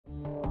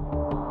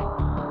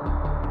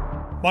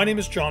My name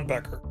is John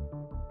Becker.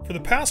 For the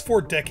past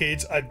 4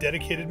 decades, I've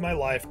dedicated my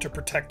life to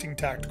protecting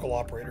tactical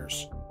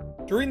operators.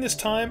 During this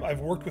time, I've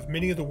worked with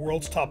many of the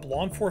world's top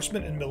law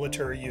enforcement and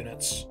military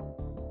units.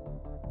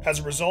 As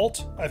a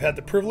result, I've had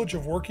the privilege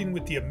of working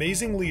with the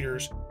amazing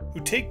leaders who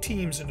take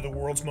teams into the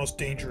world's most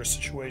dangerous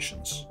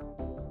situations.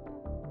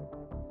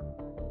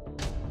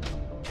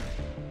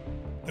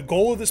 The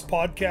goal of this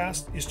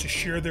podcast is to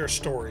share their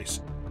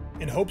stories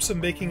in hopes of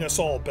making us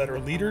all better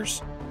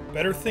leaders,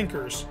 better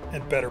thinkers,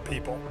 and better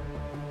people.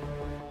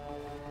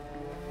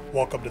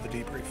 Welcome to the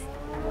Debrief.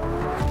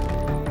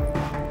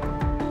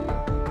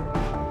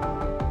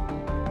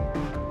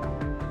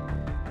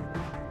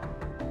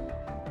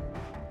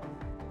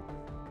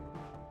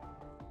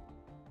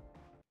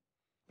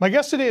 My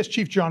guest today is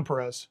Chief John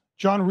Perez.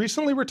 John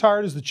recently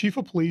retired as the Chief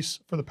of Police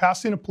for the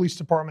Pasadena Police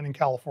Department in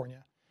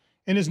California.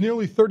 In his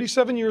nearly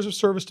 37 years of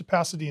service to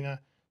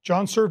Pasadena,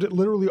 John served at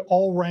literally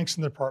all ranks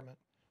in the department.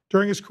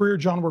 During his career,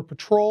 John worked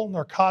patrol,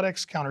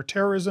 narcotics,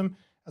 counter-terrorism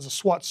as a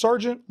SWAT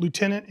sergeant,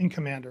 lieutenant, and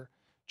commander.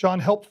 John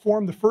helped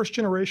form the first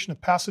generation of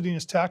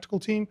Pasadena's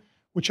tactical team,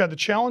 which had the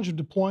challenge of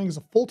deploying as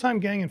a full-time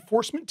gang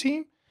enforcement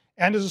team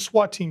and as a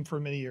SWAT team for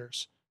many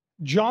years.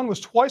 John was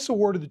twice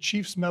awarded the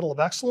Chief's Medal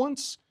of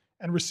Excellence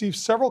and received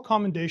several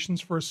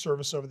commendations for his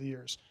service over the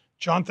years.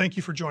 John, thank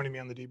you for joining me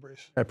on the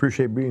Debrief. I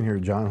appreciate being here,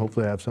 John.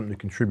 Hopefully I have something to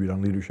contribute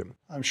on leadership.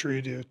 I'm sure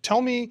you do.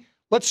 Tell me,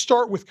 let's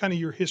start with kind of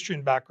your history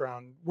and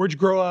background. Where'd you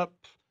grow up?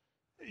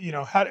 You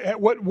know,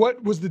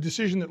 what was the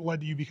decision that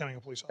led to you becoming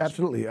a police officer?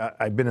 Absolutely.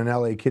 I've been an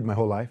LA kid my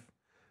whole life.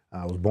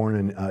 I was born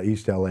in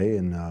East LA,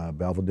 in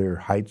Belvedere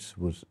Heights,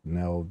 was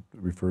now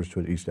refers to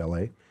as East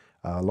LA.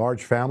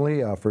 Large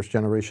family, first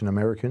generation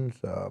Americans,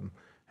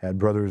 had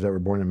brothers that were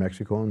born in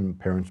Mexico and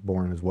parents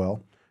born as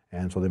well.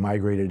 And so they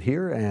migrated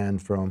here,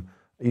 and from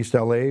East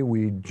LA,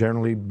 we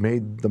generally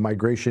made the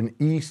migration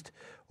east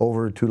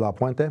over to La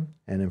Puente.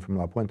 And then from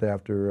La Puente,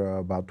 after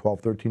about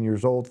 12, 13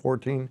 years old,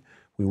 14,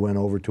 we went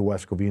over to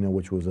West Covina,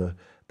 which was a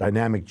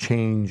dynamic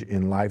change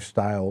in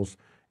lifestyles,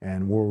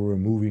 and where we were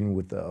moving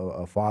with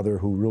a father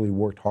who really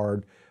worked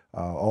hard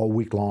all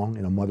week long,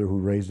 and a mother who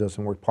raised us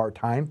and worked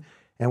part-time.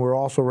 And we were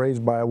also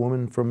raised by a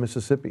woman from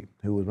Mississippi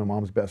who was my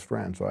mom's best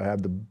friend. So I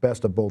had the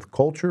best of both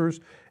cultures,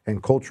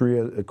 and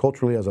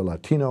culturally as a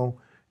Latino,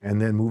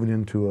 and then moving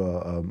into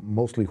a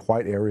mostly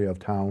white area of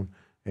town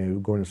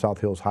and going to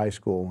South Hills High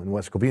School in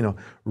West Covina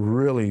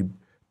really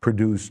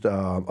produced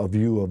a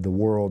view of the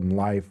world and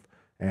life.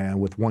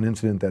 And with one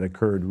incident that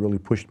occurred, really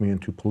pushed me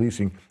into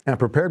policing and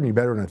prepared me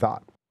better than I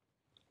thought.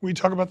 Will you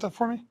talk about that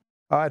for me?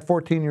 At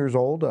 14 years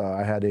old,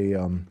 I had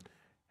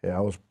I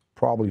was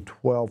probably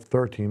 12,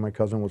 13. My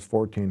cousin was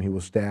 14. He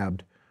was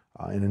stabbed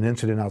in an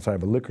incident outside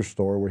of a liquor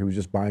store where he was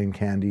just buying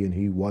candy, and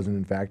he wasn't,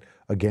 in fact,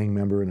 a gang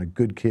member and a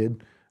good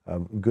kid, a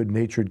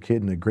good-natured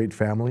kid and a great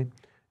family.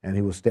 And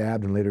he was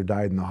stabbed and later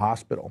died in the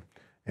hospital.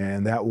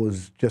 And that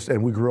was just,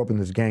 and we grew up in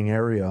this gang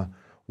area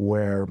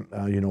where,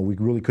 you know, we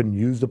really couldn't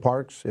use the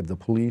parks if the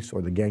police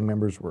or the gang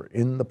members were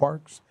in the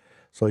parks.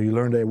 So you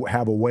learn to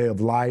have a way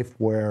of life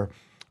where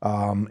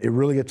it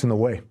really gets in the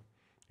way,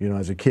 you know,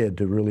 as a kid,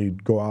 to really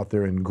go out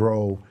there and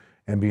grow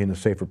and be in a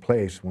safer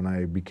place. When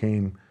I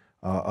became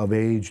of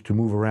age to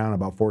move around,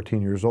 about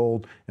 14 years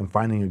old, and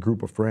finding a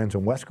group of friends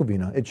in West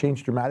Covina, it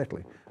changed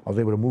dramatically. I was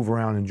able to move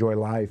around, enjoy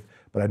life,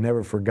 but I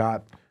never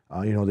forgot,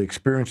 you know, the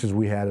experiences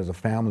we had as a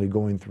family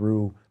going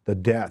through the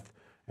death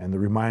and the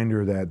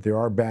reminder that there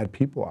are bad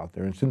people out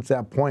there. And since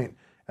that point,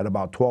 at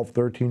about 12,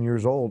 13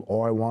 years old,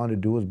 all I wanted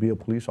to do was be a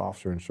police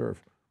officer and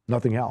serve.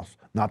 Nothing else.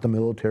 Not the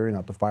military,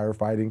 not the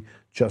firefighting,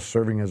 just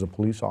serving as a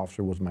police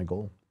officer was my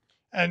goal.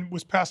 And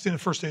was Pasadena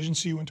the first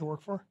agency you went to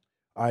work for?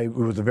 It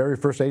was the very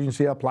first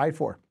agency I applied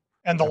for.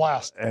 And the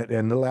last?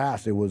 And the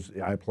last.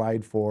 I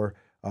applied for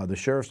the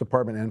Sheriff's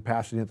Department and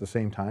Pasadena at the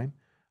same time.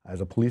 As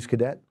a police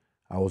cadet,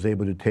 I was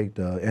able to take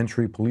the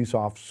entry police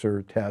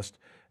officer test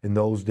in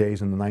those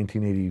days in the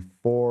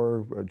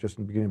 1984, or just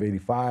in the beginning of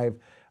 85.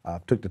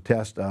 Took the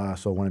test,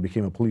 so when I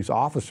became a police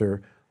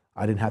officer,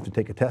 I didn't have to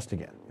take a test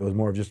again. It was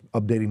more of just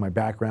updating my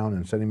background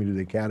and sending me to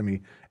the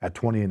academy at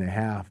 20 and a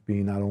half,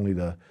 being not only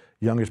the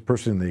youngest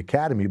person in the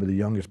academy, but the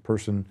youngest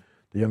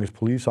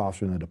police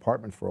officer in the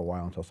department for a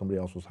while until somebody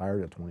else was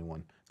hired at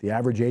 21. The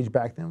average age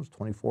back then was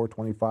 24,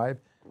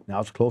 25. Now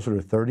it's closer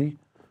to 30.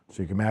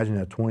 So you can imagine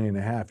at 20 and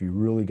a half, you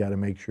really got to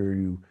make sure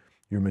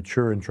you're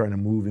mature and trying to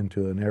move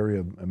into an area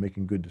of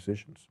making good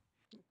decisions.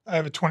 I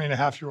have a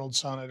 20-and-a-half-year-old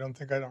son. I don't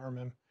think I'd harm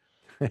him.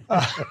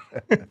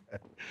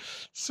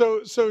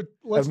 So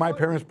let's. As my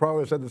parents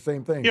probably said the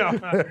same thing. Yeah,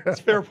 that's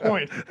a fair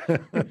point.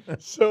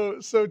 So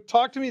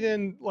talk to me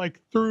then, like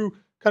through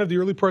kind of the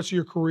early parts of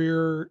your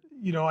career.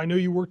 You know, I know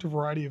you worked a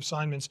variety of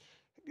assignments.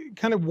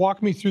 Kind of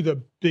walk me through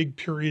the big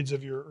periods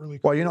of your early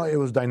career. Well, you know, it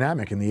was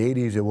dynamic. In the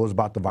 80s, it was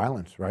about the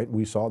violence, right?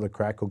 We saw the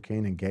crack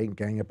cocaine and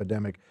gang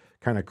epidemic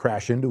kind of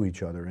crash into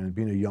each other. And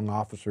being a young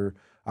officer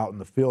out in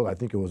the field, I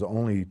think it was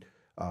only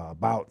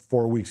about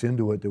 4 weeks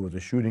into it, there was a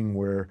shooting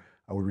where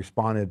we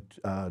responded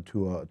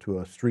to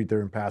a street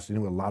there in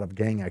Pasadena with a lot of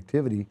gang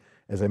activity.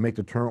 As I make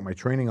the turn with my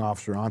training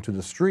officer onto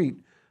the street,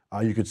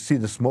 you could see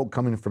the smoke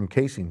coming from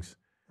casings.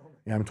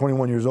 And I'm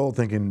 21 years old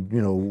thinking,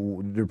 you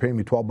know, they're paying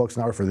me $12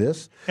 an hour for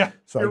this. Yeah,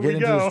 So I here get we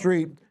into go. the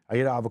street, I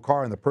get out of a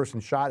car, and the person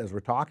shot as we're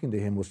talking to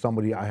him was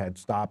somebody I had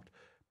stopped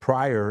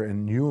prior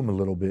and knew him a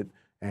little bit,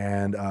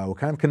 and we're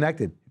kind of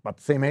connected, about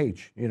the same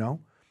age, you know.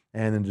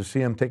 And then to see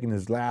him taking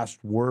his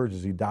last words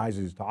as he dies,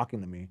 as he's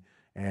talking to me,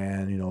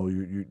 and you know,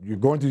 you're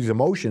going through these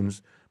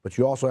emotions, but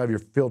you also have your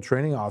field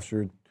training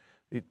officer,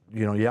 you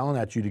know, yelling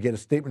at you to get a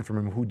statement from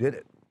him who did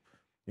it.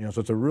 You know, so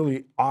it's a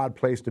really odd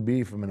place to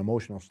be from an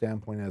emotional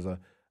standpoint as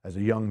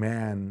a young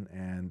man,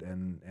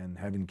 and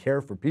having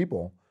care for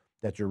people,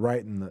 that you're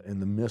right in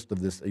the midst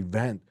of this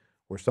event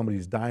where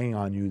somebody's dying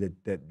on you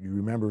that you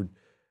remembered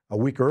a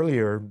week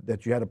earlier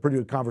that you had a pretty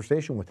good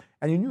conversation with,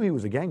 and you knew he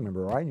was a gang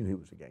member, or I knew he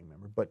was a gang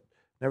member, but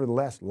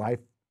nevertheless, life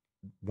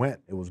went.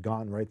 It was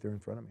gone right there in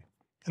front of me.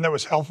 And that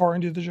was how far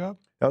into the job?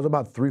 That was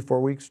about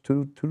 3-4 weeks,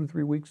 2 to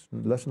 3 weeks,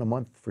 less than a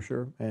month for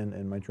sure.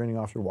 And my training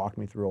officer walked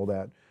me through all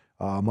that.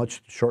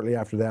 Much shortly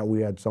after that,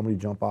 we had somebody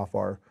jump off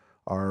our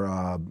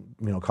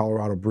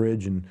Colorado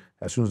bridge, and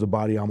as soon as the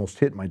body almost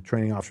hit, my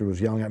training officer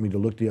was yelling at me to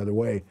look the other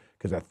way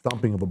because that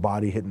thumping of a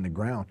body hitting the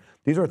ground.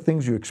 These are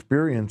things you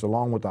experience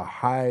along with a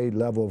high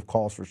level of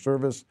calls for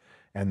service,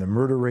 and the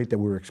murder rate that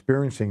we were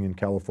experiencing in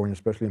California,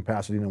 especially in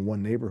Pasadena,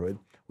 one neighborhood,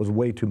 was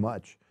way too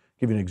much.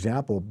 Give you an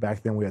example,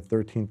 back then we had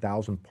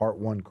 13,000 Part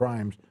 1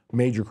 crimes,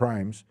 major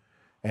crimes,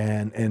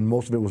 and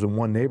most of it was in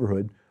one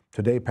neighborhood.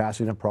 Today,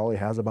 Pasadena probably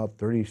has about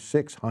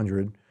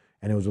 3,600,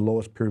 and it was the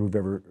lowest period we've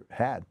ever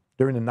had.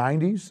 During the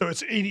 90s. So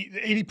it's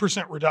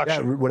 80%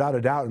 reduction. Yeah, without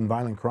a doubt, in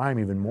violent crime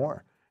even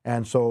more.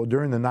 And so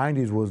during the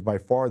 90s was by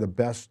far the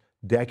best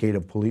decade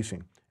of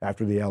policing.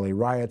 After the LA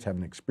riots,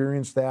 having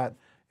experienced that,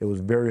 it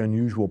was a very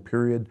unusual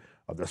period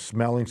of the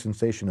smelling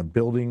sensation of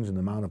buildings and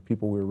the amount of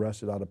people we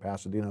arrested out of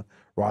Pasadena.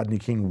 Rodney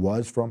King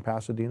was from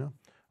Pasadena,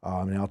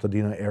 in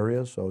Altadena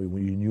area, so you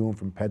knew him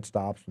from ped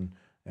stops and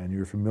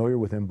you're familiar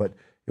with him. But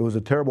it was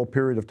a terrible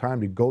period of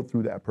time to go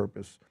through that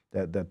purpose,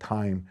 that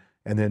time,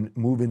 and then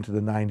move into the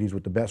 90s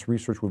with the best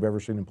research we've ever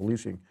seen in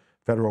policing.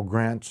 Federal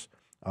grants,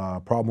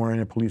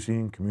 problem-oriented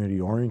policing,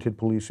 community-oriented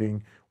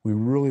policing. We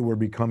really were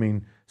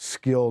becoming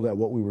skilled at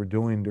what we were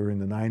doing during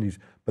the 90s.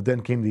 But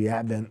then came the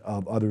advent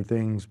of other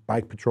things,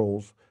 bike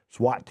patrols,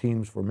 SWAT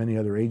teams for many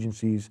other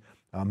agencies.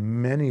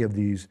 Many of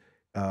these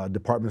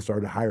departments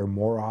started to hire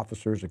more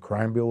officers. The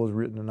crime bill was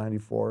written in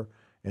 94.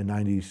 In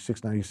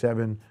 96,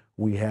 97,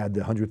 we had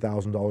the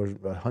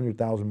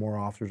 $100,000 more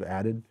officers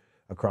added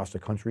across the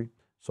country.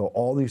 So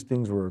all these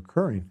things were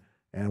occurring,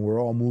 and we're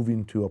all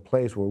moving to a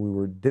place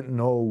where didn't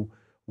know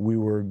we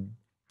were,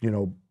 you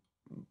know,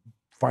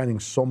 finding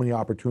so many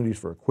opportunities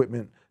for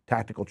equipment,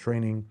 tactical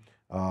training,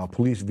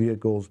 police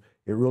vehicles.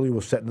 It really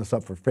was setting us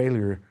up for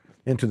failure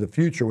into the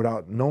future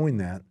without knowing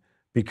that,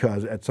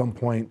 because at some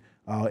point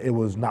it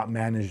was not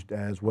managed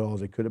as well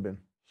as it could have been.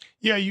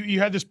 Yeah, you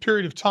had this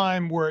period of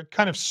time where it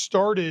kind of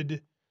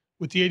started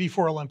with the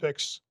 '84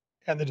 Olympics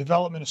and the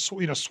development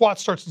of, you know, SWAT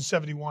starts in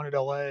 '71 at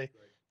LA,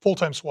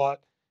 full-time SWAT.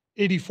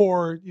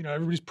 '84, you know,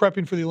 everybody's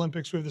prepping for the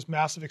Olympics. We have this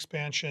massive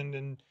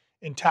expansion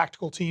in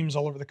tactical teams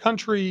all over the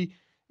country,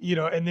 you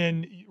know, and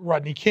then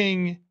Rodney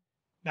King,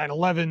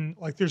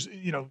 9/11, like there's,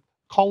 you know,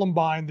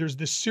 Columbine, there's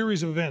this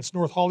series of events,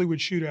 North Hollywood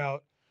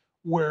shootout,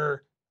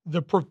 where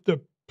the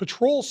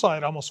patrol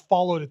side almost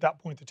followed at that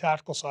point the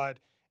tactical side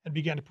and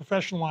began to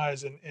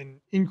professionalize and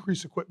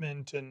increase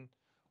equipment and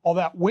all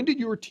that. When did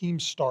your team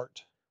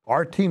start?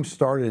 Our team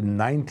started in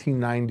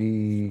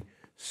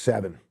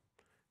 1997.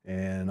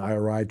 And I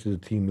arrived to the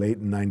team late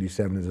in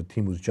 '97 as the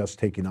team was just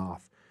taking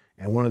off.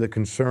 And one of the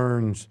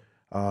concerns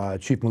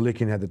Chief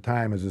Malikian had at the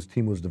time as his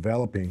team was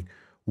developing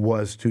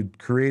was to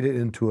create it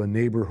into a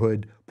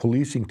neighborhood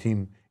policing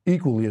team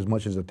equally as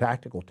much as a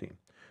tactical team.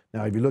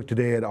 Now, if you look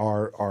today at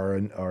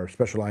our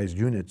specialized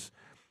units,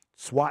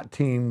 SWAT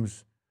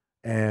teams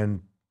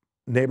and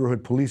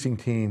neighborhood policing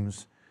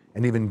teams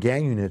and even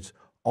gang units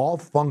all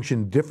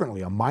function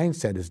differently. A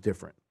mindset is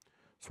different.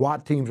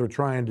 SWAT teams are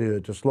trying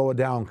to slow it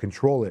down,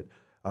 control it.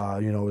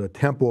 You know, the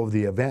tempo of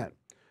the event.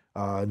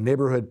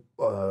 Neighborhood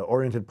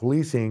oriented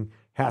policing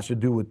has to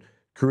do with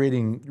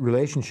creating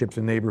relationships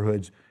in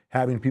neighborhoods,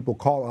 having people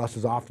call us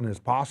as often as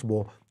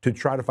possible to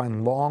try to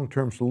find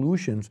long-term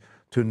solutions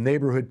to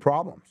neighborhood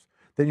problems.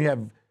 Then you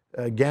have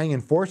gang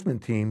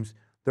enforcement teams.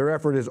 Their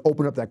effort is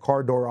open up that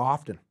car door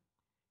often,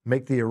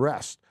 make the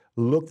arrest,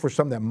 look for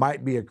something that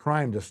might be a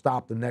crime to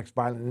stop the next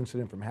violent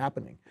incident from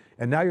happening.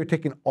 And now you're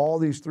taking all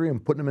these three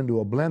and putting them into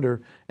a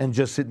blender and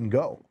just sit and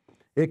go.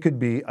 It could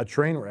be a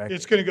train wreck.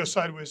 It's going to go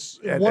sideways.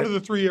 In one of the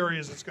three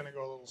areas, it's going to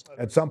go a little sideways.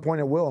 At some point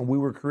it will. And we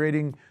were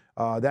creating,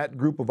 that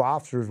group of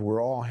officers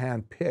were all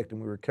hand-picked, and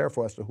we were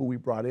careful as to who we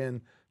brought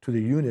in to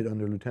the unit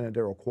under Lieutenant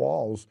Darrell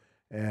Qualls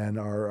and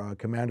our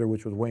commander,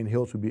 which was Wayne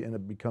Hills, who ended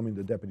up becoming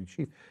the deputy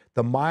chief.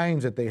 The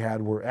minds that they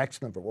had were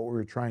excellent for what we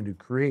were trying to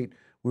create.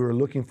 We were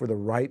looking for the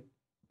right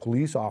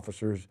police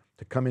officers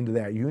to come into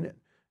that unit,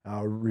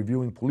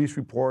 reviewing police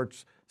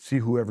reports, see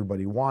who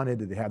everybody wanted,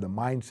 did they have the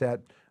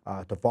mindset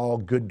to follow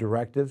good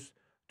directives,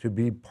 to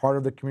be part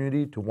of the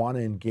community, to want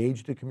to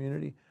engage the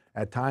community.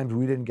 At times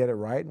we didn't get it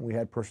right and we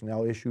had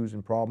personnel issues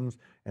and problems.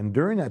 And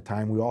during that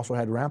time, we also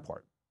had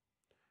Rampart.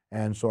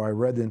 And so I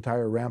read the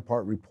entire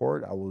Rampart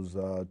report. I was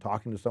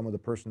talking to some of the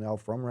personnel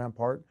from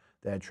Rampart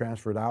that had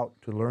transferred out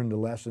to learn the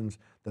lessons,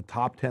 the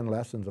top 10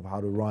 lessons of how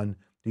to run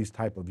these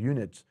type of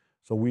units.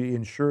 So we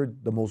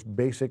ensured the most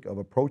basic of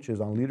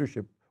approaches on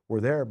leadership were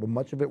there, but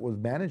much of it was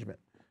management.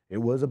 It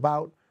was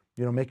about,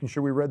 you know, making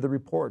sure we read the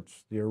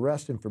reports, the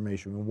arrest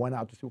information. We went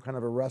out to see what kind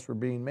of arrests were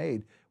being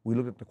made. We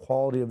looked at the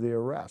quality of the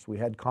arrests. We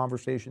had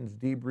conversations,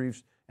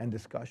 debriefs, and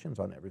discussions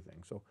on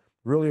everything. So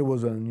really it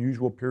was an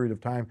unusual period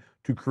of time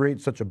to create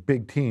such a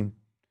big team,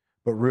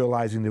 but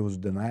realizing there was a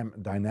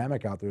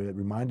dynamic out there that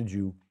reminded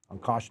you on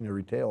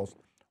cautionary tales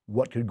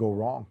what could go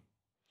wrong.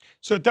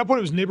 So at that point,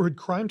 it was Neighborhood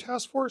Crime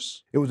Task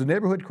Force? It was a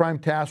Neighborhood Crime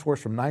Task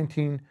Force from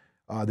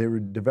they were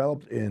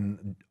developed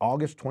in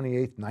August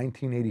 28th,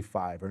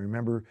 1985. I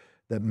remember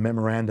that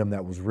memorandum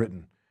that was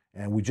written.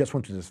 And we just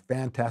went to this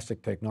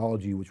fantastic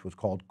technology, which was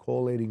called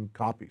collating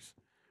copies,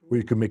 where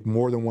you could make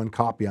more than one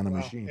copy on a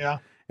machine. Yeah.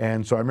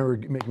 And so I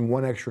remember making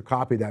one extra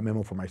copy of that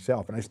memo for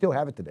myself, and I still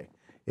have it today.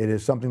 It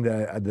is something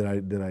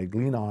that I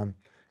glean on,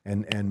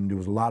 and there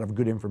was a lot of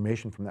good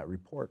information from that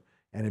report.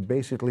 And it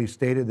basically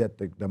stated that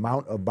the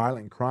amount of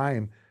violent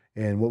crime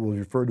in what was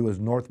referred to as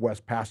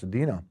Northwest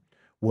Pasadena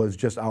was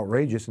just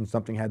outrageous, and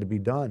something had to be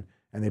done.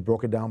 And they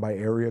broke it down by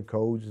area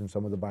codes and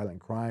some of the violent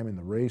crime and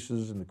the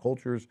races and the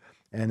cultures,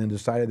 and then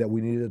decided that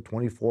we needed a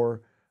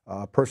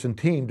 24-person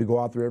team to go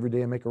out there every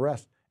day and make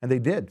arrests. And they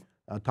did.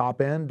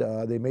 Top end,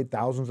 they made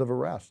thousands of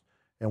arrests.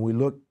 And we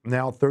look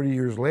now 30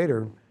 years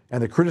later,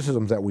 and the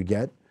criticisms that we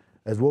get,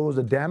 as well as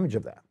the damage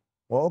of that.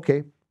 Well,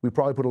 okay, we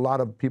probably put a lot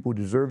of people who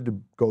deserved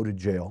to go to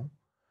jail,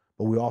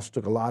 but we also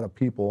took a lot of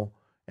people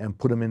and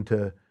put them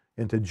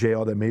into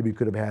jail that maybe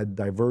could have had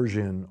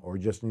diversion or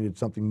just needed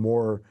something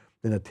more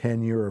than a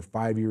 10-year or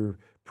 5-year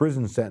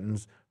prison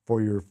sentence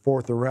for your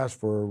 4th arrest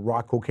for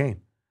raw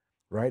cocaine,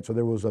 right? So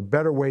there was a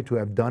better way to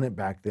have done it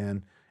back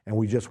then, and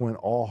we just went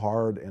all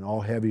hard and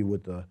all heavy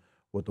with the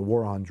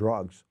war on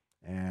drugs.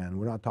 And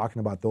we're not talking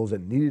about those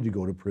that needed to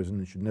go to prison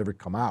and should never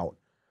come out.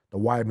 The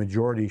wide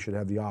majority should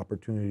have the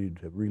opportunity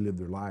to relive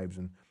their lives.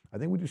 And I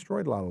think we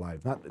destroyed a lot of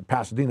lives, not in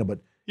Pasadena, but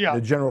the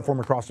general form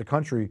across the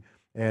country.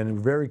 And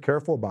we're very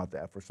careful about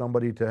that. For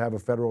somebody to have a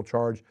federal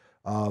charge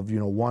of,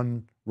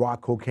 1 raw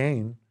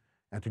cocaine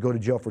and to go to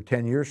jail for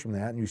 10 years from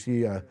that, and you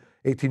see a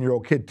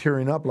 18-year-old kid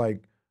tearing up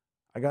like,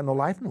 I got no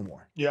life no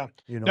more. Yeah.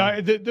 Now,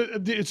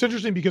 it's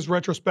interesting because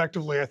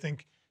retrospectively, I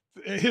think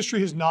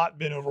history has not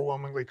been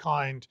overwhelmingly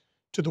kind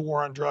to the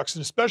war on drugs,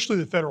 and especially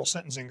the federal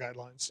sentencing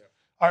guidelines. Yeah.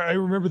 I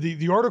remember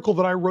the article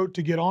that I wrote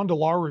to get onto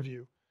law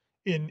review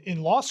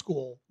in law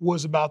school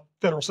was about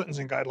federal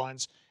sentencing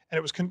guidelines, and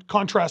it was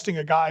contrasting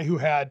a guy who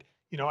had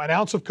an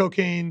ounce of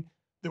cocaine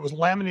that was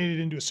laminated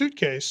into a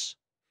suitcase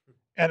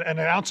and an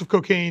ounce of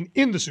cocaine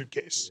in the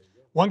suitcase.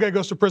 One guy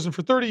goes to prison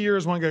for 30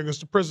 years, one guy goes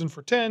to prison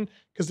for 10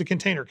 because the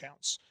container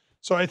counts.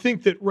 So I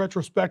think that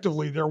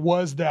retrospectively there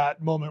was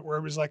that moment where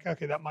it was like,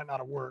 okay, that might not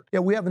have worked. Yeah,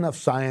 we have enough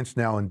science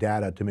now and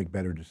data to make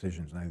better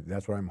decisions. And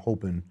that's what I'm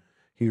hoping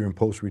here in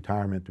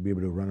post-retirement, to be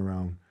able to run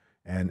around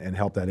and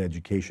help that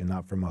education,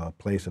 not from a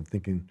place of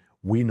thinking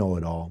we know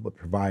it all, but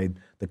provide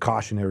the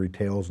cautionary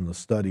tales and the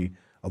study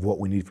of what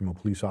we need from a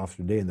police officer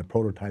today and the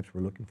prototypes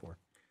we're looking for.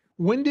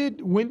 When did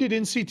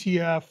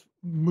NCTF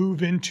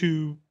move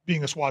into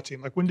being a SWAT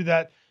team? Like when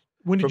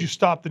did you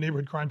stop the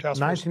Neighborhood Crime Task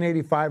Force?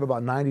 1985,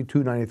 about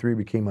 92, 93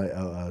 became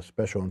a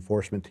special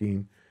enforcement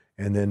team.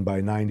 And then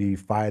by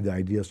 95, the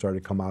idea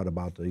started to come out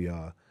about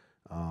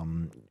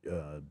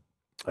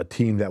a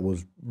team that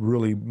was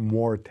really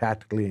more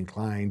tactically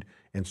inclined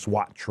and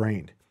SWAT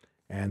trained.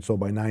 And so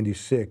by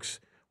 96,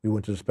 we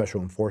went to the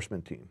special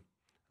enforcement team,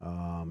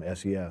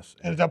 SES.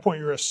 And at that point,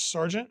 you were a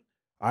sergeant?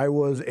 I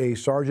was a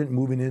sergeant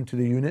moving into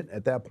the unit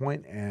at that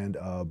point, and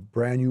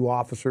brand new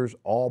officers,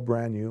 all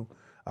brand new.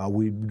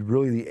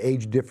 The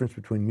age difference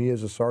between me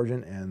as a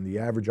sergeant and the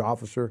average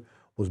officer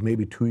was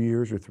maybe 2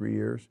 years or 3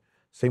 years.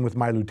 Same with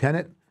my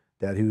lieutenant,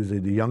 that he was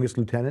the youngest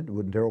lieutenant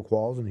with Darryl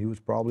Qualls, and he was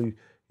probably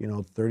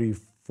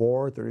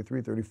 34,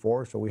 33,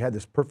 34. So we had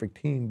this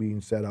perfect team being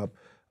set up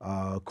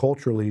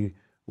culturally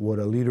with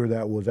a leader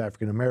that was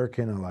African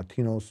American and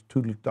Latinos,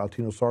 2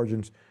 Latino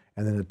sergeants,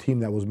 and then a team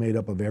that was made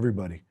up of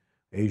everybody.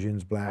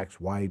 Asians, blacks,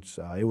 whites.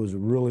 It was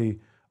really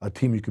a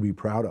team you could be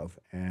proud of.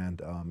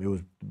 And it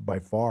was by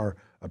far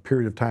a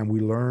period of time we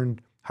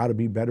learned how to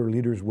be better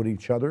leaders with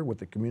each other, with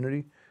the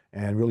community,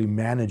 and really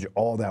manage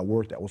all that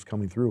work that was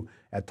coming through.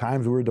 At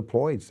times we were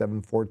deployed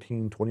 7,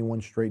 14,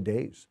 21 straight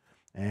days.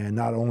 And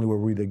not only were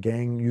we the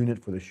gang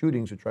unit for the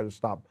shootings to try to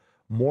stop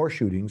more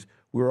shootings,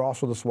 we were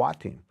also the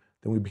SWAT team.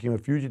 Then we became a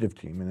fugitive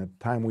team. And at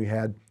the time we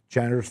had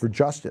janitors for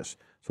justice.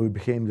 So we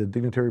became the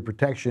dignitary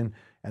protection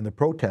and the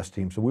protest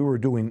team. So we were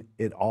doing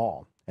it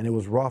all. And it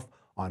was rough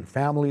on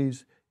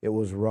families. It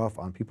was rough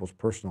on people's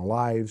personal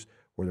lives,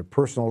 where their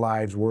personal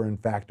lives were in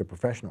fact their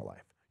professional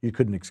life. You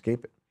couldn't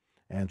escape it.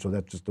 And so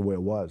that's just the way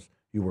it was.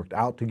 You worked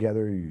out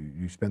together.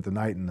 You spent the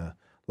night in the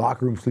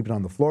locker rooms, sleeping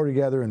on the floor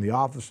together, in the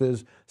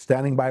offices,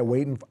 standing by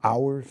waiting for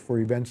hours for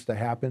events to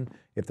happen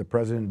if the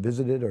president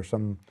visited or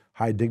some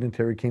high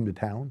dignitary came to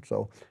town.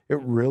 So it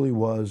really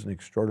was an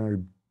extraordinary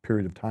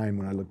period of time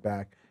when I look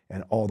back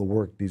and all the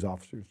work these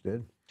officers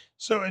did.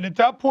 So, and at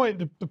that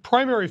point, the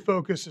primary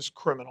focus is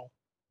criminal.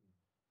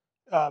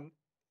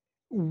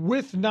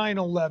 With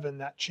 9/11,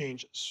 that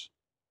changes,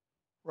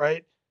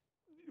 right?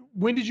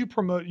 When did you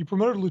promote? You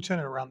promoted to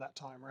lieutenant around that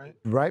time, right?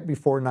 Right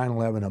before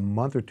 9/11, a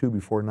month or two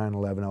before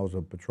 9/11, I was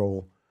a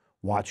patrol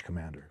watch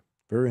commander.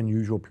 Very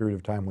unusual period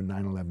of time when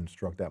 9/11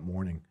 struck that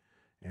morning.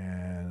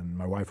 And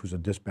my wife, who's a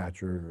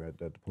dispatcher at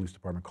the police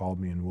department, called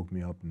me and woke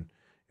me up. And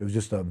it was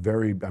just a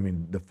very, I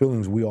mean, the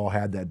feelings we all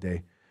had that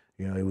day.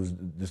 You know, it was,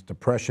 this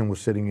depression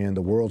was sitting in,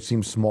 the world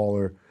seemed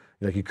smaller,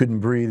 like you couldn't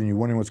breathe and you're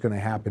wondering what's going to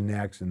happen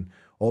next and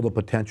all the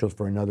potentials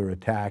for another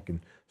attack, and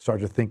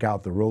start to think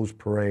out the Rose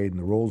Parade and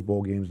the Rose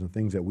Bowl games and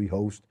things that we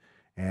host.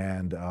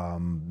 And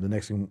the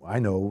next thing I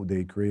know,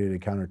 they created a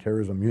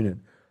counter-terrorism unit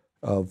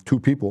of 2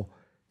 people,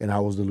 and I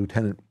was the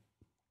lieutenant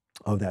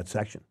of that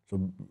section.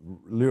 So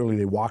literally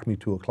they walked me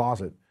to a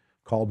closet,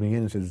 called me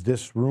in and said,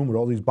 this room with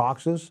all these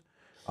boxes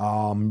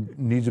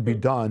needs to be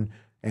done.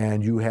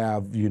 And you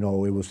have, you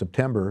know, it was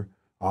September,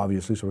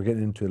 obviously, so we're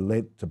getting into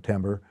late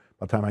September.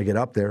 By the time I get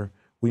up there,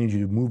 we need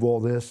you to move all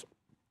this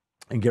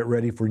and get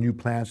ready for new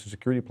plans and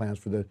security plans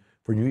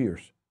for New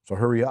Year's. So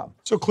hurry up.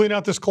 So clean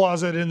out this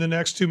closet in the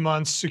next 2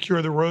 months,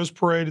 secure the Rose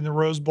Parade and the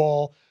Rose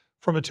Bowl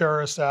from a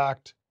terrorist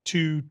act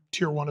to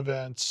Tier 1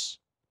 events.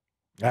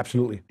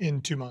 Absolutely.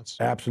 In 2 months.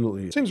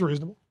 Absolutely. Seems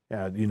reasonable.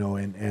 Yeah, you know,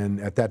 and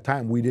at that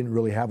time, we didn't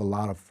really have a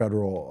lot of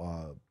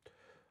federal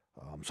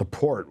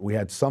support. We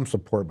had some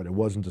support, but it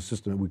wasn't the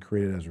system that we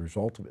created as a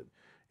result of it.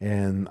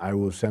 And I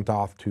was sent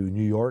off to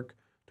New York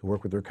to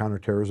work with their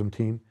counterterrorism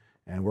team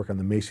and work on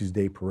the Macy's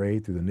Day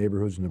Parade through the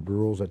neighborhoods and the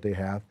burals that they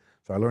have.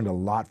 So I learned a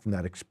lot from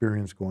that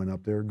experience going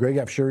up there. Greg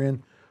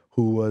Afsharian,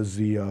 who was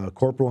the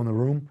corporal in the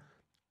room,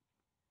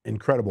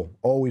 incredible.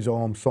 Always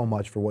owe him so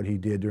much for what he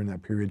did during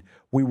that period.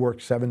 We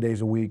worked 7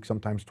 days a week,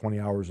 sometimes 20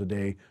 hours a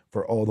day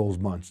for all those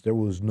months. There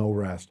was no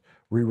rest.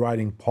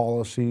 Rewriting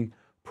policy,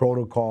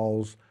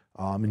 protocols,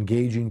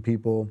 engaging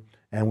people,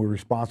 and we're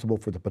responsible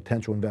for the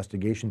potential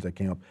investigations that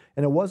came up.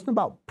 And it wasn't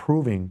about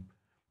proving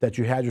that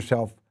you had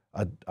yourself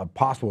a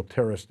possible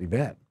terrorist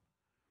event.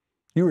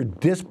 You were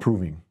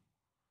disproving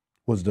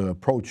was the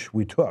approach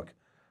we took,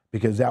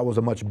 because that was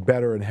a much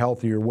better and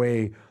healthier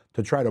way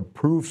to try to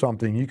prove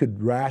something you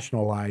could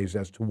rationalize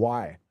as to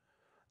why.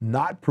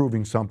 Not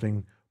proving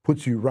something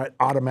puts you right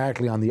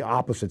automatically on the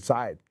opposite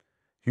side.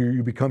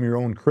 You become your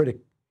own critic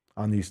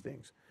on these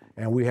things.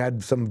 And we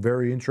had some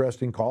very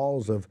interesting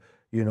calls of,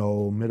 you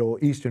know, Middle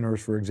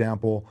Easterners, for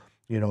example,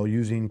 you know,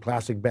 using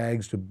plastic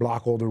bags to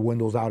block all their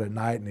windows out at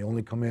night, and they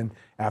only come in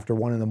after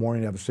 1 in the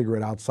morning to have a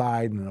cigarette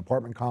outside in an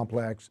apartment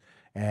complex,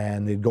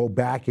 and they'd go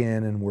back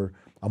in, and we're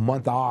a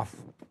month off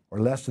or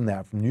less than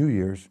that from New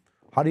Year's.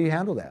 How do you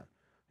handle that?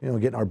 You know,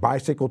 getting our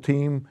bicycle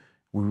team,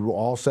 we were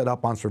all set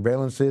up on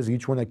surveillances.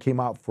 Each one that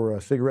came out for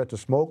a cigarette to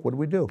smoke, what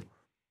did?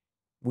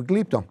 We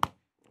gleeped them.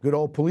 Good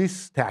old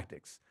police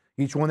tactics.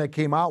 Each one that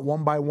came out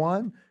one by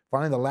one,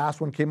 finally the last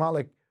one came out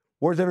like,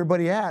 where's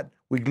everybody at?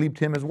 We gleeped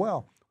him as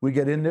well. We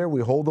get in there,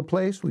 we hold the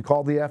place, we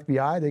call the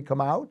FBI, they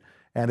come out,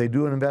 and they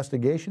do an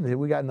investigation. They say,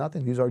 we got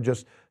nothing. These are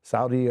just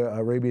Saudi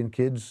Arabian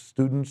kids,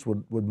 students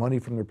with money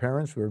from their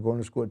parents who are going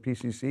to school at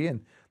PCC,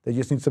 and they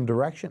just need some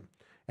direction.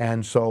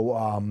 And so,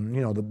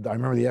 you know, I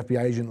remember the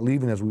FBI agent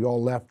leaving as we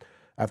all left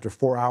after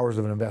 4 hours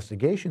of an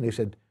investigation. They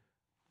said,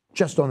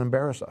 just don't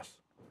embarrass us.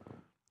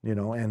 You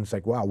know, and it's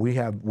like, wow, we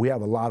have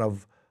a lot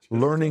of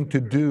learning to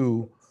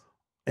do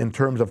in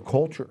terms of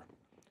culture.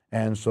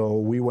 And so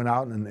we went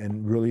out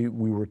and really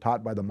we were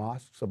taught by the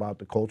mosques about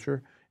the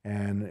culture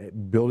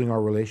and building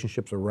our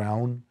relationships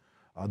around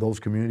those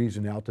communities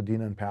in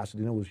Altadena and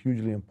Pasadena was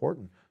hugely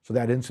important. So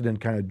that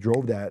incident kind of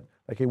drove that,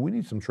 like, hey, we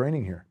need some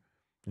training here.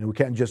 You know, we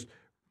can't just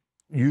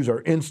use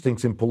our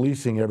instincts in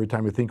policing every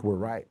time we think we're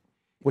right,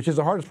 which is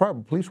the hardest part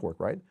of police work,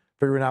 right?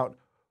 Figuring out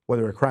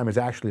whether a crime is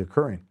actually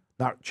occurring,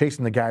 not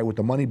chasing the guy with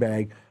the money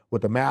bag,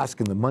 with the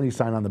mask and the money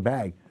sign on the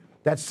bag.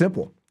 That's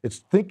simple. It's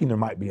thinking there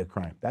might be a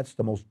crime. That's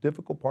the most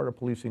difficult part of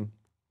policing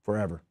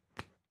forever.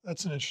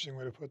 That's an interesting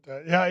way to put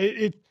that.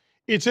 Yeah,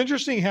 it's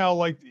interesting how,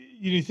 like,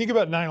 you think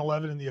about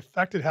 9/11 and the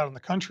effect it had on the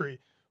country,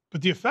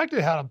 but the effect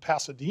it had on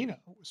Pasadena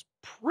was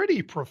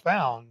pretty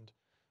profound,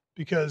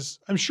 because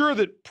I'm sure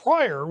that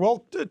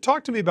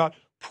talk to me about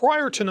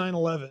prior to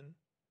 9/11,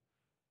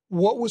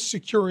 what was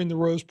securing the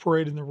Rose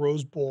Parade and the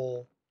Rose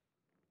Bowl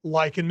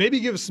like, and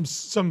maybe give us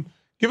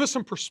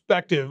some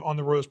perspective on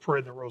the Rose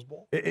Parade and the Rose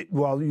Bowl.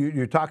 Well,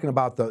 you're talking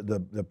about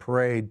the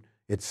parade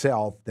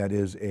itself. That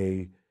is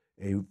a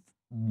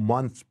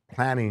month's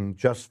planning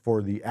just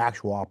for the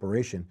actual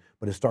operation,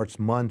 but it starts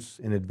months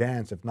in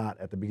advance, if not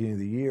at the beginning of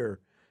the year.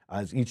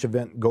 As each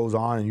event goes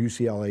on and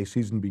UCLA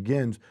season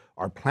begins,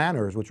 our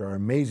planners, which are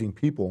amazing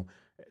people,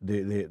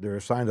 they're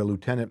assigned a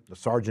lieutenant, a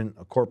sergeant,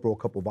 a corporal, a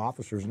couple of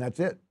officers, and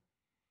that's it.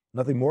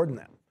 Nothing more than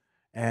that.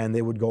 And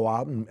they would go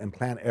out and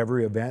plan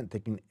every event,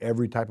 taking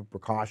every type of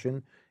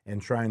precaution.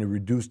 and trying to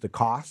reduce the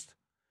cost,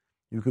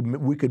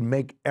 we could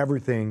make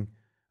everything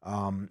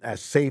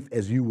as safe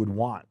as you would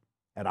want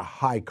at a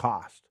high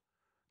cost.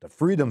 The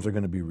freedoms are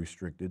going to be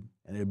restricted,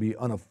 and it'll be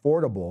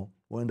unaffordable.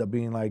 We'll end up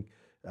being like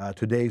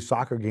today's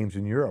soccer games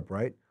in Europe,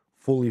 right?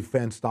 Fully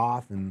fenced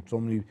off, and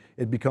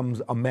it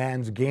becomes a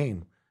man's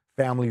game.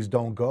 Families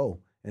don't go,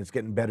 and it's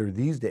getting better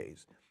these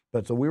days.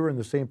 But so we were in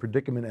the same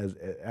predicament as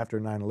after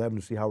 9/11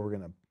 to see how we're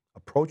going to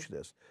approach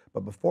this.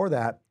 But before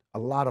that, a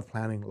lot of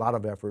planning, a lot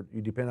of effort.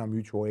 You depend on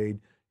mutual aid.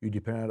 You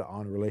depend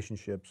on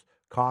relationships.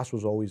 Cost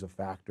was always a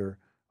factor.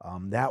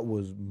 That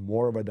was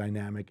more of a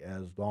dynamic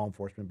as law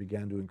enforcement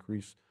began to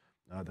increase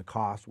the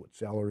cost with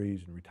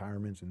salaries and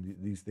retirements, and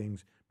these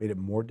things made it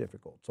more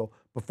difficult. So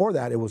before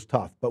that, it was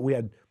tough. But we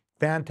had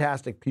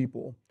fantastic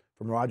people,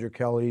 from Roger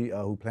Kelly,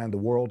 who planned the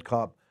World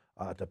Cup,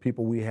 to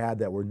people we had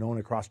that were known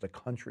across the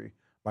country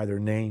by their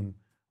name,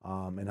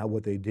 and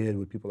what they did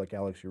with people like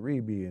Alex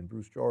Uribe and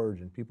Bruce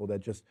George, and people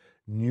that just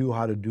knew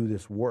how to do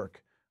this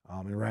work.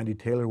 And Randy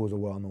Taylor was a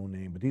well-known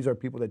name. But these are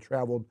people that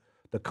traveled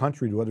the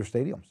country to other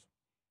stadiums.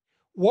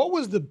 What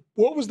was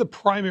the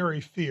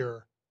primary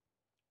fear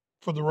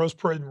for the Rose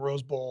Parade and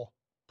Rose Bowl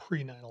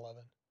pre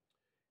 9/11?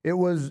 It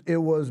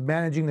was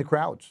managing the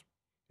crowds.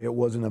 It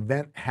was an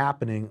event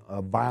happening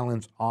of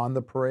violence on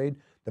the parade.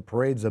 The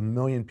parade's 1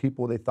 million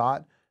people, they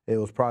thought. It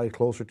was probably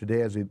closer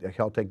today, as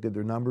Caltech did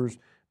their numbers,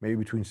 maybe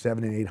between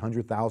 700,000 and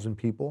 800,000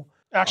 people.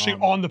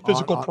 Actually, on the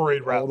physical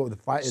parade route,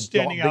 standing it's the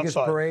biggest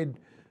outside. parade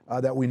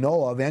that we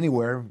know of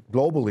anywhere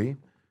globally,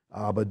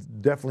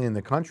 but definitely in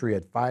the country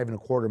at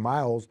 5.25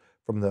 miles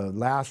from the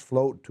last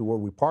float to where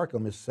we park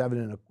them is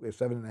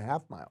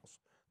 7.5 miles.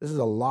 This is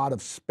a lot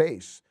of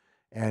space,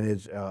 and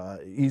it's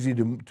easy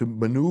to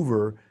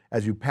maneuver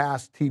as you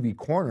pass TV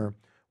Corner,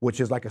 which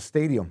is like a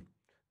stadium.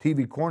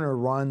 TV Corner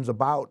runs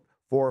about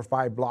 4 or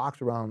 5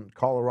 blocks around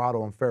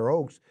Colorado and Fair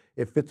Oaks.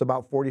 It fits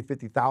about 40,000,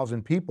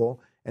 50,000 people,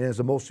 and is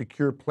the most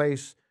secure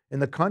place in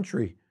the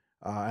country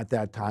at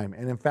that time.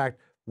 And in fact,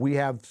 we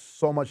have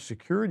so much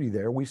security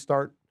there, we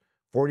start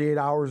 48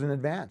 hours in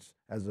advance.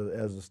 As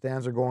the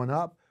stands are going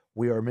up,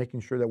 we are making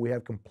sure that we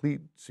have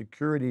complete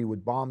security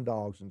with bomb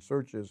dogs and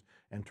searches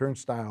and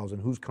turnstiles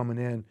and who's coming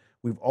in.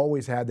 We've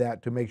always had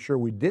that to make sure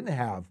we didn't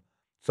have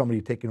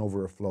somebody taking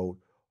over a float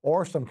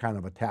or some kind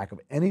of attack of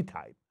any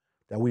type,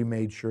 that we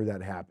made sure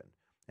that happened.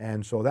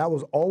 And so that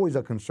was always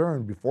a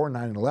concern before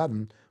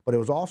 9/11, but it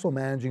was also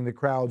managing the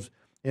crowds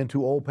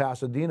into Old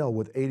Pasadena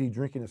with 80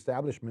 drinking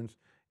establishments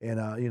in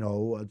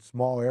a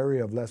small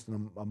area of less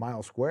than a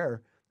mile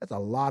square. That's a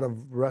lot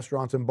of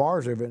restaurants and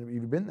bars if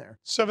you've been there.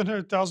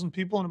 700,000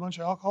 people and a bunch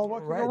of alcohol.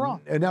 What could go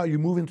wrong? And now you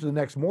move into the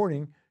next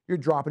morning, you're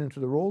dropping into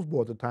the Rose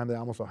Bowl at the time. They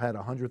almost had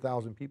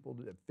 100,000 people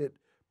that fit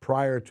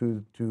prior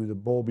to the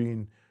bowl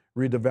being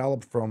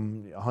redeveloped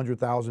from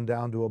 100,000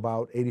 down to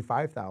about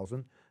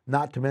 85,000.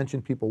 Not to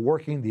mention people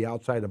working, the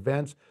outside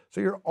events.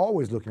 So you're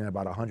always looking at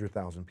about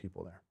 100,000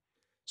 people there.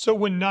 So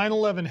when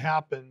 9/11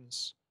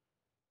 happens,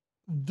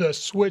 the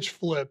switch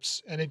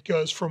flips and it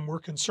goes from we're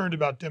concerned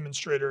about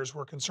demonstrators,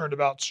 we're concerned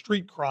about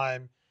street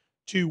crime,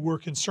 to we're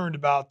concerned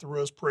about the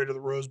Rose Parade or the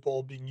Rose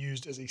Bowl being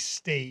used as a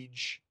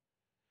stage.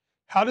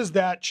 How does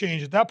that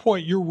change? At that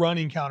point, you're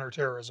running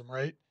counterterrorism,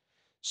 right?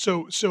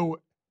 So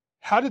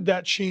how did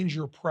that change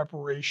your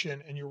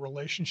preparation and your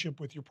relationship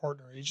with your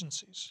partner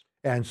agencies?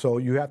 And so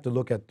you have to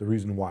look at the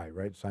reason why,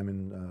 right?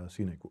 Simon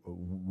Sinek,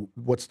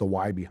 what's the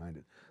why behind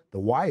it? The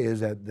why is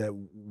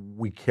that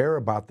we care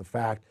about the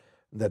fact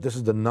that this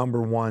is the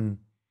 #1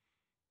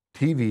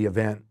 TV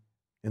event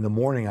in the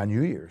morning on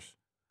New Year's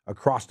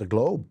across the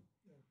globe,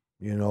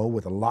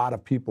 with a lot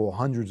of people,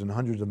 hundreds and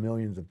hundreds of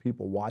millions of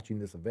people watching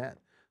this event.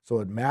 So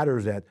it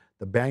matters that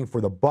the bang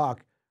for the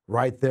buck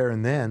right there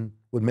and then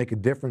would make a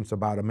difference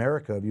about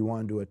America if you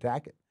wanted to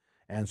attack it.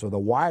 And so the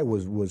why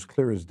was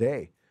clear as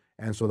day.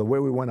 And so the way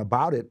we went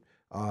about it,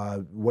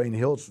 Wayne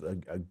Hiltz,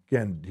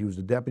 again, he was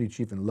the deputy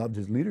chief and loved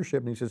his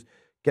leadership. And he says,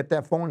 get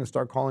that phone and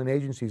start calling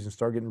agencies and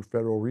start getting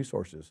federal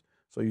resources.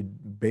 So you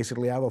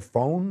basically have a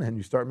phone and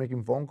you start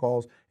making phone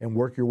calls and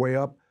work your way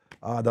up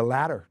the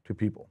ladder to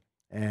people.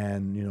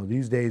 And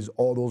these days,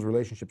 all those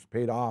relationships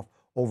paid off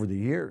over the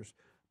years.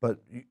 But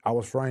I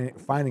was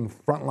finding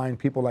frontline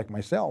people like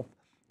myself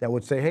that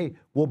would say, hey,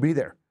 we'll be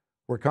there.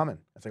 We're coming.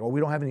 It's like, oh, we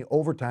don't have any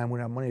overtime. We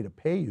don't have money to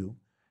pay you.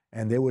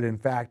 And they would, in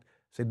fact,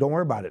 say, don't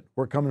worry about it.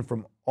 We're coming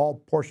from all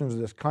portions of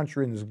this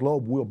country and this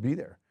globe. We'll be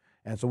there.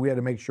 And so we had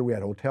to make sure we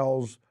had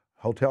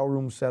hotel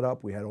rooms set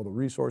up. We had all the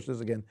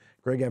resources. Again,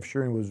 Greg F.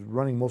 Shearing was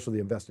running most of the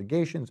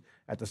investigations.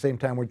 At the same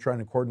time, we're trying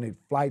to coordinate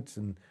flights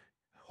and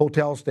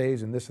hotel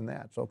stays and this and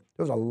that. So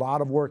there was a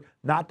lot of work,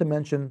 not to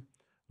mention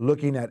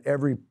looking at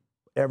every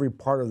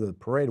part of the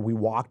parade. We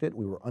walked it.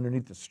 We were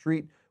underneath the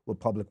street with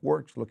Public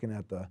Works, looking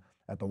at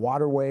the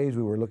waterways.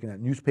 We were looking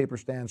at newspaper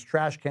stands,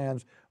 trash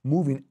cans,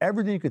 moving.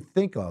 Everything you could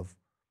think of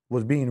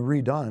was being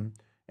redone.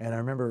 And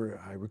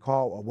I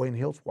recall Wayne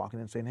Hiltz walking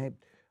in saying, hey,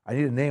 I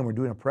need a name. We're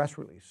doing a press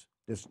release.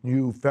 This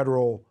new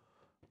federal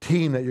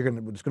team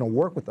that's going to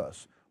work with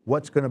us.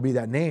 What's going to be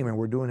that name? And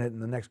we're doing it in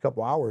the next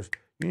couple hours.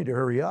 You need to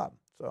hurry up.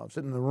 So I'm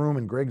sitting in the room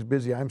and Greg's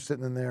busy. I'm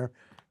sitting in there.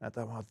 And I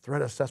thought, well,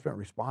 threat assessment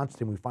response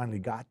team we finally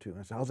got to. And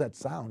I said, how's that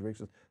sound? Rick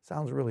says,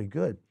 sounds really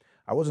good.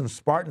 I wasn't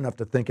smart enough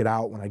to think it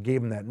out when I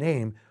gave him that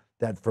name,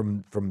 that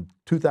from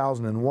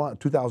 2001,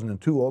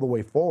 2002 all the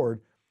way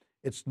forward,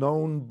 it's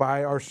known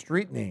by our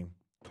street name,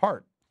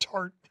 TART.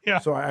 TART, yeah.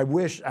 So I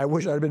wish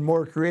I'd been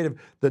more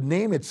creative. The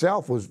name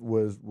itself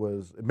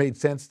it made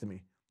sense to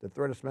me. The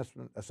threat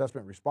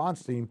assessment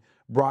response team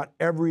brought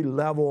every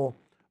level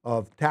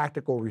of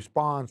tactical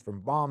response, from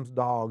bombs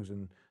dogs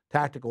and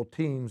tactical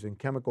teams and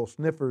chemical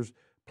sniffers,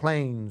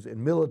 planes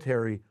and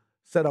military,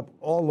 set up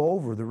all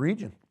over the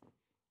region.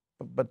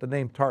 But the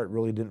name TART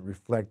really didn't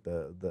reflect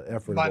the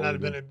effort. Might not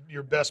have been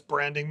your best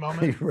branding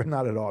moment.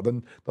 Not at all.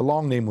 The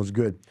long name was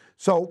good.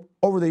 So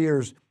over the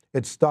years,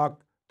 it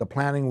stuck. The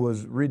planning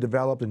was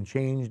redeveloped and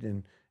changed,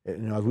 and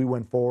as we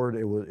went forward,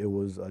 it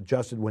was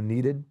adjusted when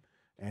needed,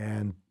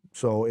 and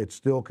so it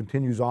still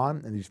continues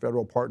on. And these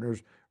federal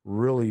partners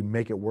really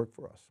make it work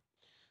for us.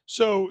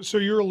 So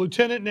you're a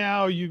lieutenant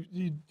now. You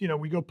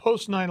we go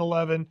post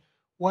 9/11.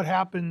 What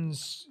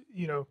happens?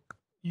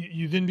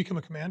 You then become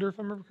a commander, if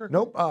I remember correctly?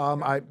 Nope.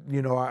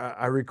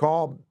 I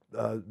recall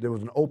there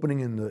was an opening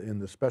in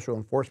the special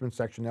enforcement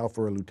section now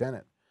for a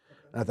lieutenant.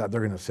 And I thought,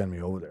 they're going to send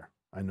me over there.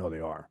 I know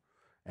they are.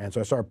 And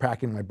so I started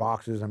packing my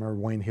boxes. I remember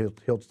Wayne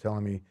Hiltz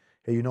telling me,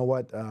 hey, you know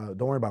what? Don't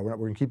worry about it. We're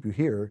going to keep you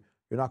here.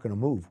 You're not going to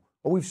move.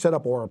 Well, we've set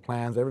up all our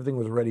plans. Everything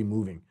was already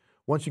moving.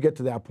 Once you get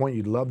to that point,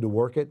 you'd love to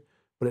work it,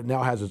 but it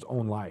now has its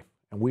own life.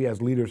 And we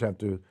as leaders have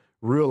to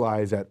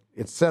realize that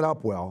it's set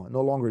up well. It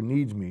no longer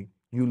needs me.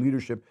 New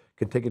leadership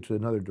can take it to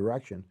another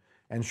direction.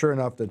 And sure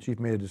enough, the chief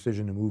made a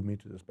decision to move me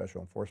to the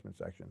special enforcement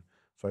section.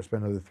 So I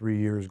spent another 3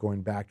 years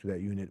going back to that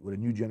unit with a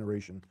new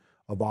generation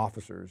of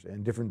officers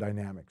and different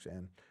dynamics.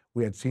 And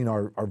we had seen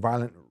our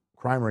violent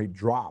crime rate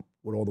drop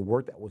with all the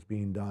work that was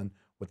being done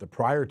with the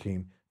prior team.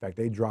 In fact,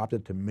 they dropped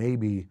it to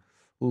maybe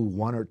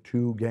 1 or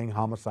 2 gang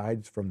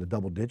homicides from the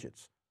double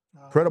digits.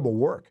 Incredible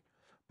work.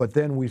 But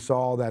then we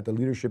saw that the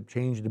leadership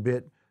changed a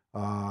bit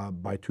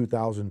by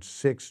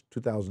 2006,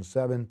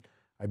 2007.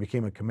 I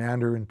became a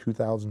commander in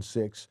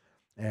 2006.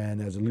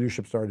 And as the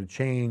leadership started to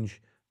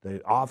change,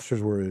 the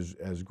officers were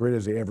as great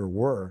as they ever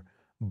were.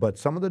 But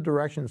some of the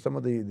direction, some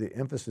of the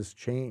emphasis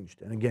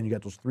changed. And again, you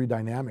got those 3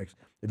 dynamics.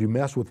 If you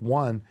mess with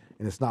one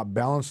and it's not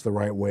balanced the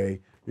right way,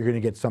 you're going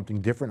to get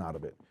something different out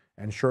of it.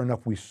 And sure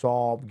enough, we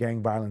saw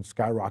gang violence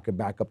skyrocket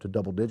back up to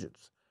double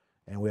digits.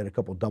 And we had a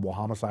couple double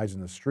homicides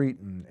in the street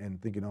and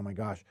thinking, oh my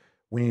gosh,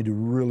 we need to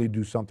really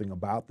do something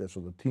about this. So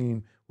the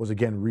team was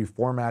again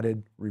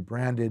reformatted,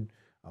 rebranded.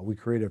 We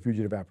created a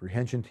fugitive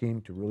apprehension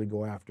team to really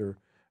go after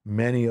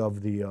many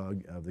of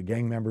the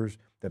gang members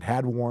that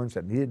had warrants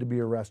that needed to be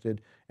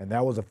arrested. And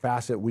that was a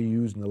facet we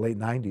used in the late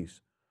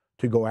 90s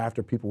to go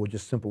after people with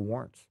just simple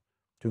warrants,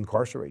 to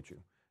incarcerate you.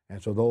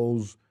 And so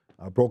those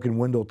broken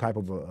window type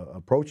of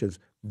approaches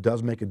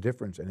does make a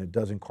difference, and it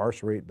does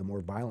incarcerate the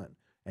more violent.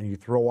 And you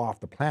throw off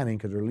the planning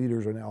because their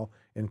leaders are now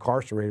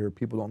incarcerated, or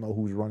people don't know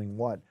who's running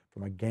what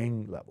from a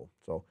gang level.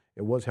 So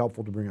it was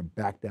helpful to bring it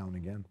back down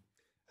again.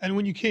 And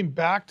when you came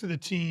back to the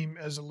team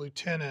as a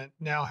lieutenant,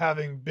 now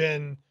having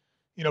been,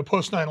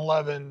 post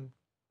 9/11,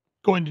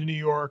 going to New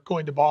York,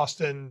 going to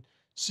Boston,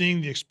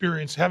 seeing the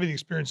experience, having the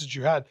experiences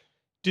you had,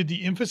 did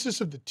the emphasis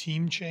of the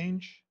team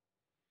change?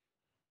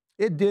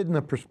 It did, in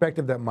the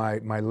perspective that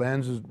my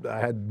lenses, I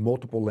had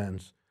multiple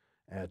lenses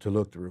to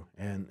look through,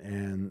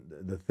 and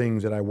the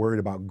things that I worried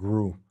about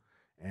grew,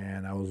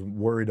 and I was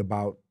worried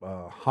about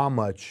how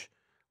much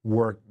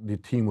work the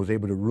team was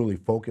able to really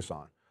focus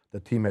on. The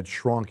team had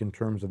shrunk in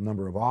terms of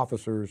number of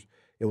officers.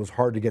 It was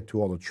hard to get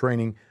to all the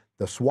training.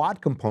 The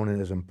SWAT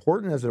component, as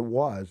important as it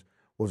was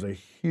a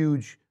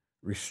huge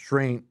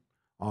restraint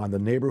on the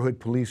neighborhood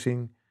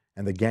policing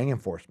and the gang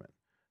enforcement,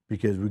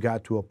 because we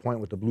got to a point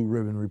with the Blue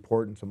Ribbon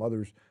Report and some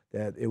others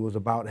that it was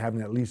about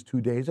having at least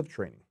 2 days of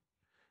training.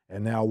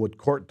 And now with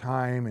court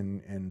time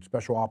and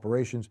special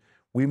operations,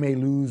 we may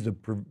lose the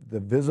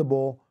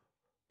visible,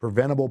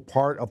 preventable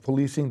part of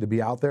policing to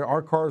be out there.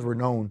 Our cars were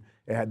known,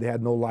 they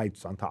had no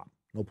lights on top,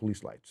 no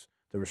police lights.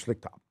 They were slick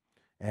top.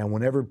 And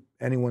whenever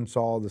anyone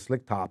saw the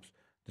slick tops,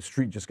 the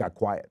street just got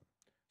quiet.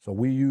 So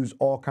we used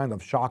all kinds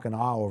of shock and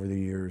awe over the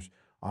years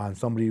on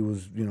somebody who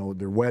was,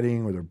 their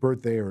wedding or their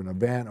birthday or an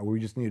event, or we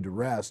just needed to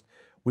rest.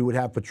 We would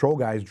have patrol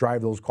guys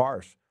drive those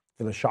cars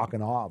for the shock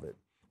and awe of it.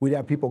 We'd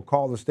have people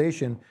call the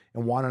station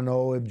and want to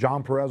know if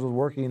John Perez was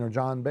working or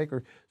John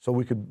Becker, so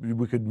we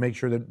could make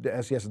sure that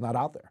the SES is not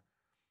out there.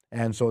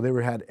 And so they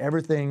had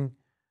everything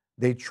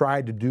they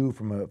tried to do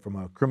from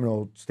a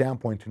criminal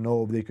standpoint to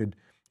know if they could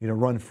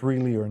run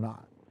freely or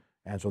not.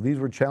 And so these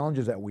were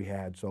challenges that we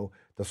had. So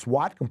the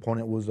SWAT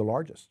component was the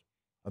largest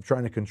of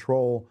trying to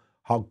control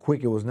how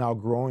quick it was now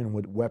growing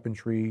with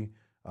weaponry,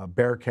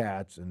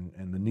 Bearcats,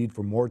 and the need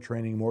for more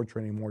training.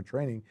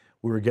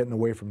 We were getting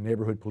away from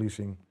neighborhood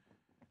policing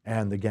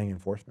and the gang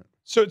enforcement.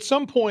 So at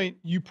some point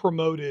you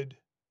promoted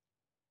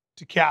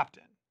to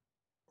captain,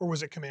 or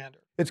was it commander?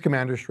 It's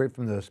commander, straight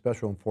from the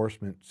special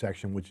enforcement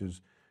section, which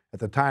is at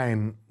the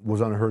time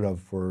was unheard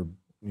of for,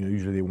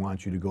 usually they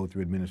want you to go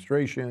through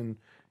administration,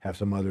 have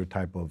some other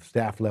type of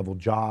staff level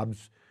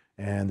jobs.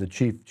 And the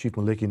Chief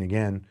Malikian,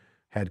 again,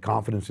 had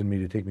confidence in me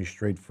to take me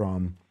straight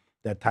from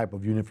that type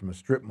of unit, from a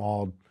strip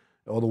mall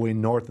all the way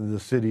north of the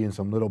city in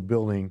some little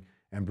building,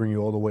 and bring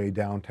you all the way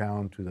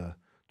downtown to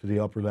the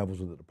upper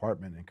levels of the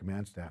department and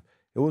command staff.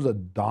 It was a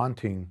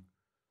daunting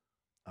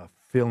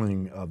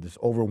feeling of this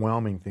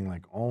overwhelming thing,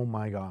 like, oh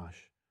my gosh.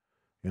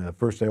 You know, the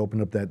first I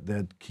opened up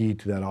that key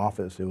to that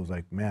office, it was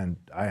like, man,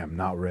 I am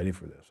not ready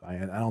for this. I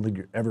don't think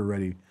you're ever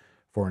ready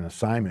for an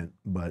assignment,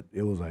 but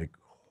it was like,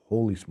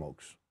 holy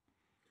smokes.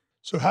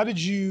 So how did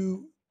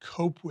you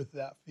cope with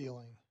that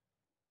feeling?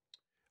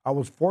 I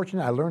was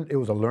fortunate. I learned it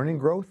was a learning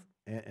growth,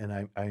 and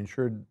I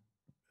ensured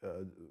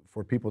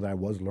for people that I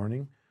was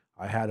learning.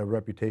 I had a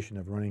reputation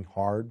of running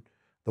hard.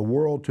 The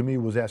world to me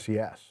was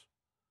SES.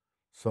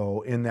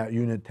 So in that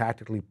unit,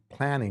 tactically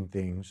planning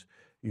things,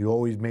 you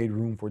always made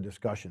room for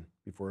discussion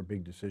before a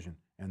big decision.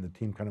 And the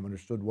team kind of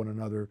understood one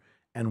another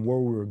and where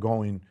we were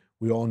going.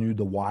 We all knew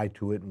the why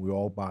to it, and we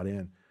all bought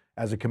in.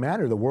 As a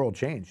commander, the world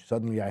changed.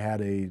 Suddenly I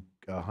had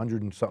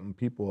 100 and something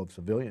people of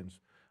civilians,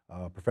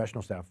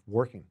 professional staff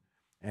working.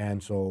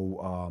 And so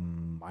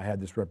I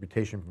had this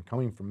reputation from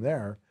coming from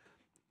there.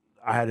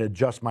 I had to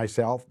adjust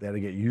myself. They had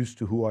to get used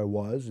to who I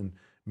was. And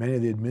many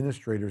of the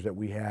administrators that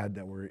we had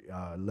that were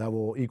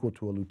level equal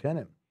to a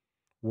lieutenant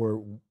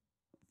were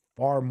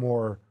far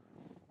more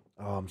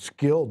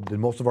skilled than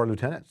most of our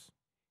lieutenants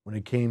when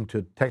it came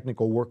to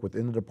technical work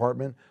within the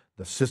department.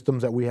 The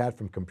systems that we had,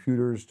 from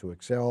computers to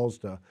Excels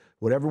to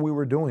whatever we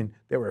were doing,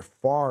 they were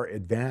far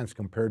advanced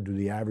compared to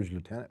the average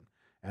lieutenant.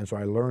 And so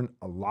I learned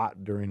a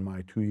lot during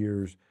my 2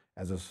 years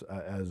as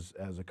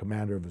a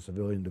commander of a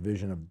civilian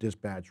division of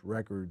dispatch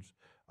records,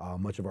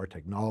 much of our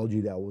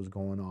technology that was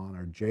going on,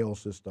 our jail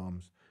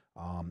systems,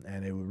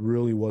 and it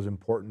really was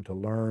important to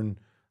learn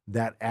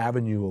that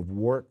avenue of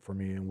work for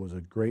me, and was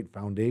a great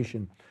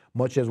foundation,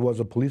 much as was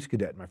a police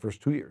cadet in my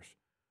first 2 years,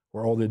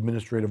 where all the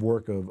administrative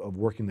work of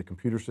working the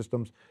computer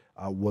systems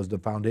was the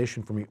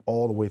foundation for me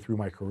all the way through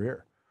my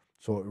career.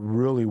 So it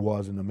really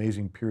was an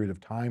amazing period of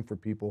time for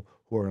people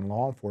who are in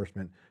law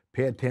enforcement.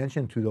 Pay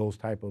attention to those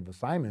type of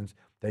assignments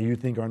that you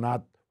think are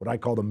not what I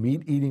call the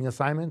meat-eating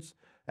assignments.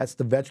 That's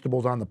the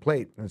vegetables on the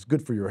plate, and it's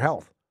good for your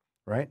health,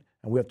 right?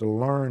 And we have to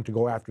learn to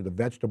go after the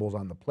vegetables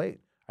on the plate.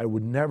 I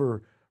would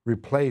never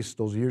replace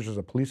those years as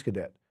a police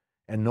cadet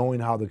and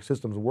knowing how the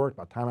systems work.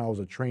 By the time I was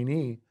a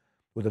trainee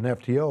with an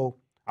FTO,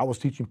 I was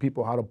teaching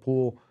people how to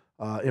pull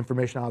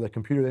information out of the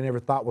computer they never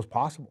thought was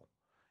possible.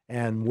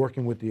 And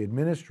working with the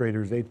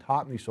administrators, they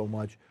taught me so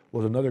much,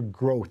 was another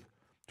growth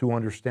to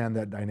understand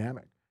that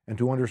dynamic and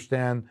to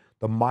understand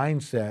the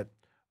mindset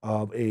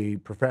of a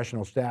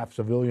professional staff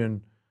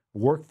civilian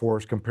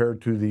workforce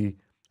compared to the,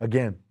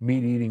 again,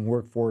 meat-eating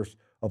workforce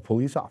of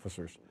police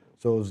officers.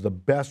 So it was the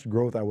best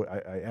growth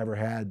I ever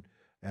had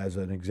as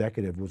an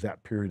executive, was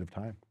that period of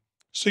time.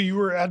 So you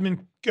were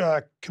admin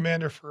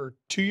commander for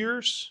 2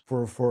 years?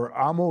 For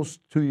almost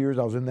 2 years,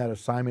 I was in that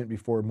assignment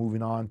before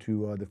moving on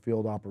to the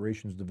Field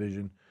Operations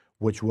Division,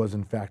 which was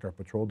in fact our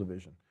patrol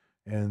division.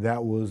 And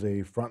that was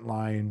a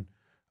frontline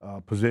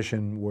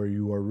position where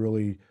you are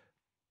really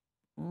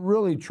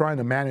trying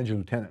to manage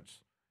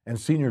lieutenants and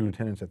senior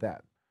lieutenants at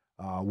that,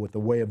 with a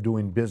way of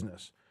doing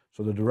business.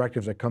 So the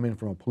directives that come in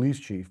from a police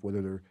chief,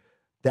 whether they're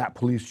that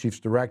police chief's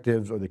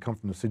directives or they come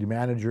from the city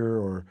manager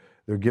or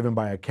they're given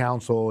by a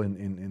council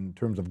in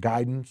terms of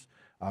guidance,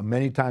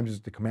 many times it's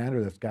the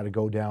commander that's got to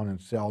go down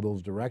and sell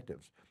those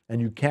directives.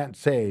 And you can't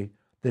say,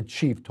 the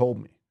chief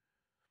told me.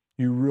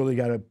 You really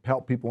got to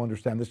help people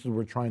understand this is where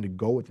we're trying to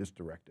go with this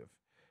directive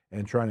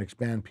and trying to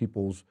expand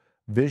people's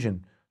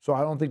vision. So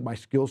I don't think my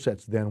skill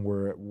sets then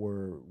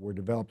were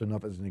developed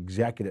enough as an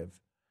executive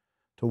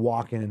to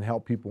walk in and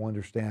help people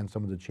understand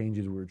some of the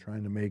changes we were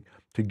trying to make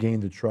to gain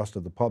the trust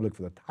of the public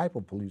for the type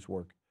of police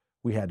work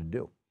we had to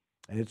do.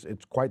 And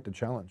it's quite the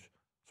challenge.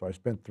 So I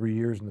spent 3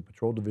 years in the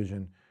patrol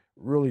division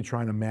really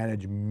trying to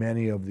manage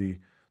many of the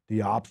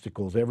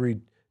obstacles. Every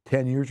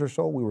 10 years or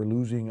so, we were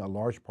losing a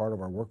large part of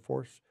our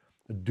workforce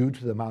due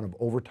to the amount of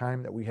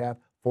overtime that we have,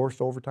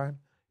 forced overtime.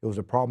 It was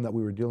a problem that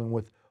we were dealing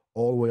with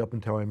all the way up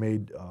until I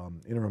made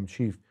interim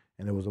chief,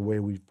 and it was a way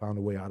we found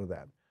a way out of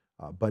that.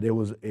 But it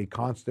was a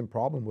constant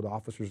problem with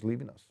officers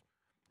leaving us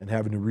and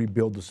having to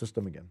rebuild the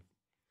system again.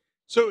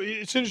 So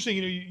it's interesting,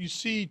 you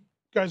see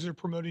guys that are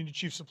promoting to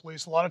chiefs of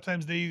police. A lot of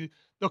times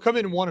they'll come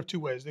in one of two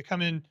ways. They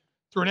come in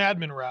through an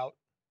admin route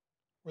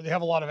where they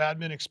have a lot of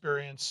admin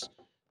experience,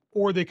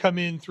 or they come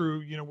in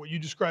through, what you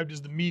described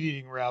as the meat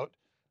eating route,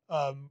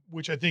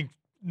 which I think,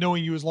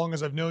 knowing you as long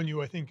as I've known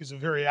you, I think is a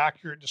very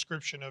accurate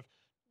description of,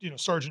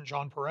 Sergeant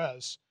John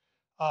Perez.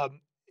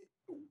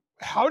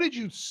 How did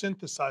you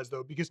synthesize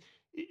though? Because,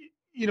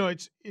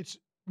 it's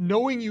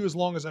knowing you as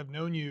long as I've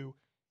known you,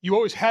 you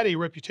always had a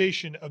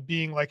reputation of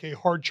being like a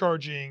hard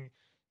charging,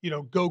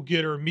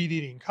 go-getter,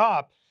 meat-eating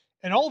cop.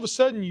 And all of a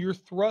sudden you're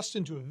thrust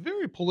into a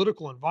very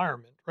political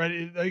environment,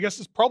 right? I guess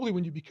it's probably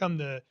when you become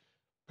the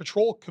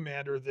patrol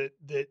commander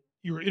that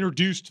you were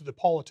introduced to the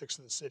politics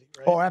of the city,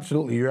 right? Oh,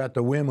 absolutely. You're at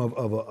the whim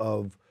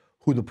of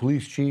who the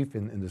police chief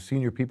and the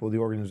senior people of the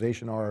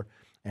organization are.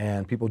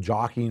 and people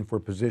jockeying for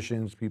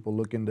positions, people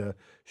looking to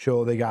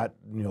show they got,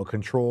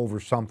 control over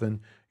something.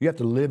 You have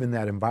to live in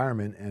that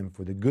environment, and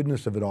for the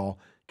goodness of it all,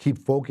 keep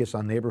focus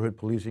on neighborhood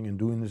policing and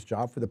doing this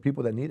job for the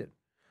people that need it.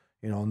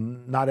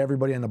 Not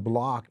everybody on the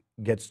block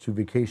gets to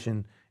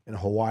vacation in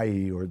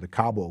Hawaii or the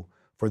Cabo.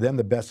 For them,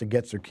 the best it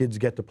gets, their kids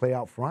get to play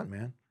out front,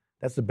 man.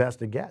 That's the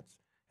best it gets.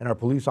 And our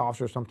police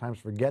officers sometimes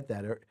forget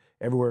that.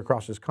 Everywhere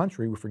across this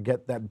country, we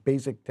forget that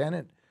basic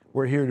tenet.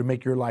 We're here to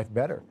make your life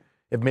better.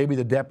 If maybe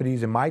the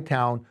deputies in my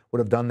town would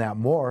have done that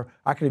more,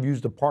 I could have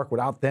used the park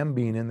without them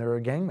being in there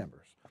gang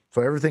members.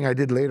 So everything I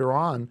did later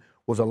on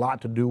was a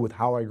lot to do with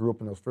how I grew up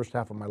in those first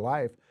half of my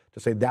life, to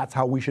say that's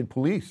how we should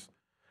police.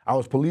 I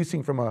was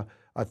policing from a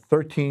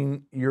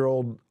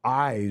 13-year-old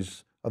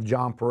eyes of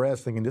John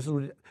Perez, thinking this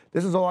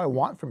is all I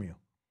want from you.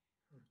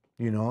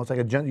 It's like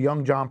a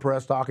young John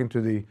Perez talking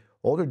to the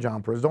older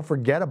John Perez. Don't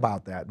forget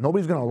about that.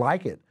 Nobody's going to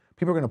like it.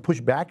 People are going to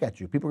push back at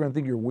you. People are going to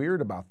think you're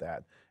weird about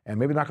that, and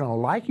maybe not going to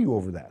like you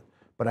over that.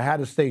 But I had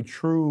to stay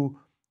true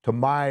to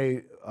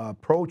my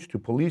approach to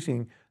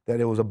policing, that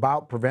it was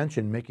about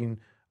prevention, making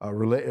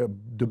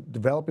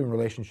developing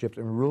relationships,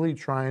 and really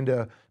trying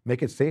to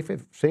make it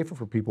safer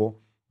for people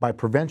by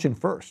prevention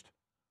first,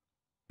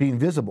 being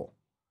visible,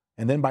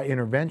 and then by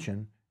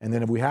intervention. And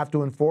then if we have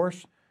to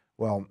enforce,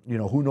 well,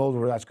 who knows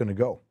where that's going to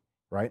go,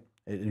 right?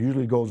 It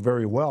usually goes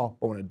very well,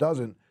 but when it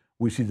doesn't,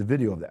 we see the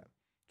video of that.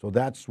 So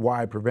that's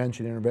why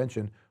prevention and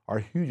intervention are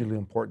hugely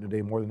important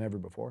today, more than ever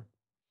before.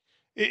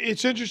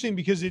 It's interesting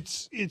because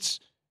it's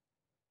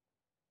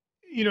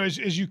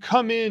as you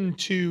come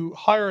into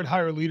higher and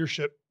higher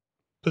leadership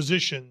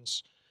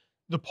positions,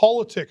 the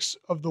politics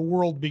of the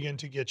world begin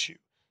to get you.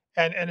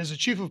 And as a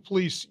chief of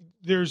police,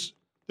 there's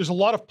a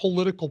lot of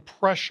political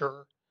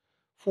pressure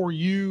for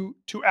you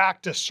to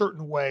act a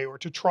certain way or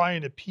to try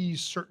and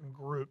appease certain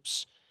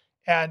groups.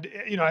 And,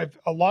 I have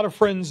a lot of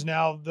friends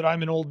now that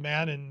I'm an old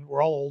man, and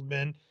we're all old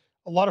men,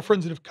 a lot of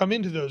friends that have come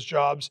into those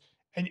jobs,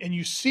 and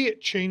you see it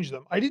change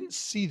them. I didn't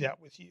see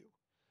that with you.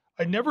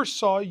 I never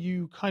saw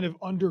you kind of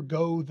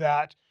undergo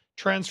that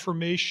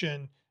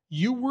transformation.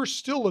 You were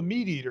still a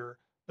meat eater,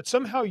 but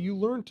somehow you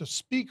learned to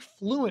speak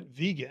fluent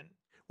vegan.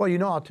 Well,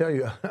 I'll tell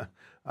you,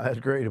 that's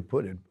great to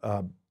put it.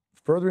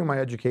 Furthering my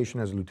education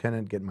as a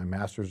lieutenant, getting my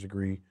master's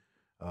degree.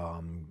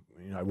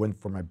 I went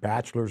for my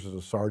bachelor's as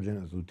a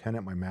sergeant, as a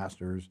lieutenant, my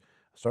master's.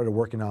 I started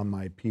working on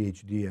my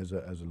PhD as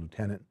a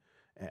lieutenant,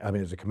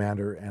 as a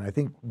commander. And I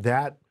think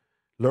that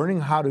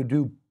learning how to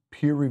do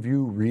peer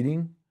review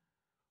reading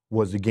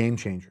was a game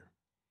changer.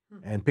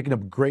 And picking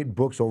up great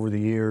books over the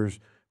years,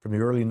 from the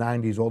early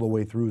 90s all the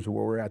way through to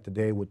where we're at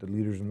today with the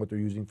leaders and what they're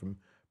using from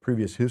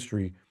previous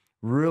history,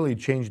 really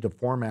changed the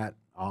format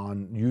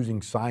on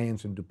using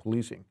science into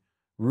policing.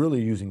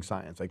 Really using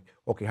science. Like,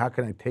 okay, how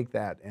can I take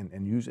that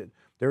and use it?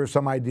 There are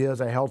some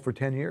ideas I held for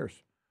 10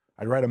 years.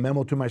 I'd write a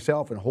memo to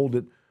myself and hold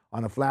it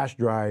on a flash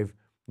drive,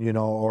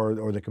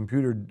 or the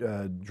computer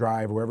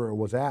drive, wherever it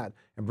was at,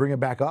 and bring it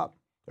back up,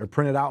 or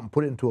print it out and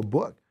put it into a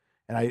book.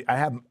 And I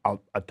have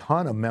a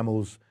ton of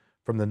memos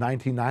from the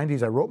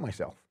 1990s I wrote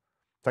myself.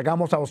 It's like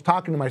almost I was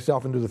talking to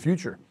myself into the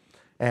future.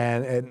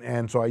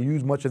 And so I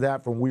used much of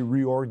that when we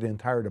reorged the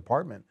entire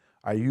department.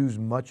 I used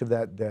much of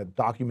that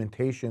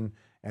documentation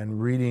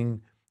and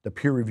reading the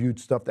peer-reviewed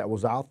stuff that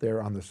was out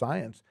there on the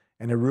science.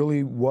 And it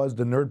really was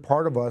the nerd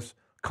part of us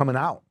coming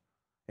out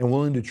and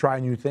willing to try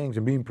new things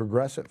and being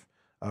progressive.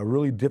 A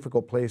really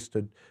difficult place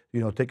to,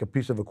 take a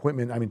piece of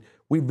equipment. I mean,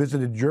 we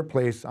visited your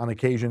place on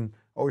occasion.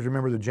 Always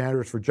remember the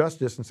Janitors for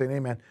Justice and saying, hey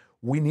man,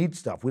 we need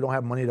stuff. We don't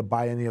have money to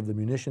buy any of the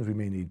munitions we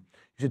may need.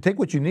 You should take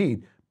what you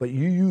need, but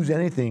you use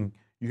anything,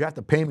 you have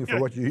to pay me for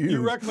what you use.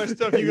 You wreck my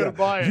stuff, you got to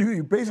buy it.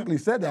 You basically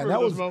said that. And that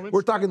was, moments.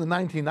 We're talking the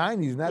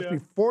 1990s, and that's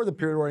before the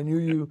period where I knew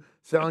you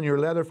selling your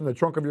leather from the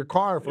trunk of your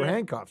car for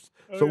handcuffs.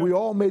 So we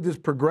all made this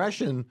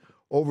progression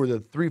over the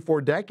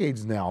 3-4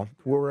 decades now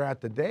to where we're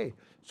at today.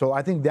 So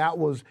I think that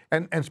was,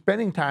 and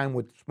spending time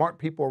with smart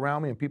people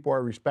around me and people I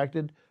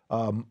respected,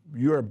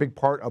 you're a big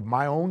part of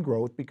my own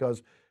growth,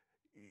 because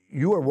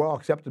you are well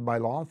accepted by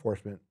law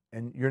enforcement,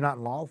 and you're not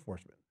in law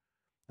enforcement.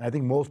 And I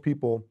think most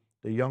people,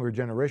 the younger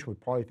generation, would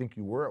probably think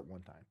you were at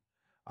one time.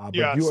 But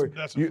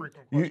that's a frequent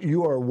question.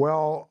 You are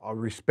well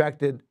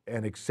respected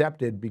and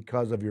accepted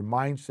because of your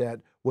mindset,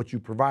 what you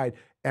provide,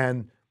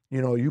 and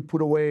you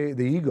put away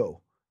the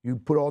ego. You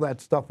put all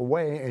that stuff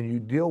away and you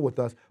deal with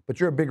us,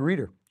 but you're a big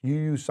reader. You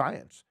use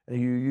science and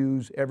you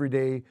use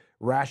everyday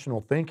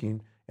rational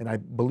thinking, and I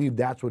believe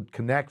that's what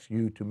connects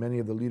you to many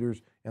of the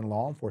leaders in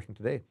law enforcement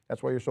today.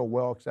 That's why you're so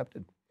well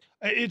accepted.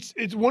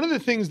 It's one of the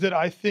things that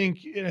I think,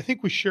 and I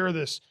think we share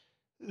this,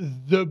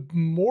 the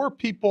more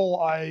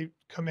people I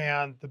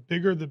command, the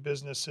bigger the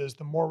business is,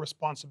 the more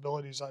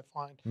responsibilities I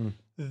find,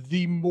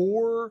 the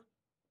more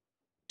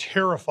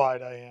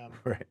terrified I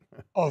am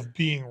of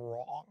being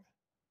wrong.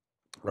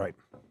 Right.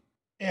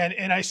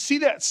 And I see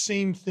that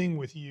same thing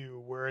with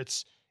you, where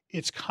it's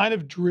kind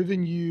of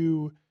driven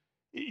you,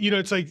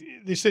 it's like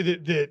they say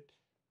that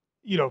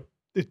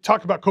they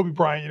talk about Kobe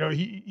Bryant,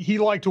 he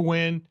liked to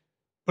win,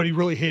 but he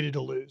really hated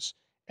to lose.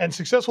 And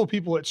successful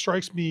people, it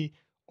strikes me,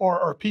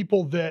 are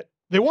people that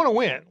They want to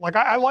win. Like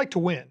I like to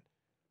win.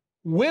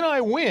 When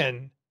I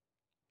win,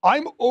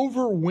 I'm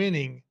over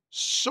winning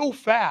so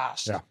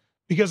fast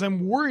because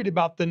I'm worried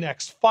about the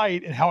next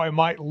fight and how I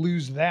might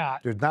lose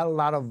that. There's not a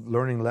lot of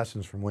learning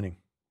lessons from winning.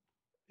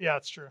 Yeah,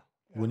 that's true.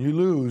 Yeah. When you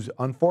lose,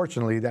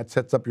 unfortunately, that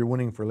sets up your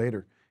winning for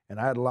later. And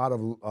I had a lot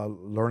of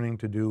learning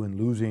to do in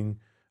losing.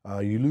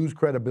 You lose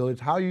credibility.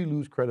 It's how you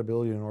lose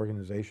credibility in an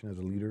organization as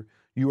a leader.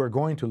 You are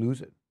going to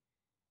lose it.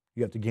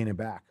 You have to gain it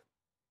back.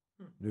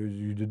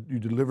 You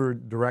deliver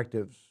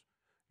directives.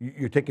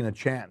 You're taking a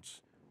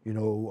chance. You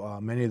know,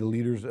 many of the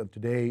leaders of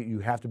today, you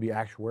have to be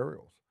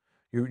actuarials.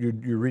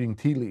 You're reading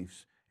tea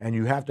leaves, and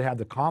you have to have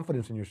the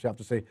confidence in yourself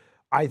to say,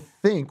 I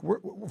think,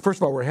 first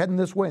of all, we're heading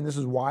this way, and this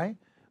is why.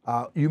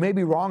 You may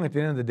be wrong at the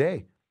end of the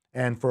day,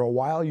 and for a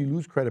while, you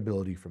lose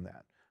credibility from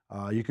that.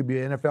 You could be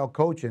an NFL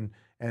coach, and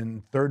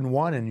 3rd and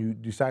 1, and you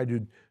decide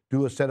to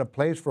do a set of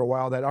plays for a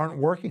while that aren't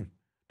working.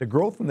 The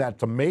growth from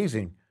that's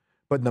amazing,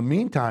 but in the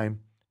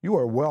meantime, you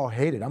are well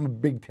hated. I'm a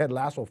big Ted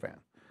Lasso fan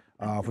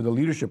for the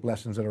leadership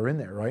lessons that are in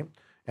there, right?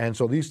 And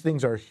so these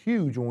things are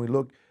huge when we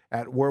look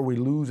at where we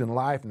lose in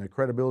life and the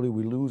credibility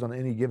we lose on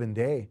any given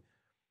day.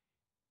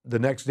 The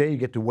next day you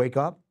get to wake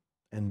up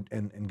and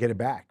get it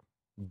back.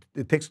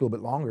 It takes a little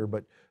bit longer,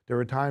 but there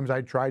were times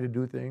I tried to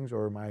do things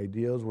or my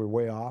ideas were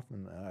way off,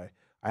 and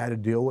I had to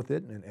deal with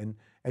it.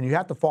 And you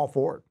have to fall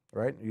forward,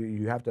 right?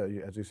 You have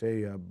to, as they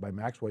say by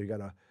Maxwell, you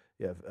got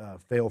to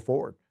fail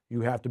forward.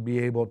 You have to be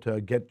able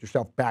to get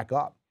yourself back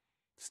up,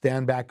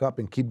 stand back up,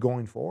 and keep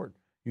going forward.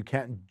 You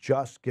can't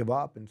just give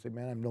up and say,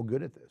 man, I'm no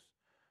good at this.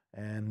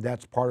 And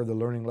that's part of the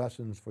learning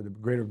lessons for the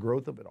greater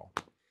growth of it all.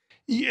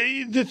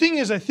 Yeah, the thing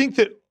is, I think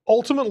that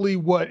ultimately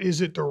what is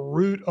at the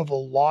root of a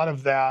lot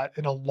of that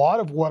and a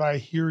lot of what I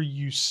hear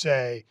you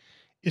say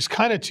is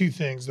kind of two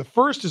things. The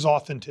first is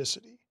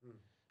authenticity,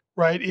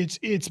 right?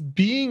 It's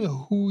being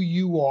who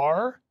you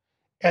are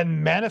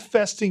and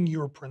manifesting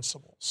your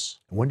principles.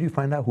 When do you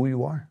find out who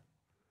you are?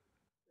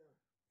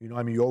 You know,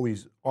 I mean, you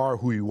always are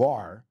who you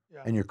are,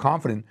 and you're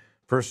confident.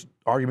 First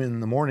argument in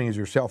the morning is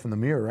yourself in the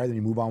mirror, right? Then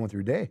you move on with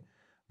your day.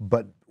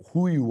 But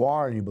who you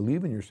are and you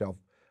believe in yourself,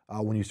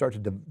 when you start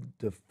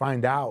to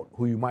find out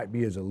who you might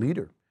be as a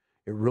leader,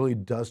 it really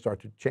does start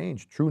to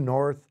change. True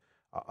North,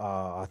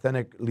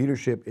 authentic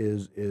leadership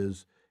it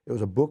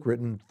was a book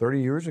written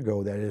 30 years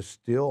ago that is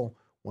still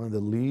one of the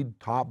lead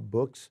top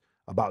books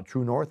about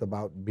True North,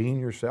 about being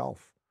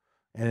yourself.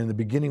 And in the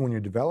beginning, when you're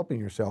developing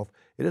yourself,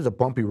 it is a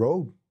bumpy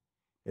road.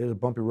 It is a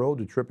bumpy road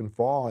to trip and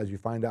fall as you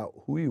find out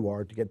who you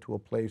are to get to a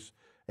place,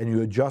 and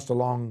you adjust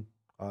along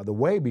the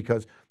way,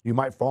 because you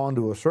might fall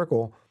into a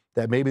circle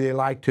that maybe they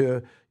like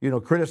to,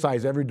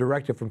 criticize every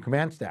directive from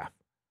command staff.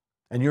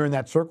 And you're in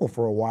that circle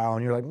for a while,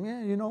 and you're like,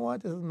 yeah, you know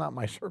what? This is not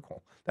my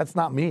circle. That's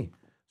not me.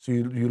 So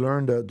you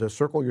learn to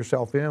circle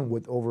yourself in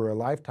with over a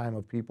lifetime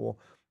of people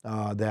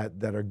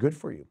that are good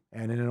for you.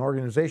 And in an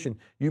organization,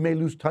 you may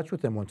lose touch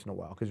with them once in a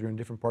while because you're in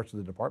different parts of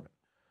the department.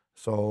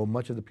 So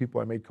much of the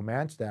people I made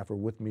command staff were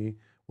with me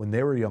when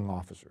they were young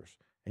officers.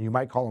 And you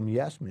might call them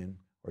yes men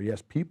or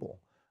yes people,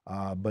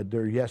 but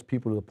they're yes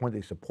people to the point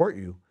they support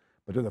you,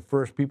 but they're the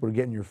first people to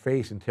get in your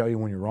face and tell you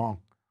when you're wrong.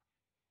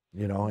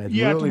 It's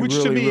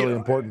really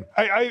important.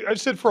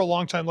 I've said for a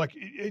long time, like,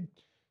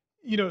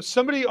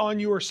 somebody on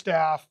your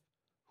staff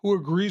who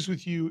agrees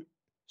with you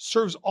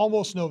serves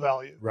almost no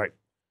value. Right.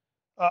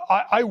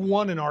 I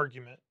won an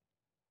argument,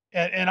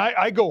 and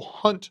I go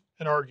hunt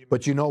an argument.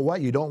 But you know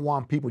what? You don't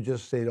want people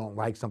just say they don't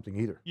like something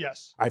either.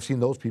 Yes. I've seen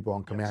those people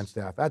on command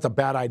staff. That's a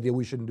bad idea.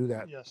 We shouldn't do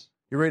that. Yes.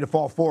 You're ready to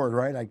fall forward,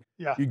 right? Like,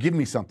 you give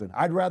me something.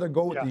 I'd rather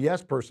go with the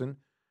yes person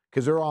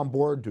because they're on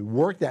board to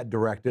work that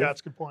directive. Yeah, that's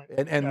a good point.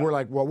 And we're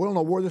like, well, we don't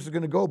know where this is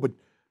going to go, but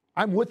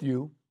I'm with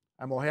you.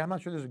 I'm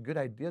not sure this is a good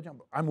idea.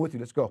 I'm with you.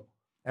 Let's go.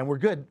 And we're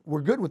good.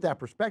 We're good with that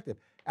perspective,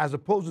 as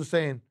opposed to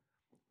saying,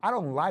 I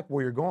don't like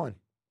where you're going.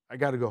 I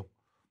got to go.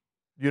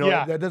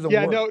 That doesn't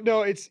work.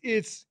 No,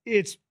 it's,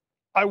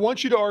 I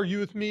want you to argue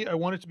with me. I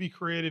want it to be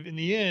creative. In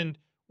the end,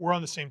 we're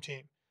on the same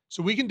team.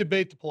 So we can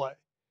debate the play.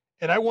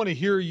 And I want to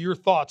hear your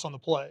thoughts on the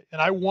play.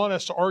 And I want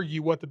us to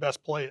argue what the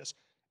best play is.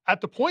 At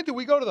the point that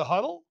we go to the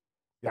huddle,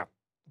 the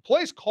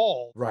play's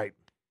called. Right.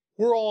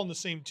 We're all on the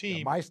same team.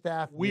 Yeah, my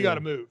staff we got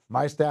to move.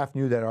 My staff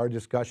knew that our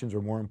discussions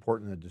are more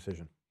important than the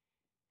decision.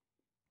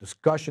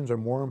 Discussions are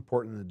more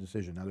important than the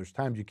decision. Now, there's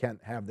times you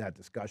can't have that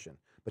discussion,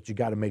 but you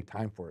got to make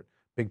time for it.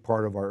 Big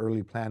part of our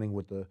early planning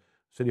with the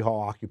City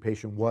Hall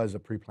occupation was a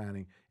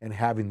pre-planning and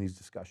having these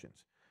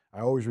discussions. I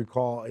always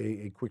recall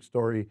a quick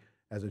story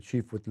as a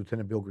chief with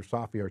Lieutenant Bill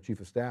Gersafi, our chief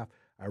of staff.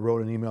 I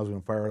wrote an email, I was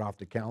going to fire it off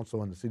to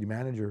council and the city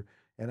manager,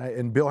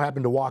 and Bill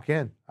happened to walk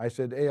in. I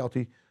said, hey,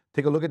 LT,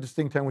 take a look at this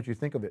thing, tell me what you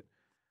think of it.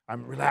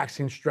 I'm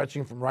relaxing,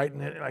 stretching from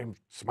writing it, and I'm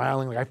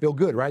smiling, like I feel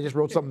good, right? I just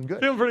wrote something good.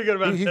 Feeling pretty good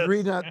about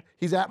it.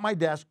 He's at my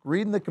desk,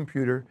 reading the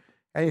computer,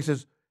 and he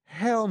says,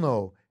 hell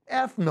no,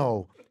 F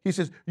no. He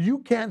says, you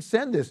can't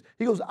send this.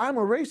 He goes, I'm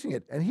erasing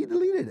it. And he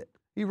deleted it.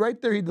 He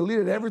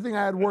deleted everything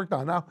I had worked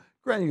on. Now,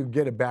 granted, you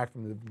get it back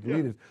from the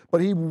deleted, but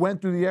he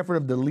went through the effort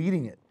of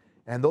deleting it.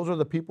 And those are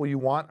the people you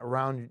want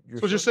around your.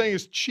 So what you're saying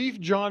is Chief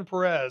John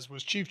Perez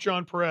was Chief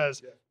John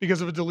Perez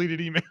because of a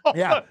deleted email.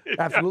 Yeah,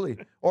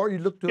 absolutely. Or you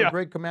look to Yeah. a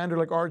great commander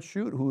like Art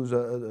Shute, who's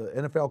a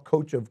NFL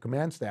coach of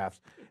command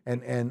staffs,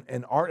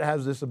 and Art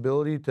has this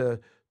ability to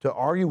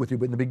argue with you.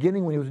 But in the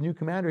beginning, when he was a new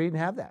commander, he didn't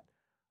have that.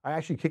 I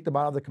actually kicked him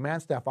out of the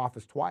command staff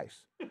office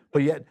twice.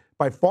 But yet,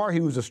 by far, he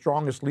was the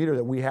strongest leader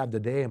that we have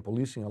today in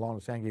policing along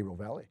the San Gabriel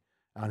Valley.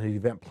 On his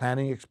event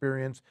planning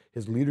experience,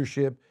 his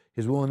leadership,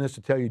 his willingness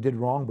to tell you did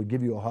wrong but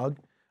give you a hug.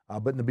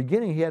 But in the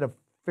beginning, he had to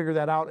figure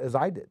that out as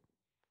I did.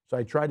 So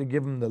I tried to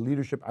give him the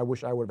leadership I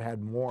wish I would have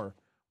had more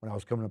when I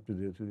was coming up to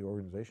the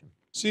organization.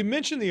 So you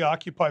mentioned the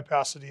Occupy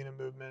Pasadena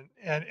movement,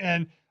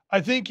 and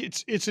I think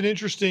it's an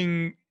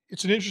interesting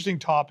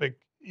topic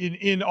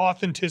in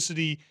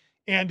authenticity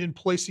and in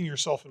placing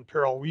yourself in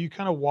peril. Will you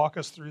kind of walk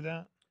us through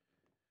that?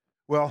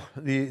 Well,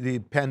 the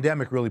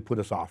pandemic really put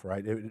us off,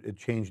 right? It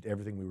changed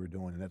everything we were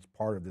doing, and that's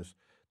part of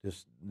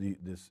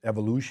this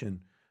evolution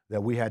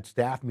that we had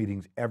staff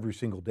meetings every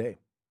single day.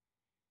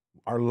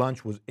 Our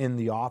lunch was in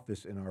the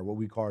office in our what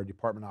we call our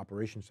Department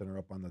Operations Center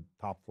up on the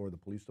top floor of the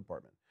police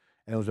department.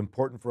 And it was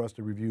important for us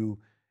to review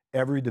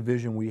every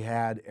division we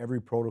had, every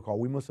protocol.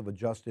 We must have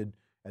adjusted,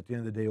 at the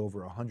end of the day,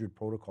 over 100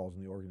 protocols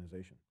in the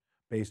organization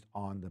based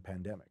on the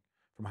pandemic,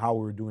 from how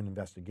we were doing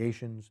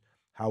investigations,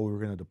 how we were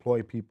going to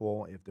deploy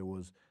people, if there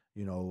was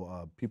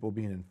people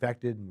being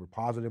infected and were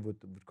positive with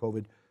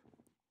COVID.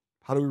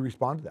 How do we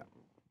respond to that?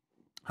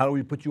 How do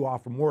we put you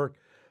off from work?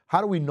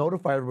 How do we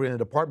notify everybody in the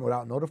department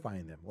without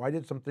notifying them? Why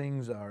did some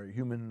things our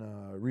human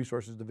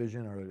resources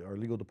division or our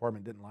legal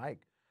department didn't like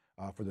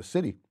for the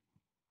city?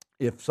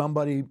 If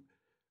somebody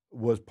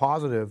was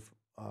positive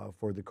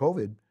for the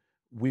COVID,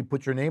 we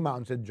put your name out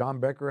and said, John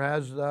Becker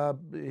has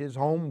his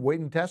home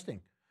waiting testing.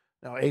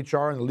 Now,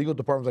 HR and the legal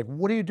department's like,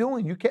 what are you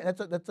doing? You can't.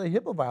 That's a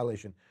HIPAA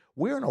violation.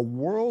 We're in a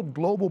world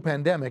global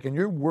pandemic, and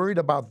you're worried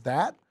about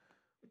that?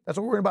 That's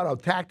what we're worried about,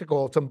 a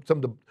tactical, some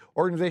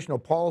organizational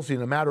policy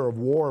in a matter of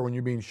war when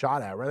you're being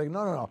shot at, right? Like,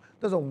 no.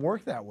 It doesn't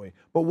work that way.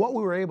 But what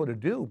we were able to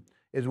do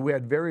is we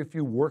had very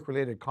few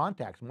work-related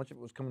contacts. Much of it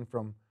was coming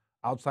from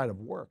outside of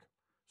work.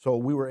 So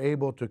we were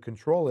able to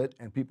control it,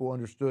 and people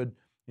understood,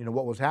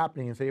 what was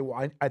happening and say,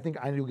 well, I think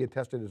I need to get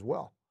tested as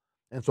well.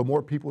 And so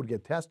more people would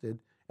get tested,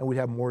 and we'd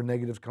have more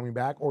negatives coming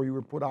back, or you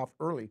were put off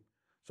early.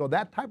 So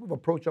that type of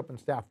approach up in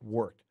staff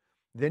worked.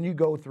 Then you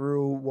go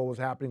through what was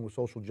happening with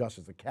social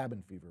justice, the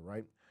cabin fever,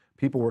 right?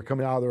 People were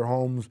coming out of their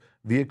homes,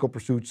 vehicle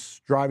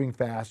pursuits, driving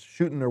fast,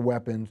 shooting their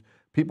weapons.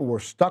 People were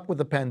stuck with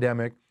the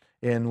pandemic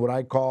in what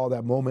I call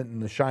that moment in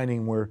The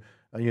Shining where,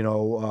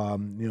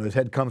 his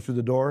head comes through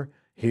the door.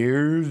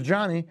 Here's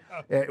Johnny,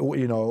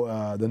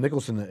 the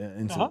Nicholson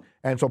incident.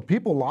 And so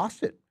people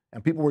lost it,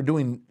 and people were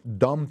doing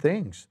dumb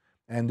things.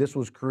 And this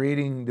was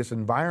creating this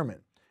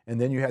environment. And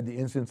then you had the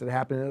incidents that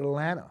happened in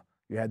Atlanta.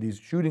 You had these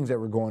shootings that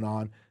were going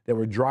on that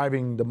were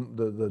driving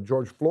the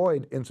George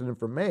Floyd incident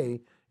from May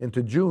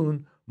into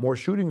June. More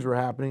shootings were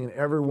happening, and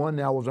everyone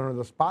now was under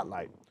the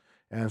spotlight.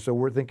 And so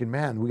we're thinking,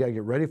 man, we got to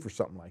get ready for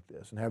something like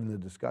this and having the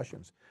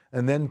discussions.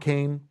 And then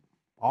came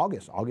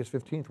August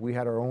 15th. We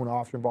had our own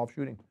officer-involved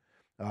shooting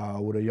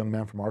with a young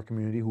man from our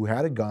community who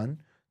had a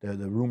gun.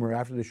 The rumor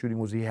after the shooting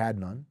was he had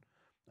none.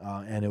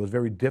 And it was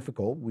very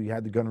difficult. We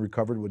had the gun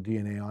recovered with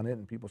DNA on it,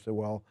 and people said,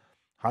 well,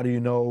 how do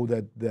you know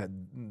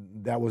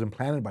that was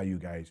implanted by you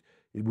guys?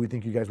 We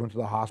think you guys went to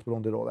the hospital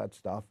and did all that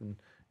stuff.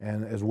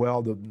 And as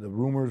well, the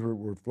rumors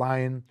were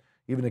flying.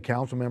 Even the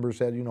council member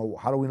said,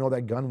 how do we know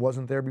that gun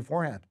wasn't there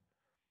beforehand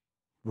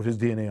with his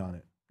DNA on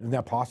it? Isn't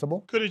that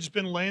possible? Could have just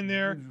been laying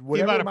there. He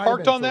Whatever might it have might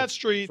parked been. on that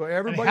street So and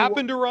everybody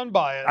happened to run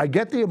by it. I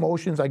get the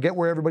emotions. I get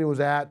where everybody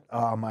was at.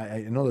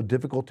 I know the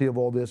difficulty of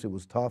all this. It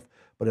was tough.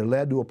 But it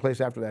led to a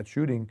place after that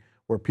shooting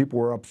where people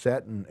were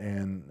upset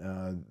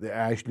and they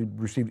actually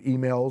received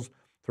emails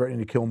threatening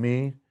to kill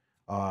me,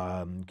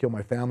 kill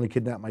my family,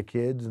 kidnap my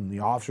kids. And the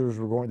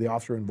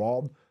officer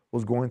involved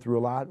was going through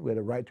a lot. We had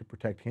a right to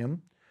protect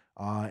him.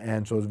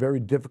 And so it was a very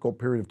difficult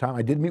period of time.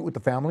 I did meet with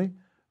the family.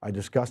 I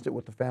discussed it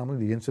with the family,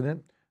 the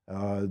incident.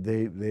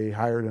 They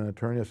hired an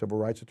attorney, a civil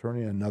rights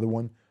attorney, and another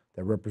one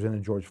that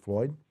represented George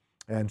Floyd.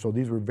 And so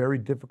these were very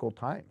difficult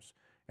times.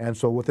 And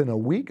so within a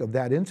week of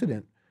that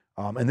incident,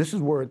 and this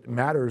is where it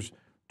matters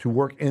to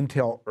work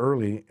intel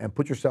early and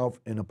put yourself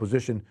in a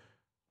position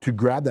to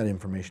grab that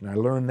information. I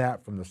learned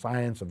that from the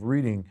science of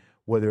reading,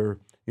 whether,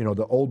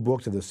 the old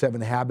books of the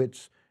 7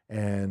 Habits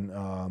and,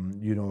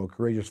 A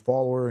Courageous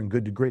Follower and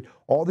Good to Great.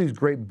 All these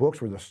great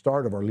books were the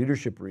start of our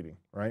leadership reading,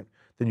 right?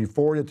 Then you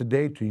forward it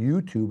today to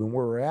YouTube and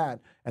where we're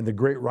at and the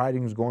great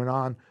writings going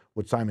on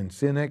with Simon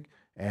Sinek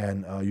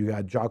and you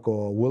got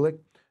Jocko Willink,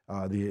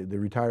 the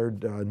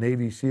retired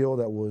Navy SEAL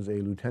that was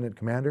a lieutenant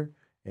commander.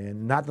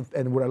 And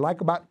what I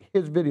like about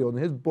his video and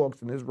his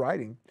books and his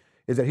writing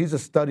is that he's a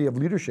study of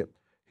leadership.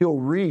 He'll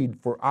read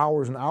for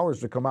hours and hours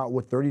to come out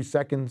with 30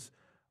 seconds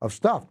of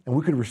stuff, and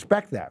we could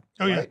respect that.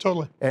 Oh, right? Yeah,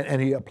 totally. And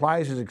he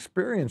applies his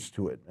experience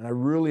to it, and I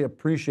really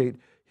appreciate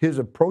his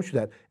approach to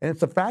that. And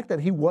it's the fact that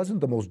he wasn't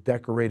the most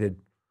decorated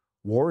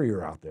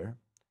warrior out there.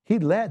 He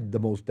led the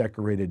most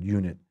decorated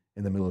unit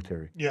in the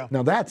military. Yeah.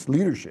 Now that's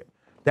leadership.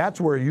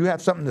 That's where you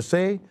have something to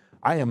say,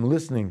 I am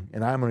listening,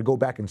 and I'm going to go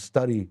back and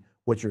study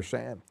what you're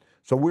saying.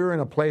 So we're in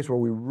a place where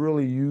we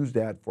really use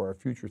that for our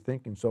future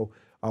thinking. So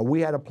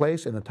we had a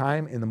place and a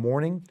time in the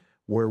morning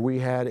where we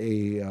had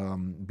a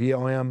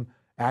BLM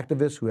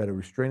activist who had a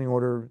restraining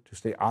order to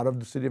stay out of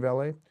the city of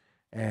LA,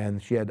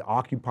 and she had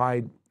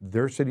occupied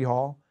their city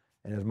hall.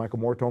 And as Michael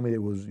Moore told me,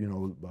 it was, you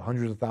know,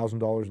 hundreds of thousands of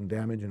dollars in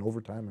damage and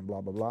overtime and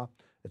blah, blah, blah.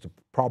 It's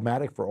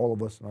problematic for all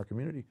of us in our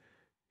community.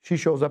 She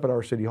shows up at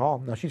our city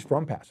hall. Now, she's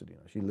from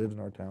Pasadena. She lives in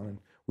our town, and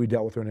we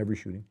dealt with her in every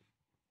shooting.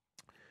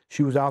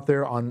 She was out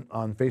there on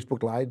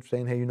Facebook Live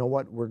saying, hey, you know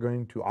what? We're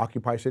going to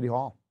occupy City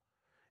Hall.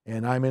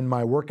 And I'm in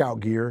my workout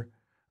gear,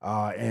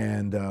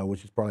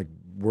 which is probably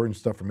word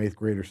stuff from 8th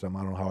grade or something.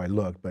 I don't know how I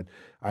look, but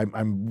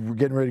I'm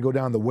getting ready to go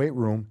down to the weight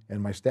room,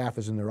 and my staff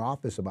is in their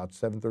office about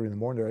 7:30 in the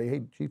morning. They're like,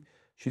 hey, Chief,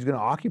 she's going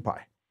to occupy.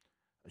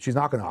 She's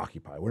not going to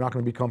occupy. We're not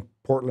going to become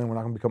Portland. We're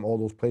not going to become all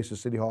those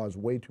places. City Hall has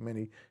way too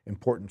many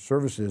important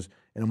services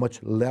in a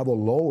much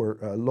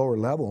lower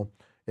level.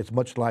 It's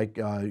much like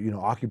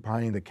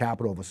occupying the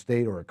capital of a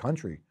state or a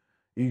country.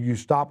 You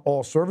stop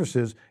all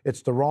services.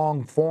 It's the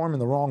wrong form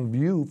and the wrong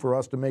view for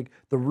us to make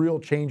the real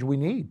change we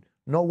need.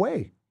 No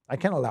way. I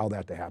can't allow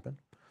that to happen.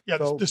 Yeah,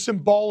 so, the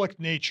symbolic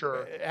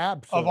nature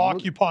of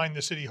occupying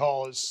the city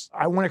hall is...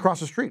 I went across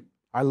the street.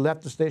 I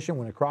left the station,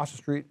 went across the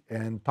street,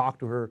 and talked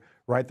to her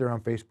right there on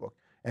Facebook.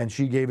 And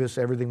she gave us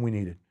everything we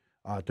needed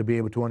to be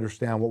able to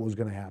understand what was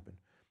going to happen.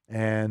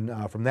 And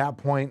from that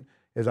point,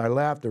 as I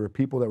left, there were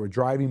people that were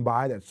driving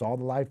by that saw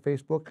the live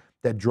Facebook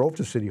that drove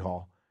to City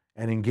Hall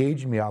and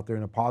engaged me out there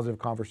in a positive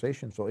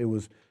conversation. So it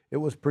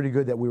was pretty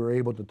good that we were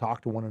able to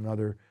talk to one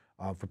another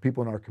for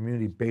people in our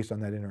community based on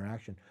that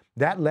interaction.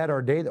 That led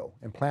our day, though,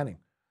 in planning.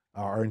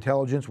 Our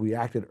intelligence, we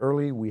acted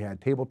early. We had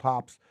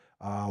tabletops.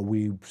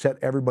 We set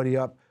everybody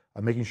up,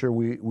 making sure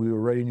we were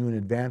ready, knew in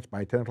advance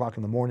by 10 o'clock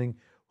in the morning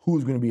who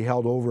was going to be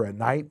held over at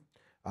night,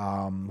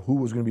 who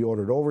was going to be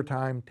ordered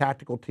overtime,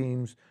 tactical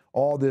teams,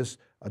 all this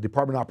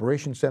Department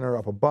Operations Center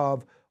up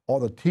above, all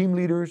the team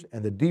leaders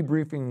and the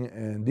debriefing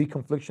and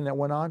deconfliction that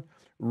went on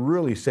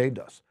really saved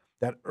us.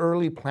 That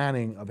early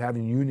planning of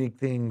having unique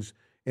things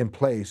in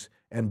place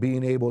and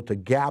being able to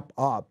gap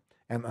up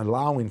and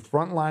allowing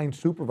frontline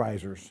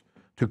supervisors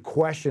to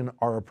question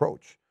our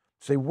approach.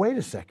 Say, wait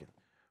a second,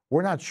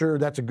 we're not sure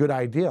that's a good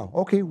idea.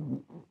 Okay,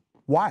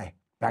 why?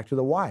 Back to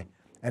the why.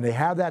 And they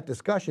have that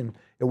discussion.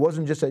 It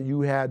wasn't just that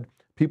you had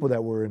people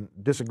that were in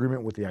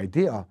disagreement with the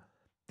idea,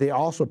 they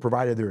also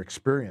provided their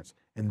experience.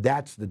 And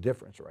that's the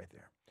difference right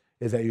there,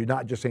 is that you're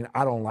not just saying,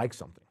 I don't like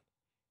something,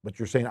 but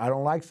you're saying, I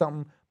don't like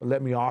something, but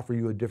let me offer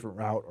you a different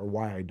route or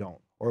why I don't,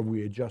 or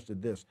we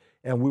adjusted this.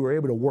 And we were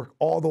able to work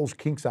all those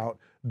kinks out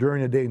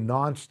during the day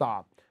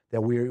nonstop,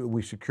 that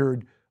we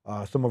secured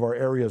some of our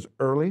areas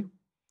early,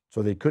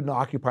 so they couldn't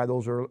occupy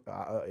those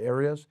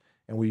areas,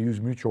 and we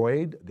used mutual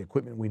aid, the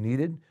equipment we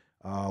needed.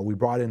 We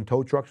brought in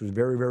tow trucks. It was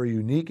very, very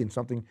unique and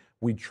something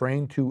we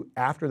trained to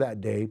after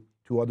that day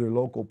to other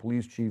local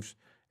police chiefs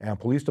and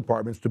police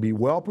departments to be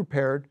well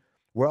prepared,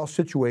 well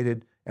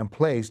situated and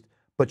placed,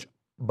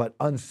 but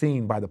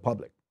unseen by the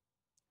public.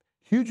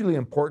 Hugely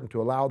important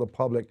to allow the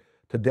public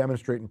to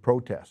demonstrate and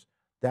protest.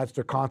 That's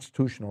their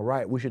constitutional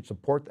right. We should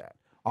support that.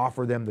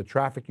 Offer them the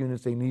traffic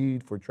units they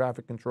need for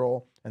traffic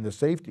control and the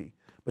safety.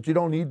 But you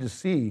don't need to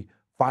see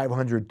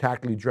 500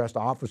 tactically dressed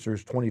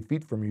officers 20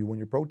 feet from you when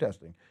you're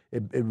protesting.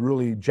 It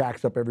really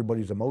jacks up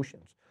everybody's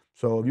emotions.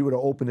 So if you would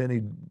have opened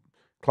any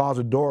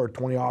closet door,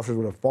 20 officers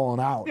would have fallen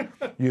out,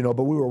 but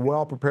we were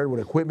well prepared with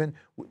equipment.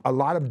 A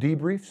lot of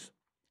debriefs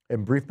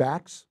and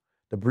briefbacks.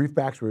 The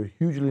briefbacks were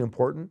hugely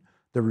important.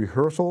 The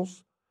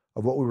rehearsals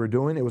of what we were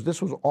doing.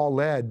 This was all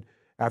led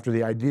after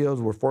the ideas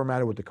were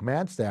formatted with the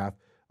command staff.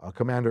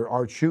 Commander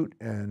Art Shute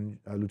and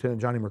Lieutenant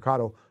Johnny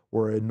Mercado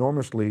were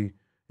enormously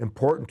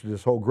important to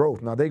this whole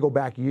growth. Now, they go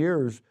back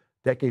years,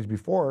 decades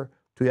before,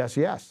 to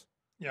SES.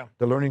 Yeah.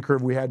 The learning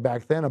curve we had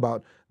back then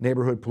about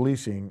neighborhood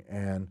policing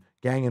and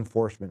gang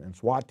enforcement and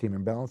SWAT team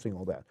and balancing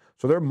all that.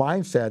 So their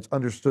mindsets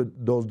understood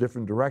those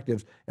different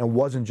directives and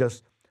wasn't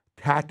just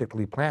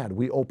tactically planned.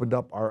 We opened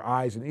up our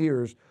eyes and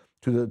ears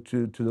to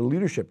the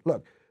leadership.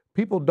 Look,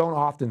 people don't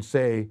often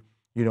say,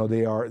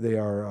 they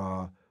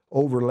are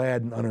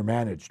overled and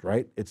undermanaged,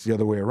 right? It's the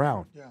other way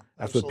around. Yeah,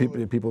 that's absolutely.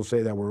 what people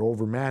say, that we're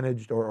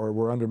overmanaged or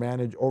we're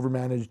undermanaged,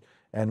 overmanaged,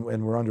 and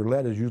we're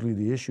underled is usually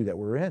the issue that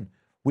we're in.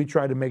 We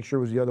try to make sure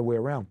it was the other way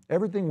around.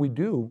 Everything we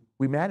do,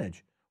 we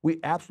manage. We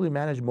absolutely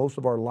manage most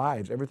of our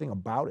lives, everything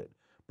about it.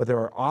 But there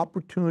are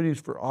opportunities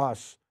for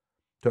us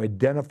to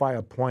identify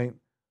a point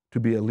to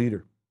be a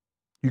leader.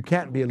 You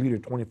can't be a leader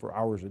 24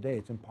 hours a day.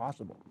 It's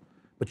impossible.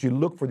 But you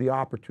look for the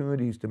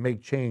opportunities to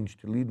make change,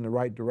 to lead in the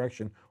right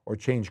direction or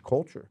change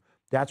culture.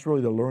 That's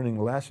really the learning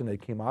lesson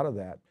that came out of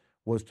that,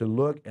 was to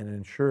look and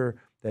ensure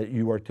that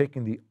you are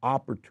taking the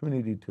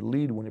opportunity to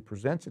lead when it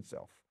presents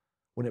itself.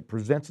 When it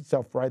presents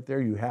itself right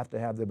there, you have to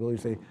have the ability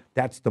to say,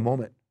 that's the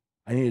moment.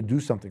 I need to do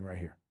something right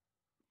here.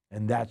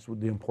 And that's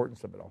what the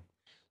importance of it all.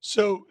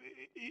 So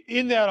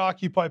in that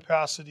Occupy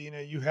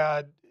Pasadena, you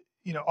had,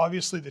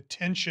 obviously the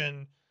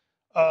tension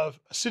of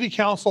a city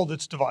council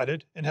that's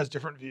divided and has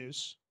different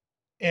views,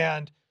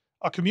 and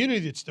a community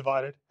that's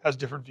divided has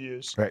different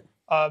views. Right.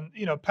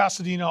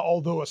 Pasadena,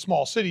 although a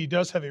small city,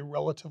 does have a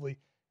relatively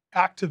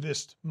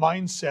activist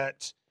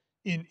mindset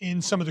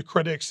in some of the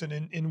critics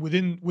and in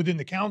within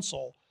the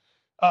council.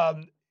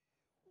 Um,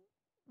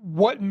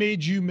 what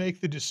made you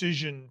make the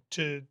decision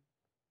to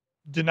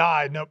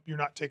deny, nope, you're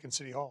not taking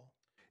City Hall?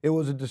 It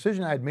was a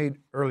decision I had made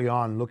early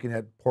on, looking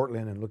at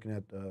Portland and looking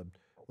at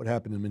what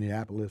happened in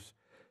Minneapolis,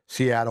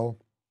 Seattle,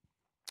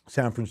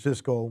 San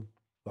Francisco,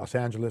 Los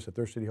Angeles at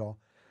their City Hall.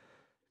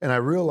 And I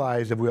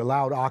realized if we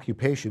allowed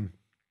occupation,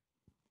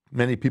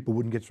 many people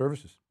wouldn't get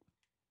services.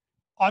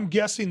 I'm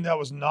guessing that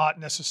was not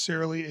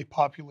necessarily a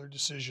popular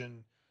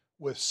decision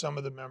with some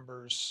of the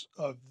members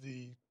of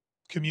the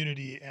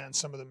community and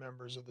some of the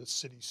members of the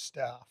city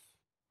staff.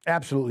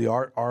 Absolutely.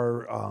 Our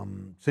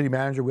city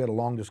manager, we had a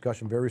long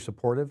discussion, very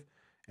supportive,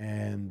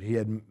 and he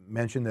had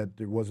mentioned that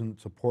there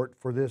wasn't support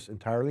for this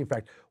entirely. In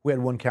fact, we had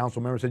one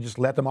council member say, just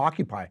let them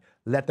occupy,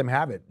 let them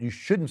have it. You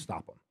shouldn't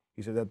stop them.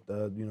 He said that,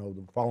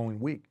 the following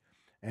week.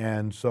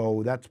 And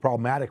so that's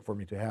problematic for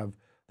me to have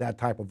that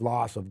type of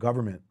loss of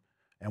government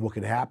and what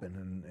could happen,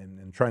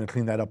 and trying to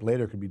clean that up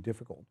later could be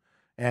difficult.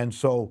 And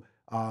so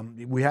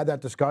we had that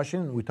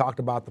discussion. We talked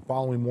about the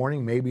following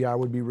morning, maybe I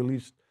would be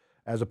released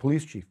as a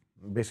police chief,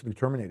 basically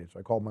terminated. So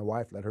I called my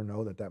wife, let her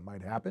know that that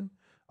might happen.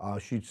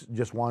 She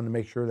just wanted to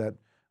make sure that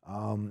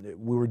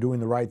we were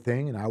doing the right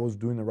thing and I was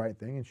doing the right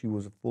thing, and she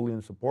was fully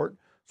in support.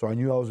 So I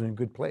knew I was in a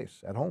good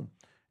place at home.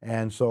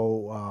 And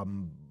so a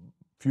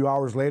few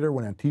hours later,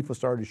 when Antifa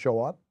started to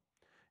show up,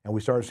 and we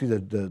started to see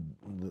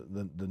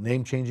the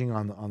name changing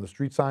on the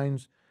street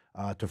signs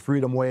to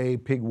Freedom Way,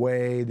 Pig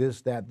Way,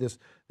 this, that, this.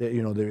 They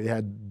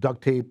had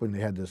duct tape and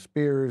they had the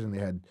spears and they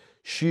had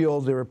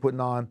shields they were putting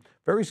on.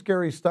 Very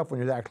scary stuff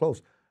when you're that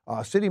close.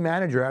 City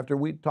manager, after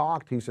we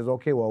talked, he says,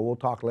 "Okay, well, we'll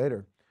talk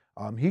later."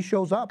 He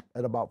shows up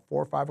at about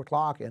 4 or 5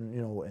 o'clock, and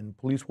in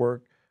police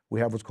work, we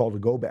have what's called a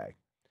go bag.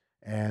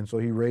 And so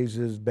he raised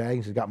his bag.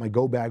 He says, "Got my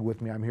go bag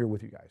with me. I'm here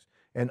with you guys."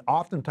 And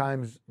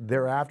oftentimes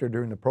thereafter,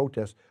 during the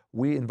protest,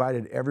 we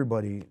invited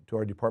everybody to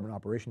our Department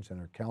Operations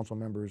Center, council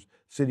members,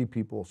 city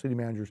people, city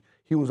managers.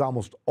 He was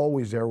almost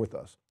always there with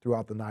us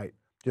throughout the night,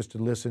 just to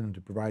listen and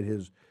to provide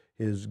his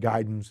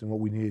guidance and what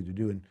we needed to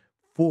do, and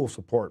full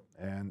support.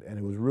 And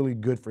it was really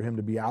good for him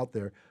to be out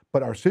there.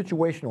 But our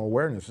situational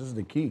awareness, this is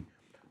the key,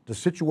 the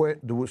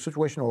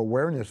situational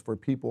awareness for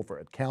people,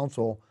 for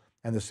council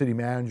and the city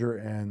manager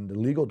and the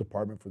legal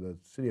department for the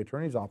city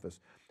attorney's office,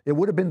 it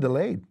would have been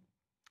delayed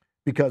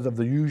because of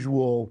the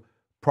usual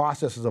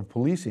processes of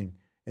policing.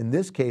 In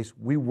this case,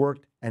 we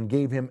worked and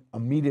gave him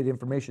immediate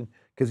information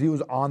because he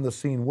was on the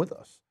scene with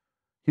us.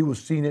 He was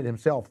seeing it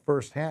himself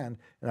firsthand,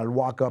 and I'd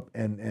walk up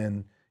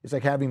and it's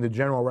like having the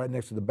general right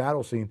next to the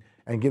battle scene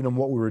and giving him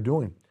what we were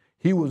doing.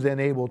 He was then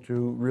able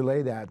to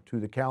relay that to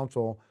the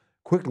council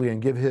quickly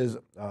and give his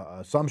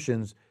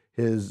assumptions,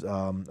 his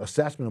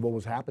assessment of what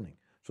was happening.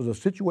 So the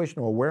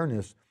situational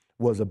awareness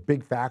was a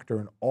big factor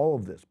in all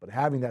of this, but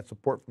having that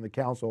support from the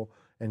council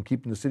and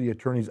keeping the city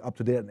attorneys up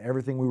to date on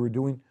everything we were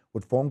doing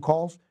with phone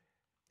calls,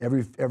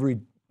 every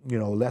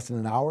less than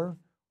an hour,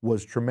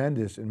 was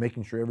tremendous in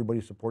making sure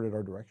everybody supported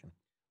our direction.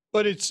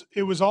 But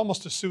it was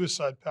almost a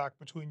suicide pact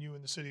between you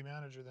and the city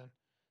manager then,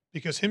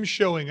 because him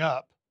showing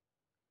up,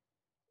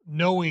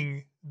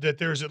 knowing that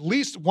there's at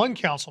least one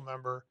council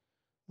member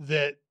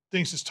that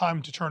thinks it's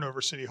time to turn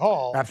over City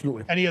Hall.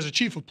 Absolutely. And he has a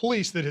chief of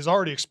police that has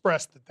already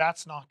expressed that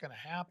that's not going to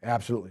happen.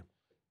 Absolutely.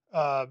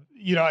 I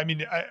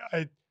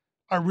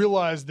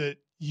realized that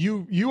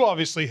you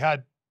obviously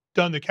had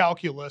done the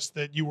calculus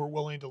that you were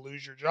willing to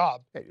lose your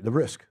job. Hey, the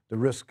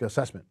risk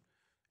assessment.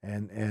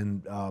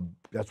 And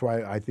that's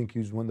why I think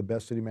he's one of the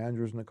best city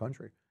managers in the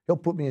country. He'll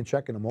put me in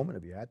check in a moment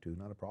if he had to,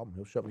 not a problem.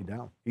 He'll shut me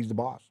down. He's the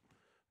boss,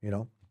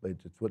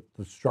 It's what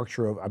the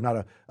structure of, I'm not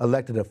an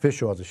elected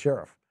official as a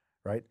sheriff,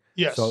 right?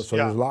 Yes. So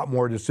yeah. There's a lot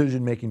more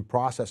decision-making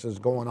processes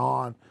going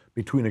on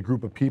between a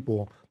group of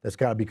people that's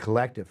got to be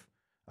collective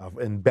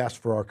and best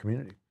for our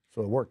community.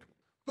 So it worked.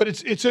 But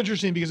it's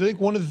interesting because I think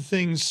one of the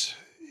things,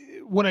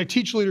 when I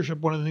teach leadership,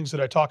 one of the things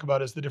that I talk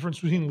about is the difference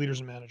between leaders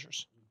and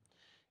managers.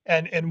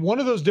 And one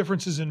of those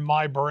differences in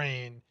my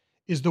brain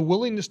is the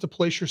willingness to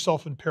place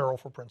yourself in peril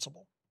for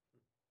principle.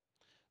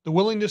 The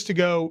willingness to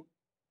go,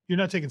 you're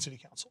not taking city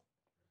council.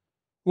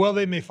 Well,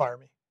 they may fire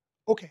me.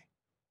 Okay.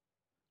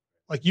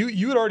 Like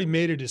you had already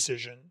made a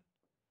decision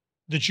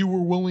that you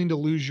were willing to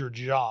lose your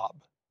job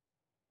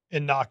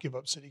and not give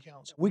up city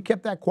council. We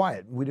kept that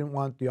quiet. We didn't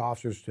want the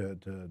officers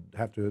to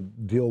have to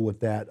deal with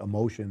that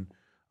emotion,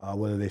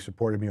 whether they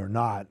supported me or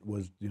not. We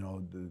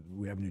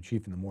have a new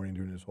chief in the morning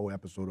during this whole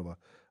episode of a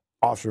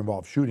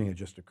officer-involved shooting had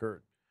just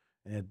occurred.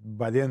 And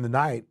by the end of the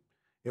night,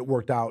 it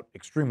worked out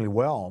extremely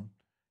well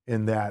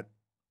in that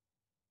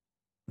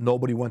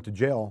nobody went to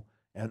jail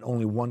and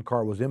only one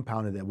car was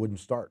impounded that wouldn't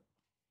start.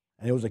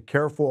 And it was a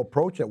careful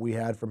approach that we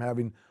had, from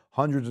having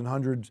hundreds and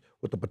hundreds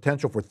with the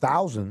potential for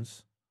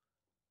thousands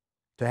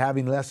to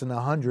having less than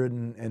 100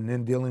 and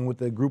then dealing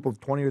with a group of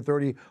 20 or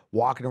 30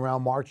 walking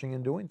around marching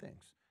and doing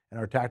things. And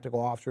our tactical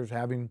officers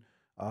having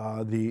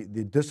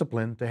the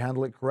discipline to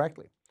handle it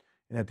correctly.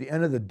 And at the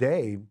end of the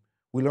day,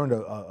 we learned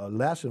a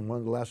lesson. One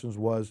of the lessons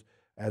was,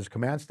 as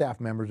command staff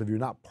members, if you're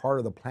not part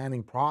of the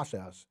planning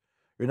process,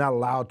 you're not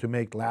allowed to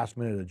make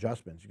last-minute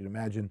adjustments. You can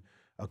imagine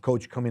a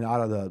coach coming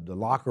out of the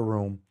locker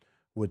room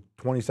with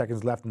 20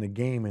 seconds left in the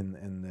game,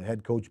 and the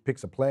head coach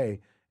picks a play,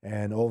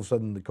 and all of a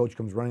sudden the coach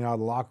comes running out of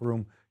the locker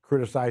room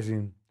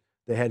criticizing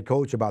the head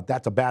coach about,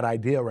 that's a bad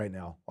idea right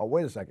now. Oh,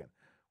 wait a second.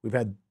 We've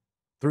had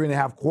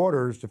 3.5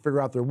 quarters to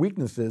figure out their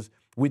weaknesses.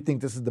 We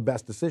think this is the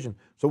best decision.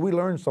 So we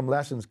learned some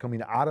lessons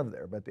coming out of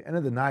there. But at the end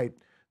of the night,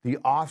 the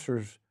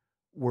officers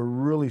were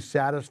really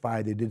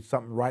satisfied they did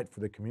something right for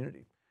the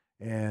community.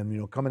 And, you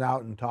know, coming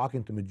out and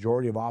talking to the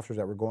majority of officers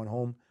that were going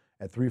home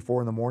at 3,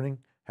 4 in the morning,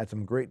 had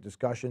some great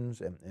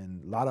discussions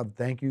and a lot of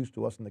thank yous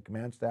to us and the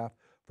command staff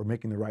for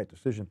making the right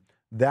decision.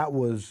 That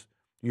was,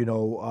 you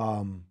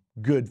know,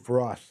 good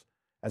for us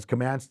as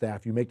command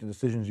staff. You make the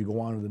decisions, you go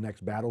on to the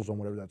next battle zone,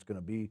 whatever that's going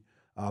to be.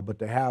 But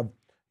to have,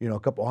 you know, a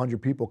couple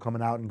hundred people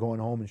coming out and going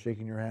home and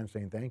shaking your hand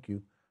saying thank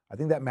you, I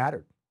think that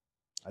mattered.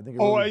 I think.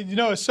 You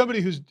know, as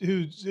somebody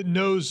who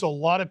knows a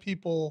lot of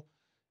people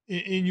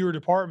in your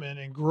department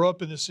and grew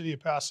up in the city of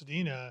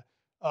Pasadena,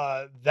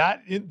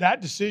 that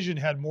decision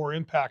had more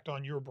impact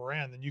on your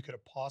brand than you could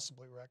have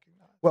possibly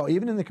recognized. Well,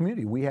 even in the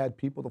community, we had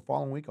people the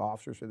following week,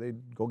 officers, so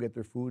they'd go get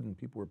their food, and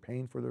people were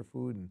paying for their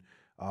food and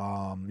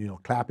you know,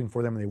 clapping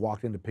for them, and they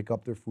walked in to pick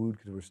up their food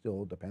because there were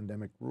still the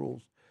pandemic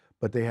rules.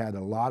 But they had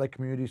a lot of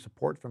community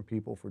support from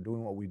people for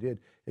doing what we did.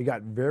 It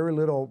got very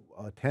little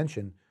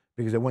attention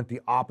because it went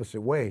the opposite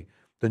way.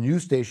 The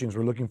news stations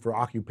were looking for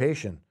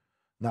occupation,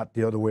 not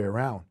the other way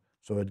around.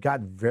 So it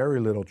got very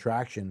little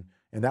traction,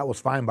 and that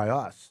was fine by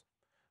us.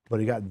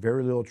 But it got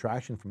very little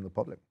traction from the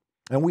public.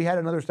 And we had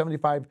another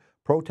 75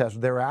 protests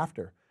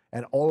thereafter,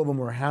 and all of them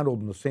were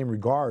handled in the same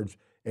regards,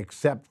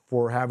 except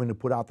for having to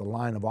put out the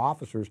line of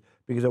officers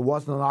because it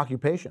wasn't an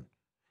occupation.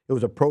 It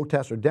was a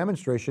protest or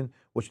demonstration,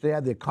 which they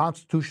had the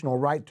constitutional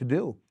right to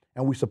do,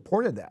 and we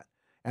supported that.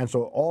 And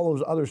so all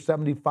those other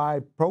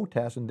 75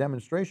 protests and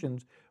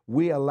demonstrations,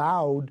 we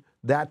allowed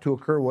that to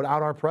occur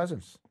without our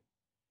presence.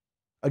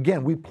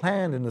 Again, we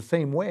planned in the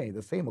same way,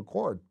 the same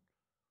accord.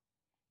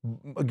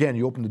 Again,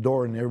 you open the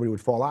door and everybody would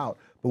fall out,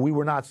 but we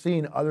were not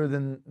seen other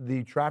than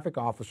the traffic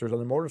officers on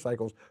the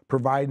motorcycles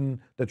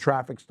providing the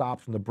traffic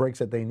stops and the brakes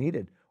that they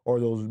needed, or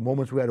those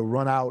moments we had to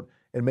run out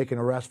and make an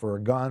arrest for a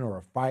gun or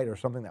a fight or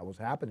something that was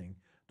happening.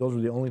 Those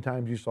were the only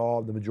times you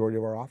saw the majority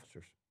of our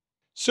officers.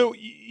 So,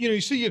 you know, you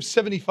see you have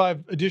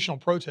 75 additional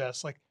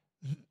protests. Like,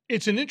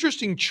 it's an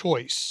interesting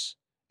choice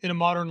in a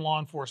modern law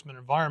enforcement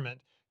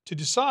environment to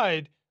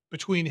decide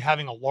between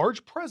having a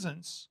large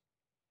presence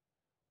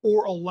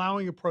or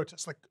allowing a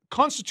protest. Like,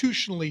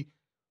 constitutionally,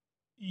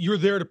 you're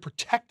there to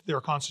protect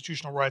their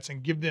constitutional rights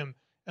and give them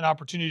an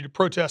opportunity to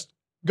protest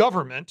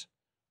government,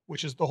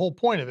 which is the whole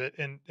point of it.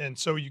 And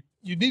so you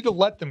need to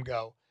let them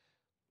go.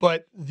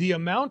 But the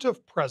amount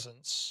of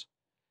presence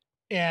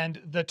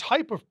and the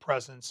type of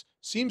presence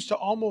seems to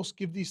almost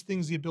give these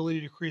things the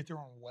ability to create their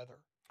own weather.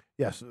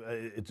 Yes,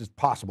 it's just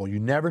possible. You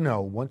never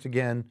know. Once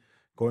again,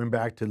 going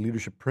back to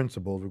leadership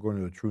principles, we're going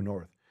to the true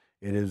north.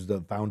 It is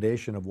the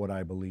foundation of what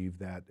I believe,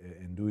 that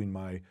in doing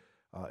my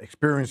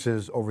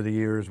experiences over the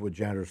years with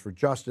Janitors for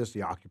Justice,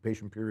 the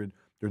occupation period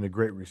during the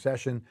Great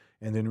Recession,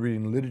 and then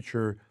reading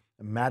literature.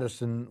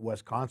 Madison,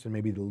 Wisconsin,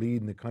 maybe the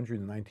lead in the country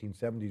in the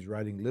 1970s,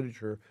 writing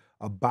literature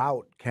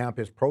about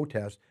campus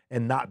protests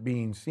and not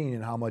being seen,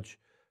 and how much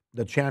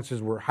the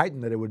chances were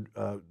heightened that it would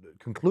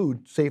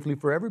conclude safely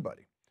for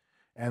everybody.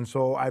 And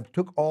so I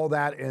took all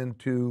that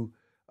into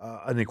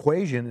an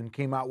equation and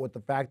came out with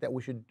the fact that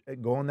we should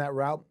go on that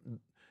route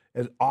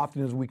as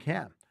often as we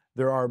can.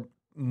 There are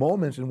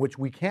moments in which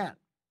we can't.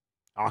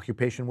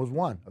 Occupation was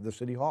one of the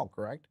city hall,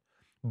 correct?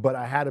 But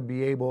I had to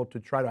be able to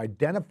try to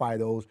identify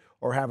those,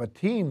 or have a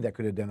team that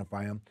could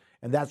identify them.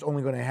 And that's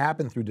only going to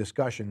happen through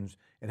discussions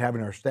and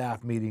having our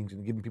staff meetings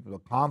and giving people the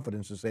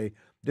confidence to say,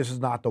 this is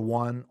not the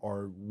one,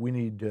 or we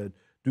need to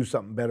do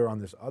something better on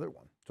this other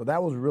one. So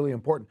that was really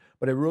important.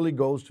 But it really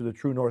goes to the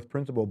true north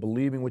principle,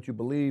 believing what you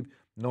believe,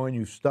 knowing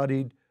you've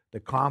studied, the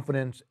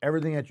confidence,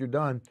 everything that you've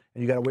done,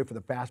 and you got to wait for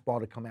the fastball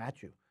to come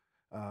at you.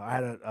 I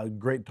had a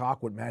great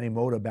talk with Manny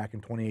Mota back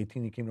in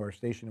 2018. He came to our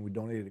station and we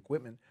donated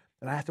equipment.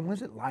 And I asked him,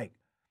 what's it like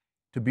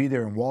to be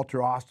there, and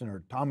Walter Austin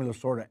or Tommy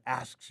Lasorda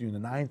asks you in the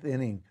 9th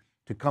inning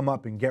to come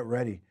up and get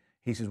ready?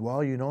 He says,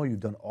 well, you know, you've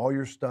done all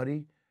your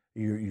study,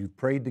 you've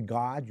prayed to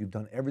God, you've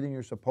done everything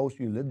you're supposed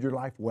to, you lived your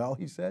life well,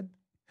 he said.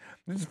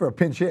 This is for a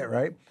pinch hit,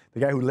 right? The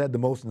guy who led the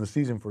most in the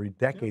season for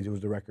decades, it was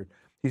the record.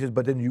 He says,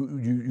 but then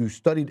you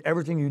studied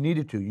everything you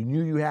needed to. You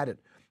knew you had it.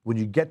 When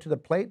you get to the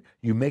plate,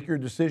 you make your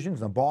decisions,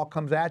 the ball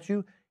comes at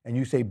you, and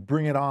you say,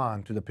 bring it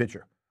on to the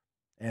pitcher.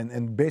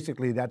 And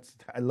basically,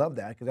 I love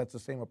that, because that's the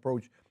same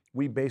approach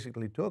we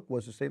basically took,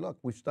 was to say, look,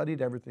 we've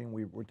studied everything,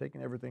 we're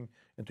taking everything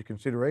into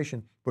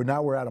consideration, but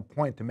now we're at a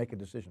point to make a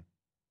decision.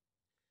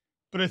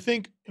 But I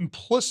think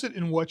implicit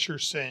in what you're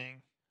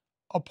saying,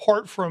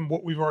 apart from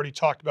what we've already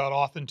talked about,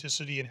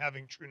 authenticity and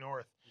having true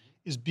north,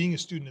 is being a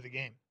student of the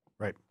game.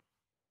 Right.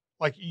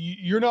 Like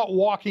you're not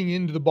walking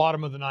into the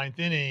bottom of the ninth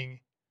inning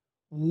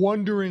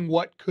wondering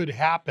what could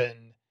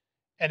happen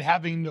and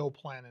having no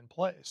plan in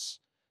place.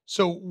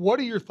 So what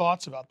are your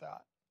thoughts about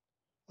that?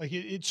 Like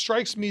it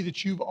strikes me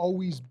that you've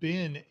always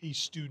been a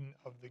student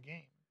of the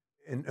game.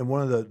 And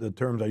one of the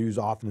terms I use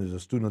often is a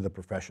student of the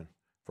profession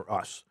for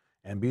us.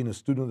 And being a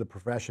student of the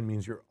profession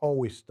means you're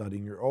always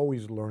studying, you're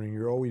always learning,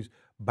 you're always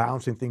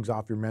bouncing things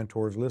off your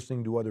mentors,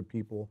 listening to other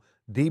people,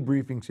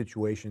 debriefing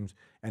situations,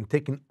 and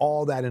taking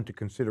all that into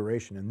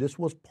consideration. And this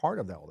was part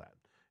of all that.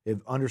 If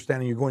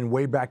understanding you're going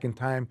way back in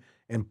time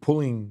and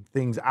pulling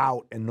things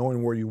out and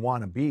knowing where you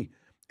want to be.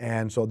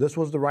 And so this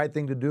was the right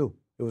thing to do.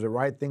 It was the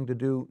right thing to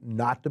do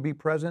not to be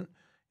present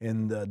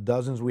in the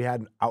dozens we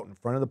had out in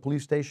front of the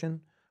police station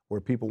where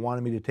people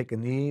wanted me to take a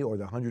knee, or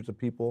the hundreds of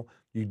people,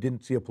 you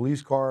didn't see a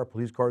police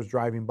cars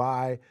driving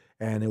by,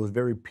 and it was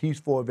very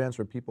peaceful events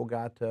where people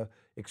got to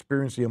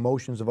experience the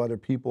emotions of other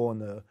people and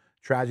the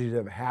tragedies that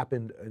have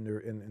happened in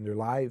their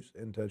lives,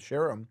 and to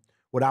share them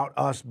without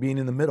us being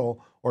in the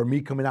middle or me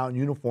coming out in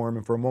uniform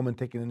and for a moment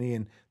taking a knee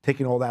and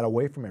taking all that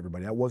away from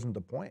everybody. That wasn't the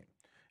point.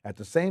 At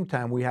the same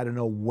time, we had to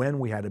know when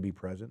we had to be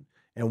present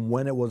and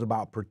when it was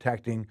about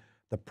protecting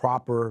the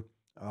proper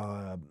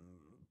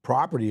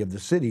property of the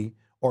city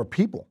or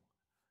people.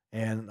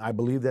 And I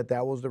believe that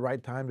that was the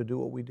right time to do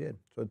what we did.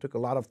 So it took a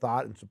lot of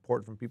thought and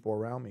support from people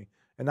around me.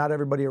 And not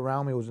everybody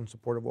around me was in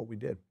support of what we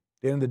did. At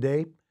the end of the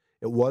day,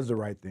 it was the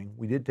right thing.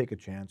 We did take a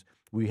chance.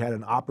 We had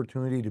an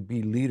opportunity to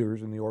be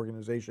leaders in the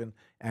organization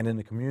and in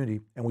the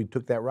community, and we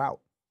took that route.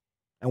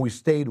 And we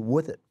stayed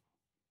with it.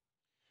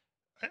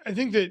 I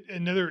think that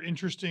another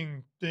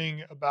interesting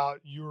thing about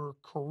your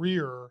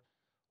career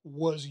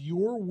was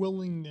your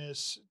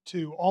willingness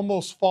to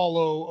almost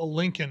follow a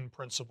Lincoln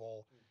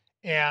principle.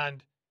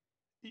 And,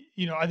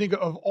 you know, I think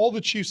of all the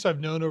chiefs I've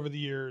known over the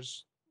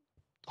years,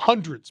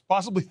 hundreds,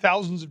 possibly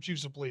thousands of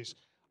chiefs of police,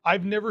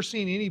 I've never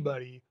seen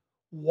anybody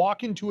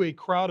walk into a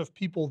crowd of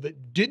people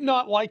that did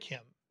not like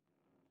him.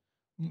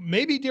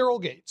 Maybe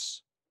Daryl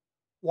Gates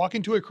walk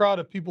into a crowd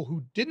of people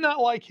who did not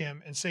like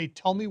him and say,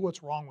 "Tell me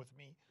what's wrong with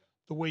me,"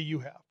 the way you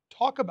have.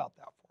 Talk about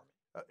that for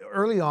me.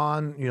 Early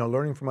on, you know,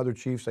 learning from other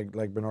chiefs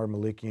like Bernard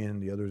Malikian,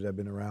 the others that have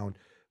been around,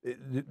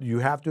 you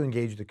have to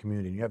engage the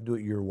community. And you have to do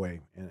it your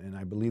way. And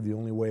I believe the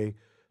only way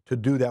to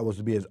do that was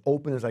to be as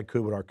open as I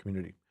could with our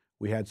community.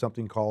 We had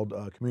something called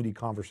community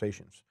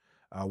conversations,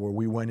 where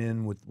we went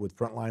in with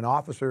frontline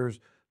officers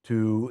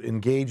to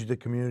engage the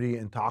community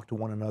and talk to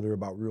one another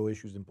about real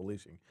issues in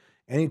policing.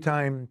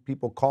 Anytime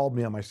people called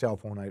me on my cell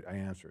phone, I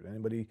answered.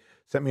 Anybody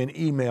sent me an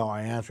email,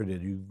 I answered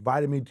it. You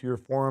invited me to your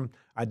forum,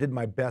 I did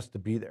my best to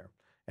be there.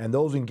 And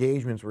those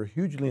engagements were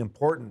hugely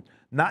important,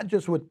 not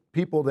just with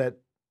people that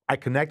I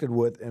connected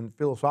with and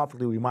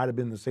philosophically we might have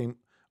been in the same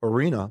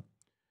arena.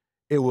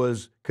 It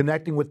was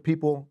connecting with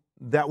people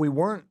that we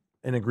weren't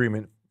in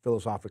agreement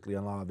philosophically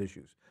on a lot of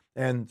issues.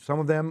 And some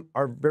of them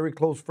are very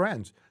close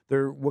friends.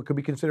 They're what could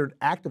be considered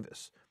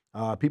activists,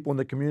 people in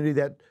the community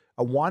that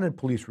wanted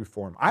police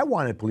reform. I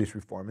wanted police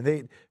reform.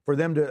 And for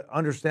them to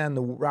understand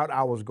the route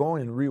I was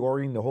going and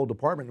reorienting the whole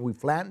department, and we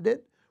flattened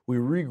it, we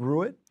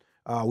regrew it,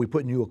 we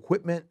put new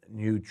equipment,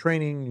 new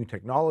training, new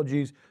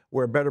technologies.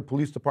 We're a better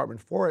police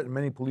department for it. And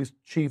many police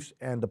chiefs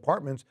and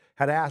departments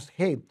had asked,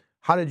 hey,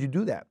 how did you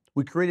do that?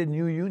 We created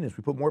new units.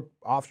 We put more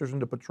officers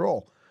into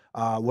patrol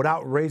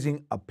without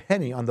raising a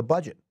penny on the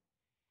budget.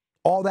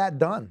 All that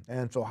done.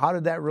 And so how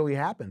did that really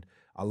happen?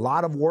 A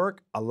lot of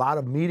work, a lot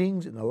of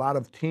meetings, and a lot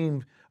of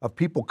teams of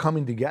people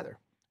coming together.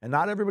 And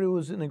not everybody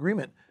was in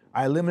agreement.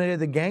 I eliminated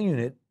the gang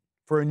unit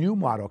for a new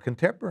model,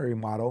 contemporary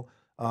model,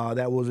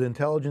 that was an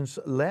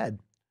intelligence-led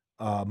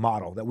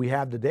model that we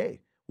have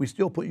today. We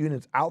still put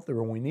units out there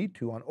when we need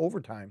to on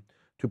overtime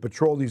to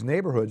patrol these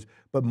neighborhoods,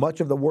 but much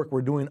of the work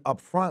we're doing up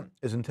front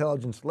is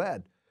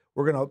intelligence-led.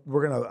 We're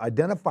gonna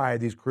identify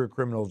these career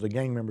criminals, the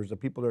gang members, the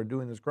people that are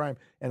doing this crime,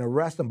 and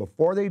arrest them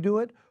before they do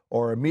it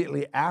or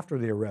immediately after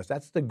the arrest.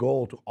 That's the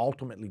goal to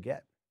ultimately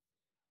get.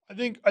 I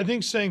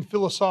think saying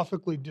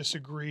philosophically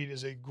disagreed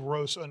is a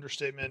gross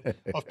understatement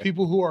of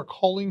people who are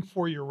calling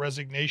for your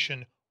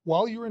resignation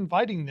while you're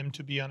inviting them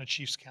to be on a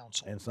chief's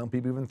council. And some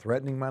people even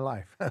threatening my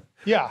life.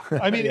 Yeah,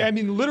 I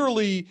mean,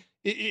 literally,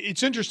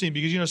 it's interesting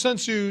because, you know, Sun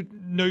Tzu,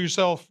 know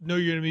yourself, know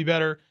your enemy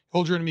better,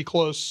 hold your enemy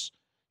close,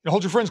 you know,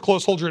 hold your friends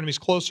close, hold your enemies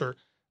closer.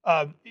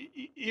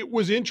 It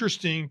was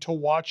interesting to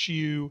watch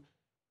you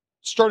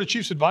start a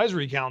Chiefs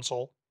Advisory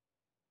Council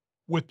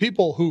with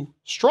people who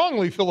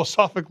strongly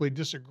philosophically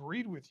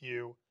disagreed with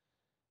you,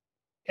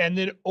 and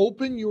then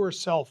open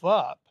yourself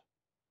up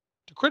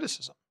to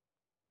criticism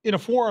in a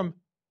forum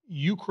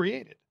you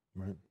created.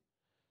 Right.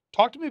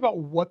 Talk to me about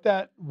what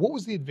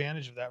was the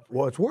advantage of that for you?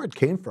 Well, it's where it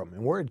came from.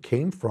 And where it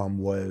came from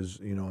was,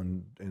 you know,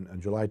 on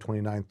July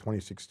 29th,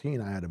 2016,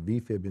 I had a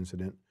VFib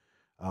incident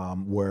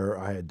where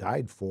I had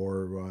died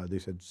for, they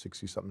said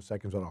 60-something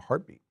seconds on a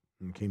heartbeat,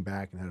 and came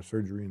back and had a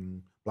surgery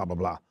and blah, blah,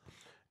 blah.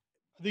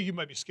 I think you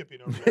might be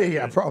skipping over that.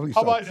 Yeah, probably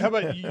How so.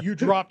 about you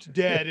dropped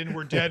dead and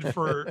were dead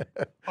for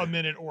a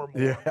minute or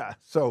more? Yeah.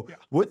 So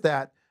with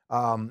that,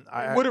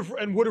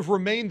 Would have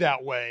remained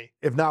that way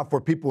if not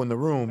for people in the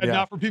room. and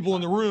not for people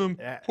in the room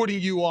Yeah.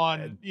 putting you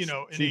on, you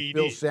know, an Chief AED.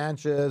 Bill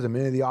Sanchez and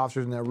many of the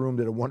officers in that room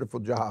did a wonderful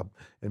job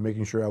in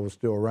making sure I was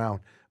still around.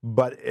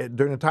 But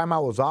during the time I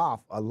was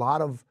off, a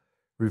lot of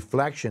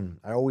reflection.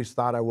 I always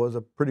thought I was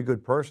a pretty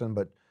good person,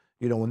 but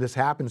you know, when this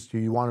happens to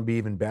you, you want to be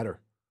even better.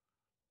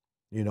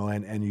 You know,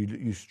 and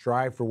you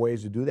strive for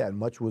ways to do that. And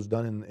much was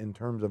done in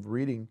terms of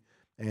reading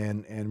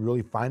and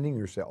really finding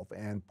yourself.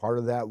 And part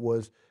of that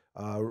was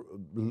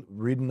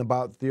reading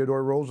about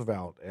Theodore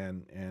Roosevelt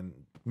and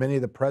many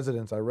of the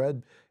presidents I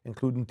read,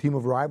 including Team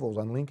of Rivals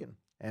on Lincoln,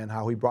 and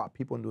how he brought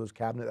people into his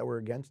cabinet that were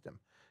against him.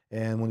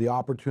 And when the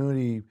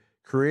opportunity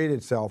created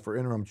itself for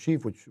interim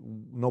chief, which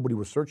nobody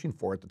was searching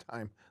for at the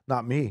time,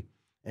 not me,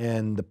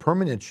 and the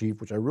permanent chief,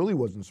 which I really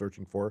wasn't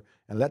searching for,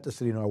 and let the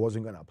city know I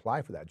wasn't going to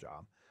apply for that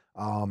job.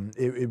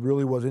 It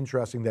really was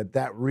interesting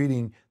that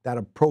reading, that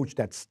approach,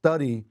 that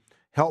study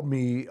helped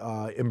me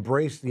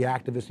embrace the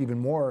activists even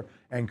more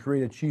and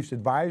create a chief's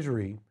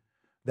advisory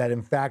that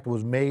in fact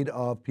was made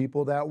of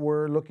people that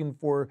were looking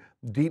for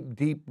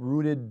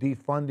deep-rooted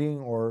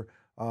defunding or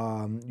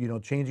you know,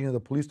 changing of the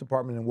police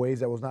department in ways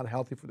that was not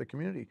healthy for the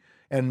community.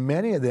 And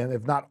many of them,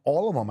 if not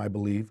all of them, I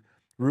believe,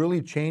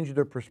 really changed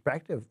their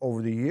perspective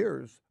over the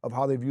years of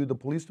how they viewed the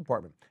police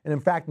department. And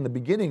in fact, in the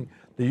beginning,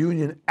 the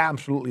union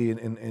absolutely,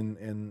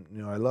 and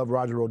you know, I love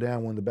Roger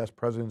Rodin, one of the best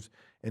presidents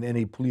in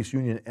any police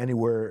union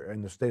anywhere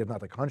in the state, if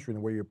not the country, in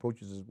the way he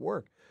approaches his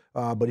work.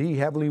 But he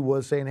heavily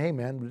was saying, hey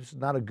man, this is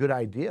not a good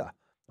idea.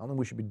 I don't think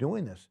we should be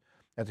doing this.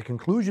 At the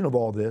conclusion of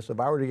all this, if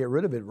I were to get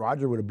rid of it,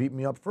 Roger would have beat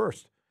me up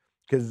first,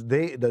 because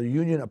the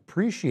union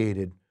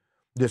appreciated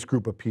this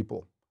group of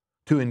people,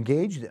 to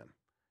engage them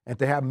and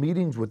to have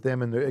meetings with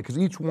them, because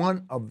each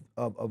one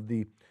of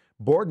the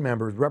board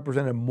members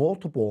represented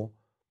multiple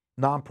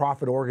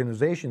nonprofit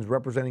organizations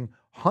representing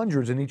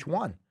hundreds in each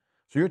one.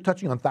 So you're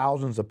touching on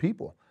thousands of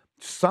people.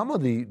 Some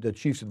of the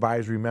chief's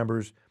advisory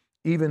members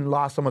even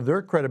lost some of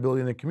their credibility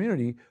in the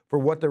community for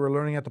what they were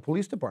learning at the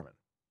police department.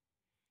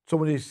 So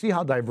when they see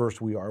how diverse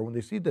we are, when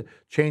they see the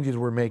changes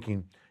we're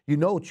making, you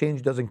know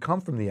change doesn't come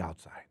from the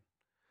outside.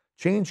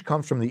 Change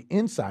comes from the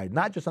inside,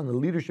 not just on the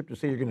leadership to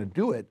say you're going to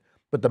do it,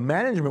 but the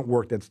management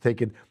work that's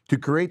taken to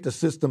create the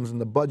systems and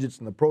the budgets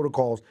and the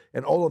protocols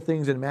and all the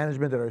things in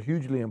management that are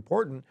hugely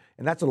important.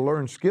 And that's a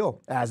learned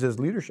skill, as is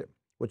leadership,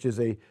 which is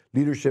a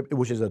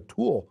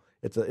tool.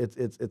 It's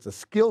a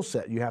skill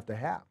set you have to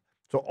have.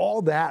 So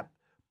all that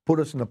put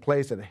us in a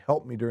place that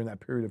helped me during that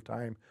period of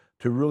time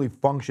to really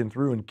function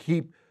through and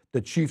keep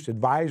the chief's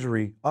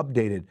advisory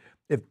updated.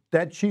 If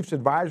that chief's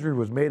advisory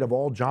was made of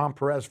all John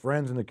Perez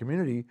friends in the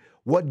community,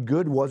 what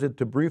good was it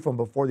to brief them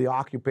before the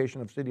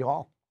occupation of City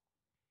Hall?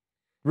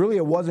 Really,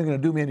 it wasn't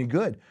going to do me any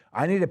good.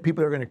 I needed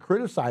people that are going to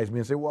criticize me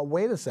and say, well,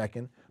 wait a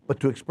second, but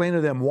to explain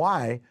to them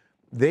why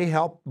they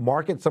helped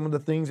market some of the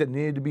things that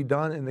needed to be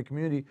done in the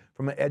community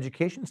from an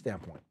education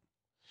standpoint.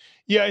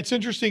 Yeah, it's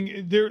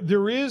interesting.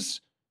 There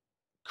is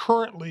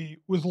currently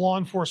with law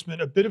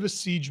enforcement a bit of a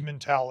siege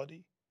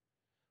mentality,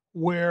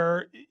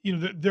 where you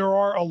know there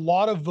are a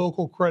lot of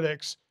vocal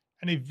critics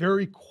and a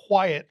very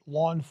quiet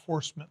law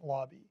enforcement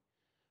lobby,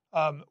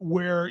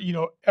 where you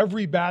know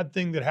every bad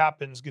thing that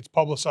happens gets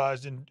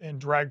publicized and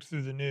dragged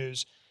through the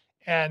news,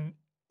 and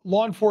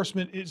law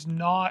enforcement is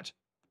not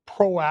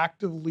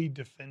proactively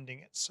defending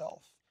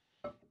itself.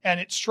 And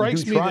it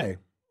strikes me that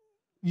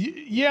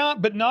yeah,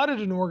 but not at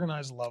an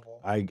organized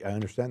level. I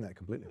understand that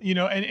completely. You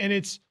know, and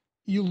it's,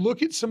 you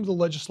look at some of the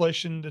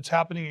legislation that's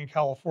happening in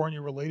California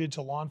related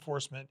to law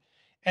enforcement,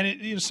 and it,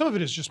 you know, some of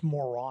it is just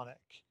moronic.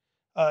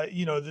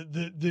 You know,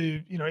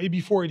 the you know, AB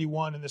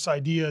 481 and this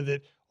idea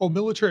that, oh,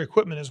 military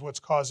equipment is what's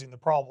causing the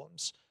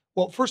problems.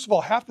 Well, first of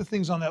all, half the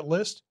things on that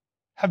list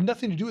have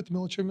nothing to do with the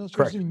military.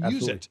 Military doesn't even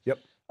use it. Yep.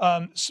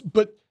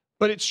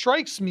 But it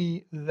strikes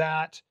me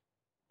that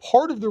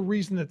part of the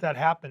reason that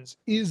happens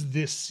is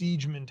this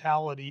siege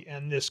mentality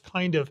and this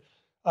kind of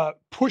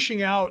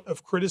pushing out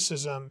of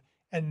criticism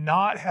and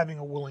not having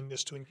a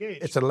willingness to engage.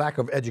 It's a lack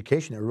of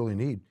education that we really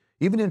need,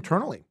 even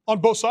internally. On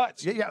both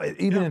sides. Yeah,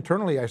 even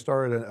internally, I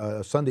started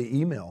a Sunday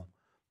email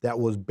that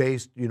was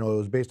based, you know, it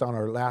was based on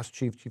our last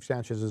Chief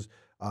Sanchez's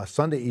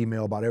Sunday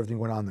email about everything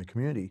going on in the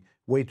community.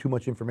 Way too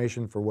much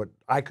information for what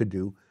I could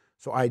do.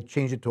 So I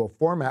changed it to a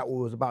format where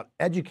it was about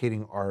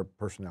educating our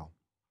personnel.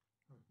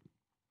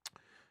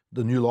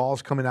 The new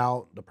laws coming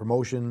out, the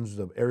promotions,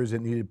 the areas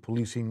that needed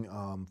policing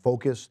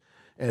focus,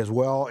 as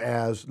well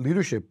as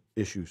leadership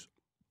issues.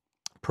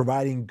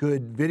 Providing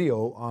good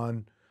video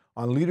on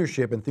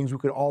leadership and things we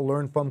could all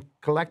learn from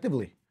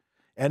collectively.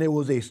 And it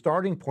was a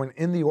starting point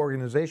in the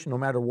organization. No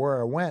matter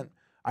where I went,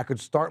 I could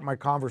start my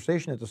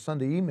conversation at the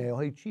Sunday email.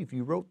 Hey, Chief,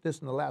 you wrote this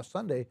in the last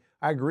Sunday.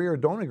 I agree or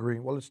don't agree.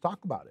 Well, let's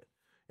talk about it.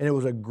 And it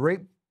was a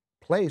great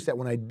place that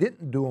when I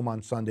didn't do them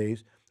on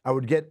Sundays, I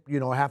would get, you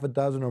know, half a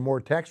dozen or more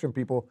texts from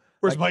people.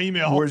 Where's my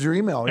email? Where's your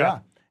email? Yeah.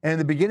 And in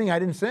the beginning, I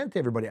didn't send it to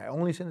everybody. I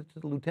only sent it to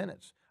the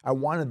lieutenants. I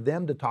wanted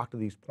them to talk to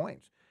these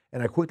points.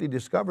 And I quickly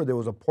discovered there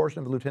was a portion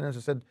of the lieutenants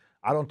that said,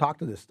 I don't talk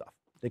to this stuff.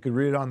 They could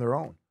read it on their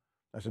own.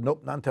 I said,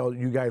 nope, not until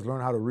you guys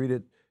learn how to read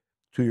it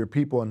to your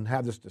people and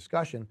have this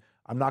discussion,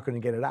 I'm not going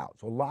to get it out.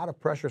 So a lot of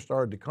pressure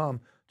started to come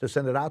to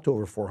send it out to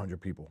over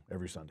 400 people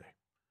every Sunday.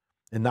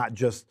 And not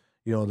just,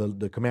 you know,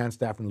 the command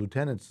staff and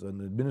lieutenants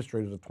and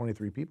administrators of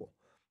 23 people.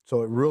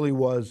 So it really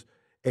was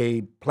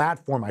a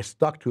platform I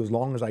stuck to as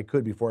long as I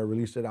could before I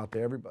released it out to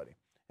everybody.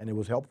 And it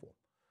was helpful.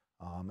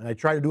 And I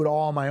tried to do it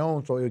all on my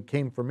own, so it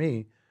came from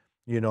me.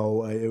 You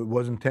know, it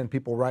wasn't 10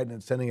 people writing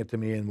and sending it to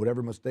me, and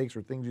whatever mistakes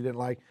or things you didn't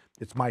like,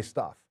 it's my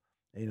stuff.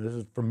 And, you know, this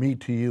is from me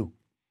to you,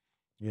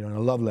 you know, in a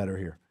love letter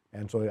here.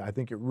 And so I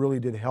think it really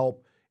did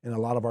help in a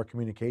lot of our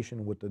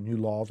communication with the new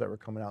laws that were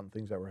coming out and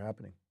things that were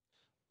happening.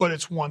 But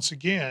it's once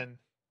again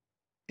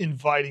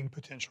inviting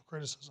potential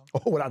criticism.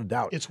 Oh, without a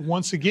doubt. It's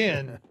once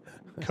again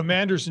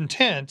commander's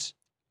intent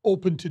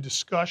open to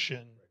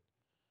discussion,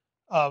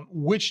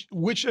 which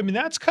I mean,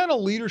 that's kind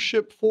of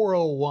leadership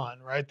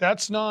 401, right?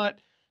 That's not,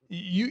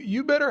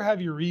 you better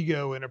have your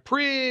ego in a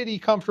pretty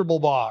comfortable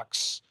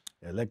box.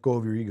 Yeah, let go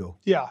of your ego.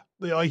 Yeah,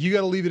 like you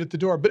got to leave it at the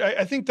door. But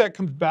I think that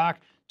comes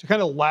back to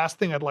kind of last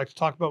thing I'd like to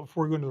talk about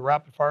before we go into the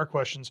rapid fire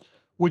questions,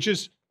 which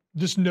is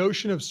this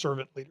notion of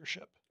servant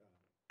leadership.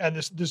 And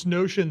this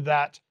notion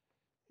that,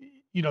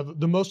 you know,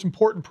 the most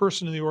important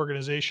person in the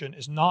organization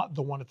is not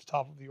the one at the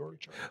top of the org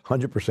chart.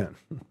 100%.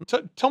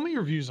 Tell me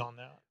your views on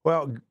that.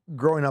 Well,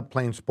 growing up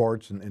playing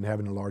sports and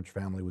having a large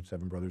family with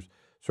 7 brothers,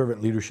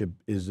 servant leadership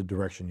is the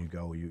direction you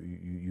go.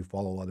 You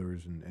follow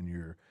others, and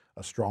you're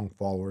a strong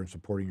follower and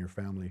supporting your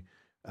family.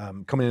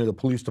 Coming into the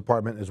police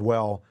department as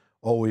well,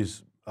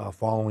 always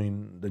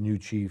following the new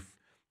chief,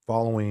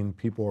 following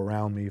people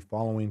around me,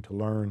 following to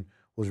learn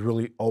was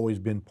really always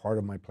been part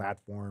of my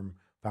platform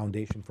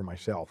foundation for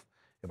myself.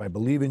 If I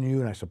believe in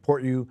you and I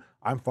support you,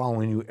 I'm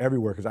following you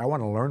everywhere because I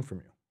want to learn from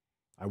you.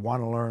 I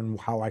want to learn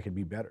how I could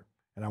be better,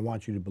 and I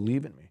want you to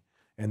believe in me.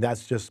 And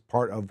that's just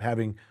part of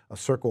having a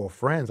circle of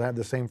friends. I have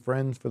the same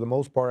friends for the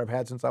most part I've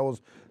had since I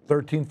was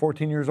 13,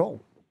 14 years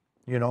old,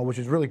 you know, which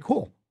is really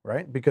cool,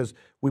 right? Because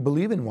we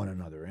believe in one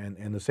another,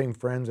 and the same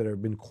friends that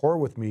have been core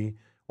with me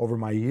over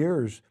my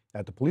years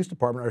at the police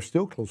department are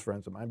still close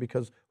friends of mine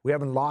because we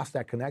haven't lost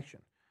that connection.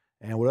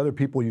 And with other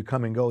people, you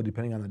come and go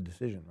depending on the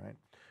decision, right?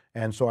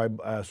 And so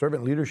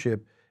servant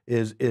leadership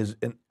is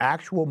an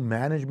actual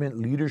management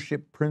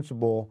leadership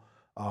principle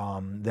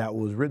that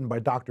was written by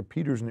Dr.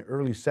 Peters in the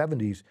early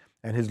 70s.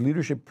 And his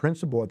leadership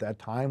principle at that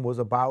time was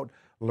about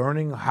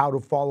learning how to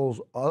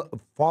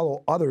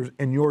follow others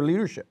in your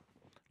leadership,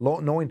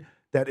 knowing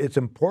that it's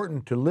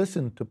important to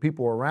listen to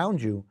people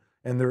around you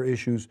and their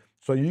issues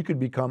so you could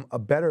become a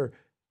better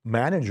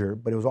manager,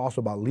 but it was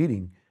also about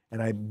leading.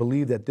 And I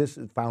believe that this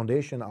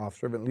foundation of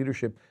servant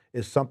leadership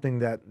is something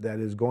that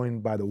is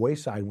going by the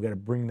wayside. We got to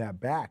bring that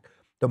back.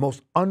 The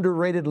most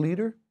underrated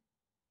leader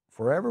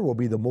forever will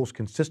be the most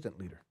consistent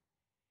leader.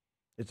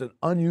 It's an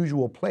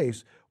unusual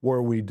place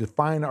where we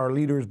define our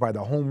leaders by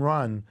the home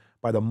run,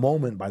 by the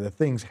moment, by the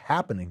things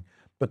happening.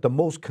 But the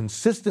most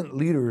consistent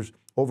leaders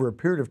over a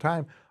period of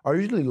time are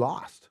usually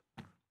lost.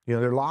 You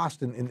know, they're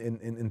lost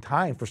in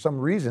time for some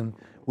reason.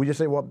 We just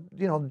say, well,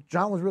 you know,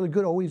 John was really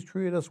good, always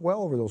treated us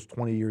well over those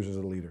 20 years as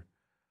a leader.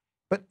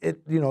 But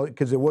you know,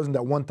 because it wasn't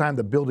that one time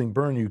the building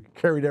burned, you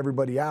carried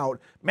everybody out.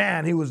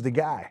 Man, he was the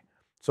guy.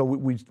 So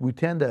we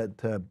tend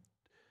to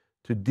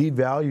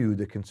devalue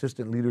the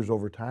consistent leaders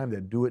over time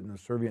that do it in a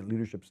servant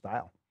leadership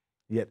style.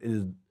 Yet it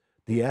is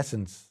the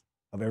essence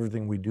of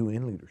everything we do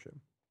in leadership.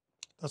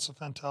 That's a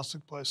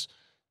fantastic place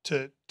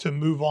to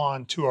move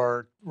on to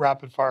our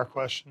rapid fire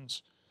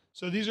questions.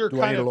 So these are Do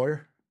I need a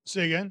lawyer?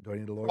 Say again? Do I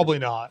need a lawyer? Probably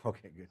not.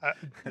 Okay,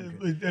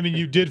 good. I mean,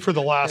 you did for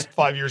the last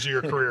 5 years of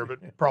your career,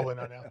 but probably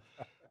not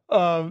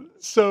now.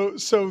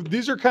 So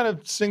these are kind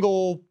of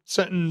single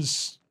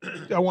sentence.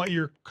 I want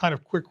your kind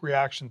of quick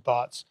reaction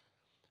thoughts.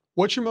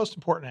 What's your most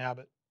important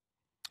habit?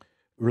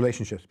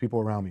 Relationships, people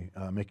around me,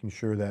 making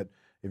sure that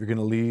if you're going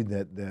to lead,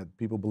 that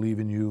people believe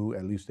in you,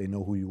 at least they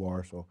know who you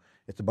are. So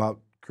it's about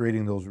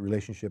creating those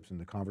relationships and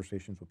the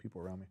conversations with people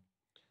around me.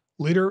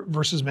 Leader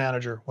versus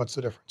manager, what's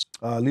the difference?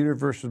 Leader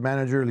versus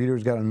manager,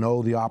 leader's got to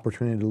know the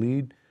opportunity to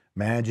lead.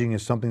 Managing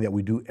is something that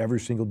we do every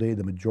single day,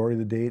 the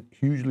majority of the day,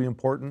 hugely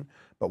important,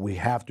 but we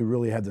have to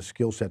really have the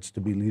skill sets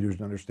to be leaders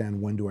and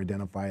understand when to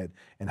identify it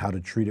and how to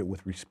treat it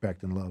with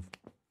respect and love.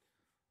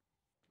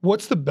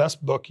 What's the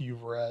best book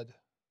you've read?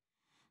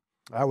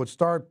 I would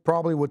start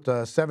probably with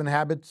 7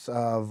 Habits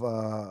of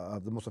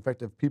the Most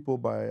Effective People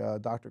by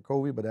Dr.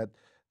 Covey, but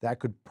that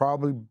could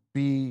probably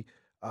be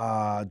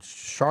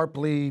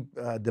sharply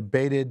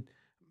debated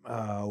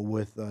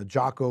with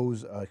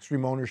Jocko's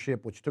Extreme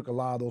Ownership, which took a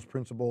lot of those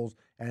principles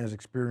and his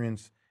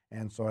experience,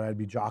 and so I'd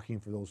be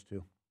jockeying for those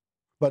 2.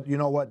 But you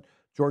know what?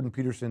 Jordan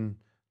Peterson,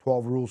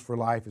 12 Rules for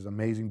Life is an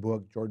amazing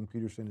book. Jordan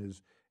Peterson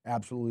is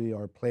absolutely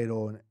our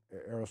Plato and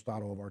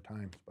Aristotle of our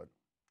times.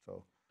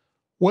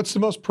 What's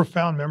the most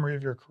profound memory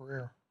of your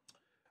career?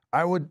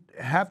 I would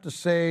have to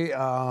say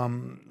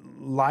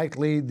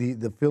likely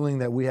the feeling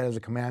that we had as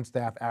a command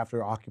staff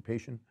after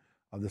occupation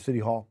of the City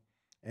Hall,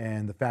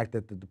 and the fact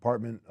that the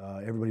department,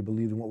 everybody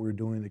believed in what we were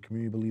doing, the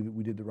community believed that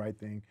we did the right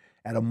thing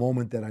at a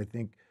moment that I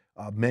think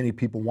many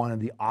people wanted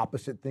the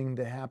opposite thing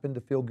to happen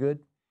to feel good.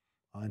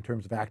 in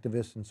terms of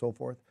activists and so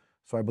forth.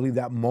 So I believe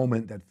that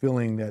moment, that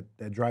feeling,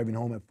 that driving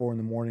home at 4 in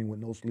the morning with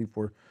no sleep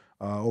for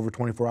over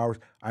 24 hours,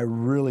 I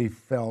really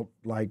felt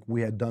like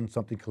we had done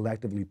something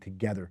collectively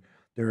together.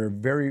 There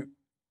are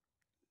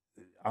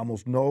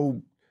almost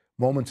no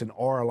moments in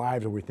our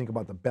lives where we think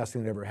about the best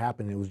thing that ever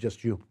happened. It was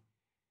just you.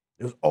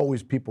 There was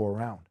always people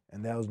around,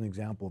 and that was an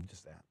example of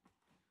just that.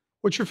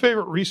 What's your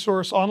favorite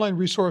resource, online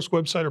resource,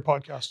 website, or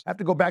podcast? I have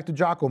to go back to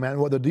Jocko, man.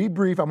 Well, the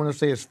Debrief, I'm going to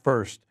say, is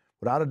first.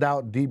 Without a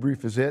doubt,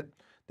 Debrief is it.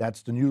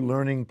 That's the new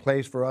learning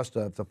place for us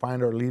to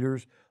find our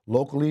leaders.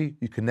 Locally,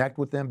 you connect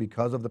with them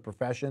because of the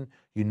profession.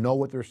 You know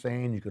what they're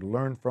saying. You could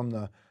learn from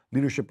the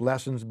leadership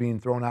lessons being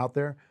thrown out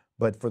there.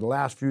 But for the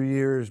last few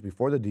years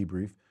before the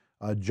Debrief,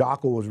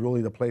 Jocko was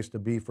really the place to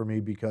be for me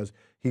because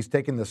he's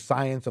taken the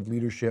science of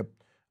leadership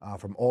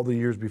from all the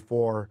years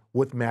before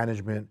with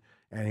management,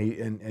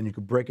 and you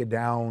could break it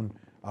down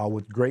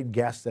with great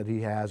guests that he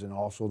has, and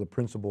also the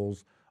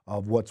principles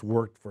of what's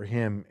worked for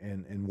him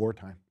in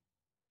wartime.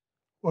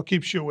 What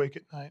keeps you awake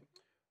at night?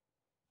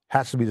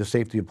 Has to be the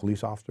safety of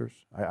police officers.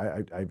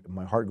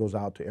 My heart goes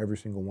out to every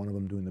single one of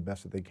them doing the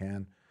best that they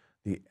can.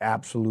 The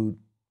absolute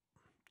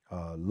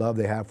love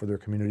they have for their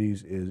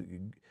communities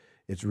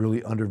it's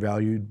really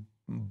undervalued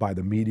by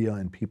the media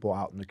and people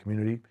out in the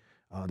community.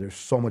 There's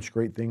so much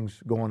great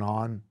things going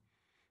on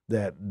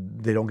that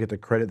they don't get the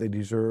credit they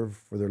deserve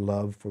for their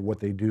love for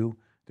what they do,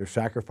 their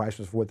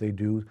sacrifices for what they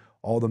do,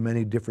 all the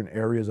many different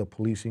areas of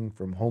policing,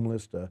 from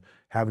homeless to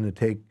having to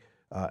take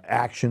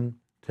action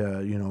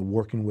to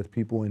working with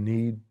people in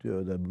need,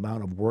 to the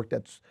amount of work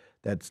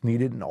that's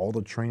needed and all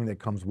the training that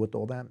comes with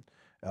all that.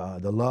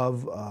 The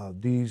love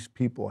these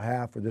people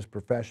have for this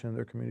profession and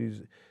their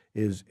communities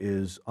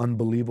is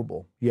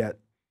unbelievable. Yet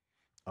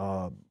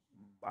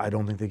I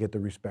don't think they get the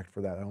respect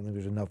for that. I don't think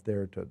there's enough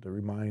there to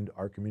remind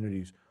our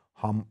communities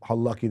how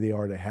lucky they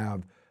are to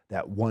have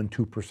that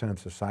 1-2% of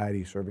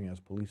society serving as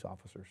police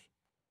officers.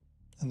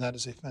 And that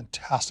is a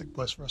fantastic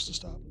place for us to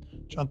stop.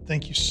 John,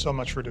 thank you so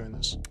much for doing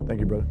this.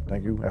 Thank you, brother.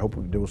 Thank you. I hope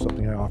there was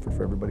something I offered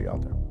for everybody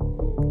out there.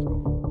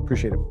 So,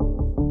 appreciate it.